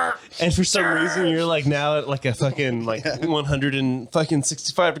you're no. just like, And for some reason, you're like now at like a fucking like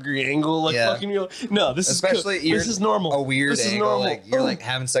 165-degree angle. Like Yeah. fucking, you're like, no, this especially is good. This is normal. a weird This is angle, normal. like you're like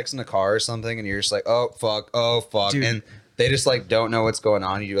having sex in a car or something, and you're just like, oh fuck, Dude. and they just like don't know what's going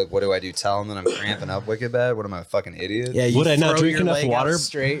on. You're like, what do I do? Tell them that I'm cramping up wicked bad. What am I, a fucking idiot? Yeah, you Would I not throw drink your enough leg out water?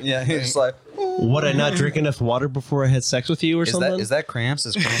 straight? yeah. You're just like, Would I not drink enough water before I had sex with you or is something? that cramps?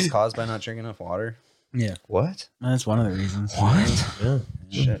 Is cramps caused by not drinking enough water? Yeah, What? that's one of the reasons. Yeah.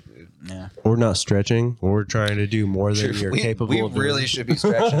 Shit, dude. Yeah. Or not stretching, or trying to do more than you're capable we of doing. really should be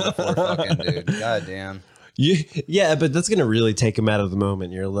stretching before fucking, dude. God damn. Yeah, but that's gonna really take him out of the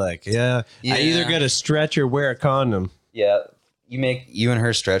moment. You're like, I either gotta stretch or wear a condom. Yeah. You and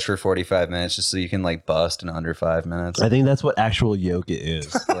her stretch for 45 minutes just so you can like bust in under 5 minutes. I think that's what actual yoga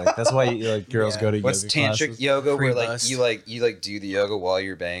is. Like, that's why like girls go to What's yoga tantric classes. yoga where like Pre-bus. you do the yoga while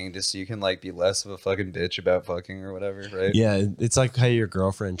you're banging just so you can like be less of a fucking bitch about fucking or whatever, right? Yeah, it's like how your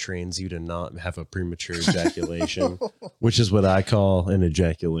girlfriend trains you to not have a premature ejaculation, which is what I call an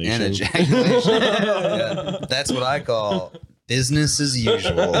ejaculation. And ejaculation. Yeah. That's what I call business as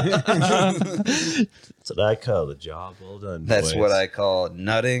usual. That's what I call the job well done. That's boys. what I call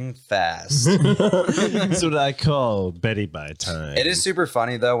nutting fast. That's what I call Betty by time. It is super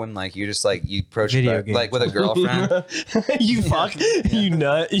funny though when like you just like you approach Video it games. like with a girlfriend. You fuck, you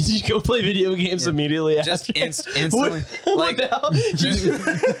nut. You go play video games immediately Just after. instantly like without, just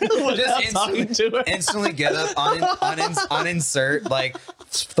without talking to her. instantly get up, uninsert, like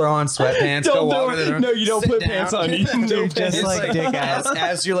throw on sweatpants, Don't go do walk it. to the room. No, you don't sit put down. pants on. You no Dude, just It's like dick ass.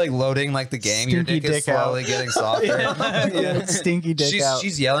 as you're like loading like the game, your Stinky dick is dick out. slowly getting softer. Yeah. Stinky dick out.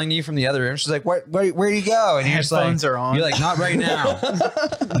 She's yelling to you from the other room. She's like, where do you go? And you're just like, Headphones are on. You're like, not right now.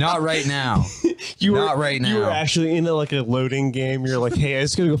 Not right now. Not right You were now. actually in like a loading game. You're like, hey, I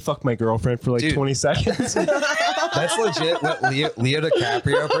just gotta go fuck my girlfriend for like Dude. 20 seconds. That's legit what Leo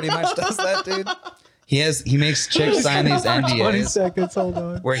DiCaprio pretty much does that, dude. He makes chicks sign these 20 NDAs seconds, hold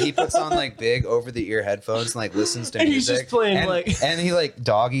on. where he puts on like big over the ear headphones and like listens to And he's music. just playing, and, like- and he like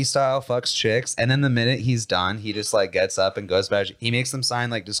doggy style fucks chicks, and then the minute he's done, he just like gets up and goes back. He makes them sign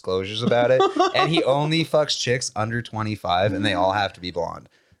like disclosures about it, and he only fucks chicks under 25, and they all have to be blonde.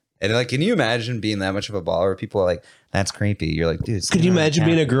 And like, can you imagine being that much of a baller? People are like, that's creepy. You're like, dude. Could you imagine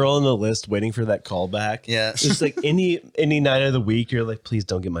being a girl on the list waiting for that callback? Yeah. It's like any night of the week, you're like, please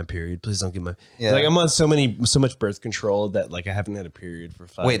don't get my period. Please don't get my. Yeah. Like I'm on so much birth control that like I haven't had a period for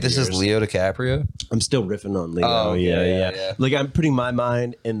 5 years. Wait, this is Leo DiCaprio? I'm still riffing on Leo. Oh, yeah. Like I'm putting my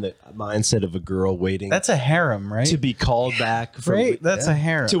mind in the mindset of a girl waiting. That's a harem, right? To be called back. From, right? That's a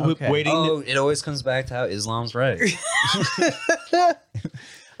harem. To waiting. Oh, it always comes back to how Islam's right.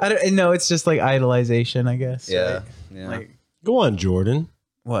 I don't know. It's just like idolization, I guess. Yeah. Right? Yeah. Like Go on, Jordan.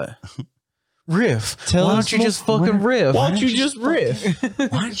 what? Riff. Tell Why us don't you just fucking riff? Why don't you just riff? Why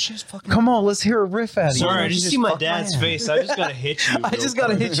don't you just fucking... Come on, let's hear a riff out of you. Sorry, I just see my fuck dad's hand. face. I just gotta hit you. I just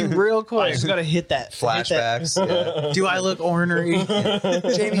gotta hit you real I quick. just gotta hit that Flashbacks. Yeah. Do I look ornery?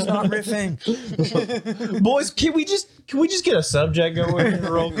 Jamie's not riffing. Boys, can we just get a subject going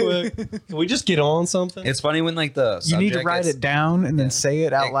real quick? Can we just get on something? It's funny when like the You need to subject write gets- it down and then say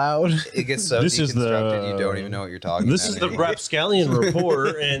it out loud. It gets so This is deconstructed the- you don't even know what you're talking This about. is the anymore. Rapscallion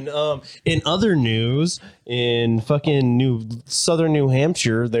Report, and in other news, in fucking southern New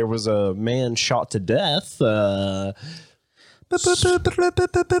Hampshire, there was a man shot to death. It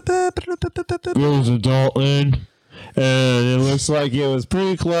was a Dalton, and it looks like it was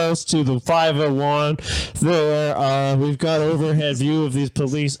pretty close to the 501. There, we've got overhead view of these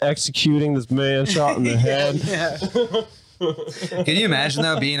police executing this man shot in the head. Can you imagine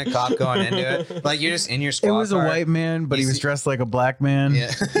though being a cop going into it? Like you're just in your squad It was a car. white man, but You he was see- dressed like a black man.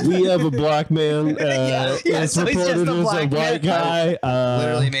 Yeah. We have a black man. It's so he's just reported a as a black white man. guy.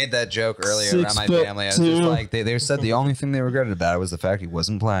 Literally made that joke earlier around my 6'2". family. I was just like, they said the only thing they regretted about it was the fact he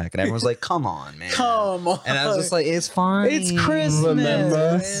wasn't black, and everyone was like, "Come on, man." Come on. And I was just like, "It's fine. It's Christmas.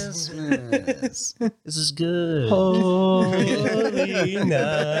 Remember? Christmas. This is good." Holy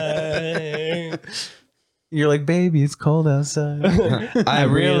night. You're like, baby, it's cold outside. I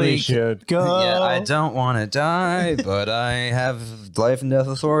really should go. Yeah, I don't want to die, but I have life and death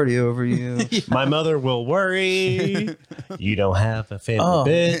authority over you. My mother will worry. You don't have a family, Oh,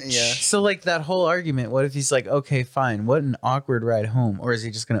 bitch. yeah. So like that whole argument, what if he's like, okay, fine, what an awkward ride home? Or is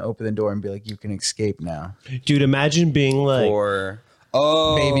he just going to open the door and be like, you can escape now? Dude, imagine being like, Or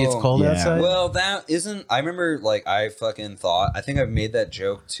Baby, it's cold yeah. outside? Well, that isn't. I remember, like, I fucking thought. I think I've made that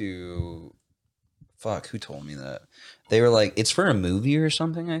joke to. Fuck, who told me that? They were like, it's for a movie or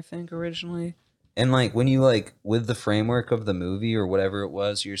something, I think, originally. And, like, when you, like, with the framework of the movie or whatever it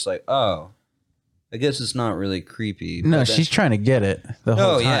was, you're just like, oh, I guess it's not really creepy. No, But then- she's trying to get it the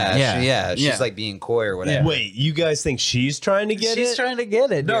whole Oh, time. yeah. She's, like, being coy or whatever. wait, you guys think she's trying to get She's it? trying to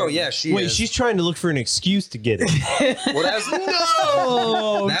get it. No, dude. yeah, she Wait, is. she's trying to look for an excuse to get it. Well, that's,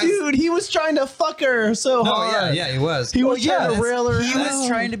 No, That's- dude, he was trying to fuck her so no, hard. yeah, he was. He was Yeah, trying to rail her. he was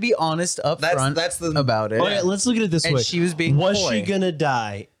trying to be honest up That's- front that's the- about it. All right, let's look at it this And way. she was being Was coy. she gonna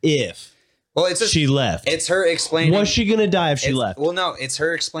die if Well, it's just, she left? it's her explaining. Was she gonna die if she It's- left? Well, no, it's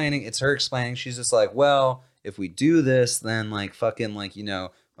her explaining. She's just like, well, if we do this, then like fucking like, you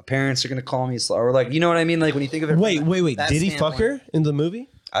know, my parents are gonna call me or like, you know what I mean? Like when you think of it. from Wait. that Did he fuck standpoint- her in the movie?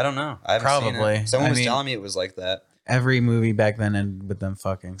 I don't know. I haven't seen Probably. it. Someone I was mean- telling me it was like that. Every movie back then ended with them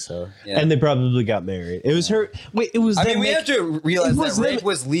fucking, so. Yeah. And they probably got married. It was her. Wait, it was. I them mean, we make- have to realize It was that them- rape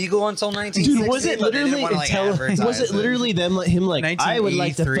was legal until 1960. Dude, was it but they didn't literally wanna, like, tell? advertise Was it literally them? Him like, I would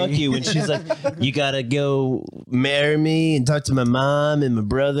like to fuck 1983. you, and she's like, you gotta go marry me and talk to my mom and my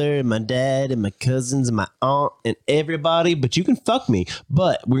brother and my dad and my cousins and my aunt and everybody, but you can fuck me.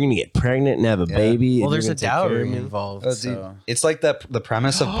 But we're gonna get pregnant and have a baby. Well, and there's you're a gonna take care of dowry me." involved. Oh, dude, So. it's like the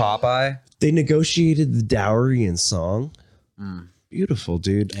premise of Popeye. They negotiated the dowry in song. Beautiful,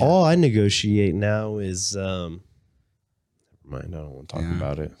 dude. Yeah. All I negotiate now is never mind. I don't want to talk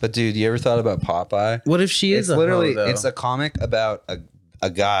about it. But dude, you ever thought about Popeye? What if she It's is a literally hoe, though? it's a comic about a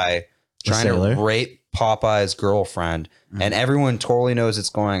guy trying sailor? to rape Popeye's girlfriend, and everyone totally knows it's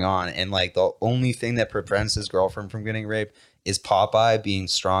going on. And like the only thing that prevents his girlfriend from getting raped is Popeye being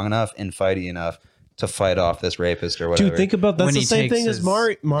strong enough and fighty enough to fight off this rapist or whatever. Dude, think about that's When the he same takes thing as his-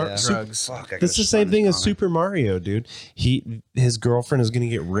 Mario. Yeah. drugs. Fuck, I could've That's the just same found thing this as comic. Super Mario, dude. His girlfriend is gonna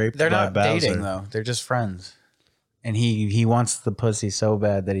get raped. They're by not Bowser. dating though. They're just friends. And he wants the pussy so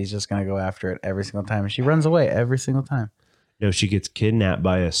bad that he's just gonna go after it every single time. And she runs away every single time. No, she gets kidnapped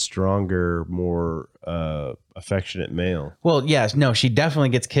by a stronger, more affectionate male. Well, yes, no, she definitely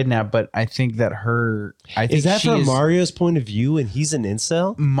gets kidnapped, but I think that Is that from Mario's point of view, and he's an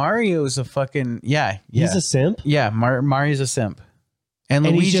incel? Mario's a fucking He's a simp. Mario's a simp. And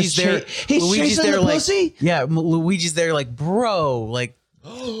And he's Luigi's just there. he's Luigi's chasing there the like pussy? yeah. Luigi's there like bro, like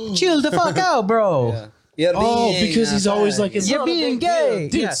chill the fuck out, bro. Yeah. Yeah, Oh, being because he's always like, it's You're not a being big deal. gay.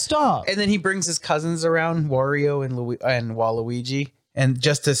 dude. Yeah. Stop. And then he brings his cousins around, Wario and Waluigi, And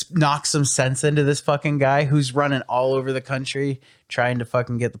just to knock some sense into this fucking guy who's running all over the country trying to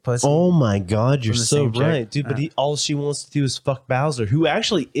fucking get the pussy. Oh my God, you're From the so same chick. right, dude. But all she wants to do is fuck Bowser, who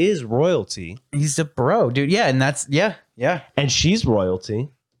actually is royalty. He's a bro, dude. Yeah, and that's yeah. And she's royalty.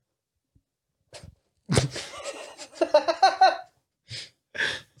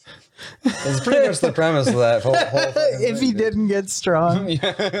 It's pretty much the premise of that whole If he didn't get strong.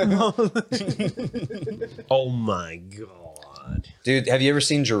 Oh my God. Dude, have you ever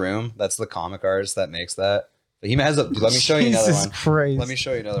seen Jerome? That's the comic artist that makes that. He has a. Let me show you another Jesus one. Christ. Let me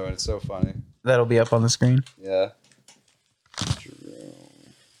show you another one. It's so funny. That'll be up on the screen. Yeah. Dude,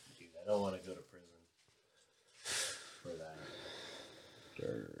 I don't want to go to prison for that.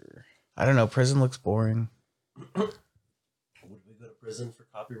 I don't know. Prison looks boring. Would we go to prison for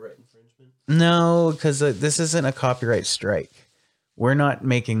copyright infringement? No, because this isn't a copyright strike. We're not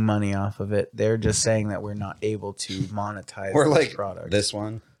making money off of it. They're just saying that we're not able to monetize Or this like product. this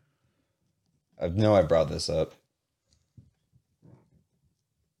one. I know I brought this up.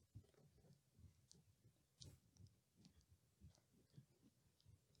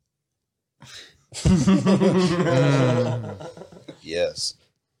 Yes.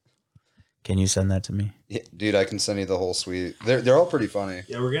 Can you send that to me? Yeah, dude, I can send you the whole suite. They're all pretty funny.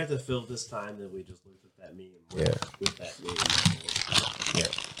 Yeah, we're going to have to fill this time that we just looked at that meme. With that meme. Yeah.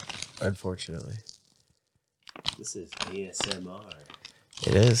 Unfortunately. This is ASMR.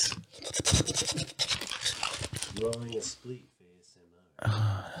 It is. Rolling a spleet for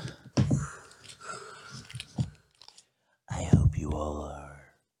ASMR. I hope you all are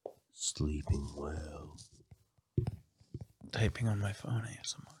sleeping well. Typing on my phone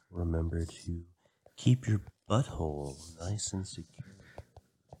ASMR. Remember to keep your butthole nice and secure.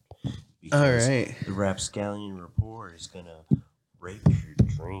 All right. The Rapscallion Report is going to rape your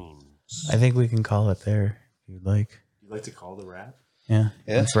dreams. I think we can call it there if you'd like. You'd like to call the rap? Yeah.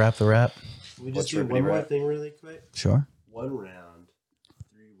 Let's wrap the rap. Can we just do one more thing really quick? Sure. 1 round,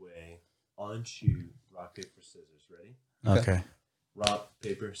 3-way, on shoot, rock, paper, scissors. Ready? Okay. Rock,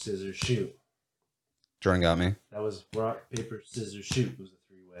 paper, scissors, shoot. Jordan got me. That was rock, paper, scissors, shoot. It was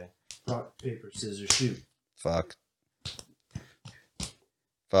a 3-way. Rock, paper, scissors, shoot. Fuck.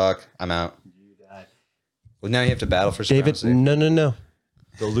 I'm out. You died. Well, now you have to battle for David, supremacy. no.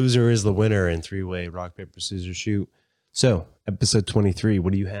 The loser is the winner in 3-way, rock, paper, scissors, shoot. So, episode 23,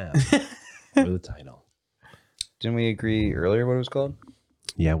 what do you have for the title? Didn't we agree earlier what it was called?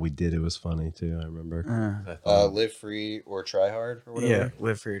 Yeah, we did. It was funny, too. I remember. Live free or try hard or whatever. Yeah.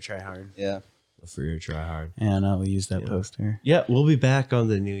 Live for your try hard. Yeah. For your try hard. Yeah, no, we'll use that poster. Yeah, we'll be back on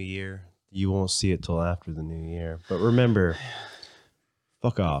the new year. You won't see it till after the new year. But remember,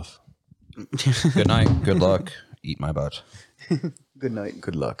 fuck off. Good night. Good luck. Eat my butt. Good night.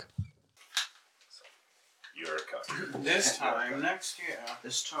 Good luck. You're a cuck. This time next year.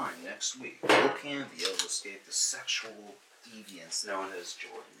 This time next week, will Canvey able to escape the sexual deviance known as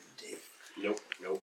Jordan D? Nope.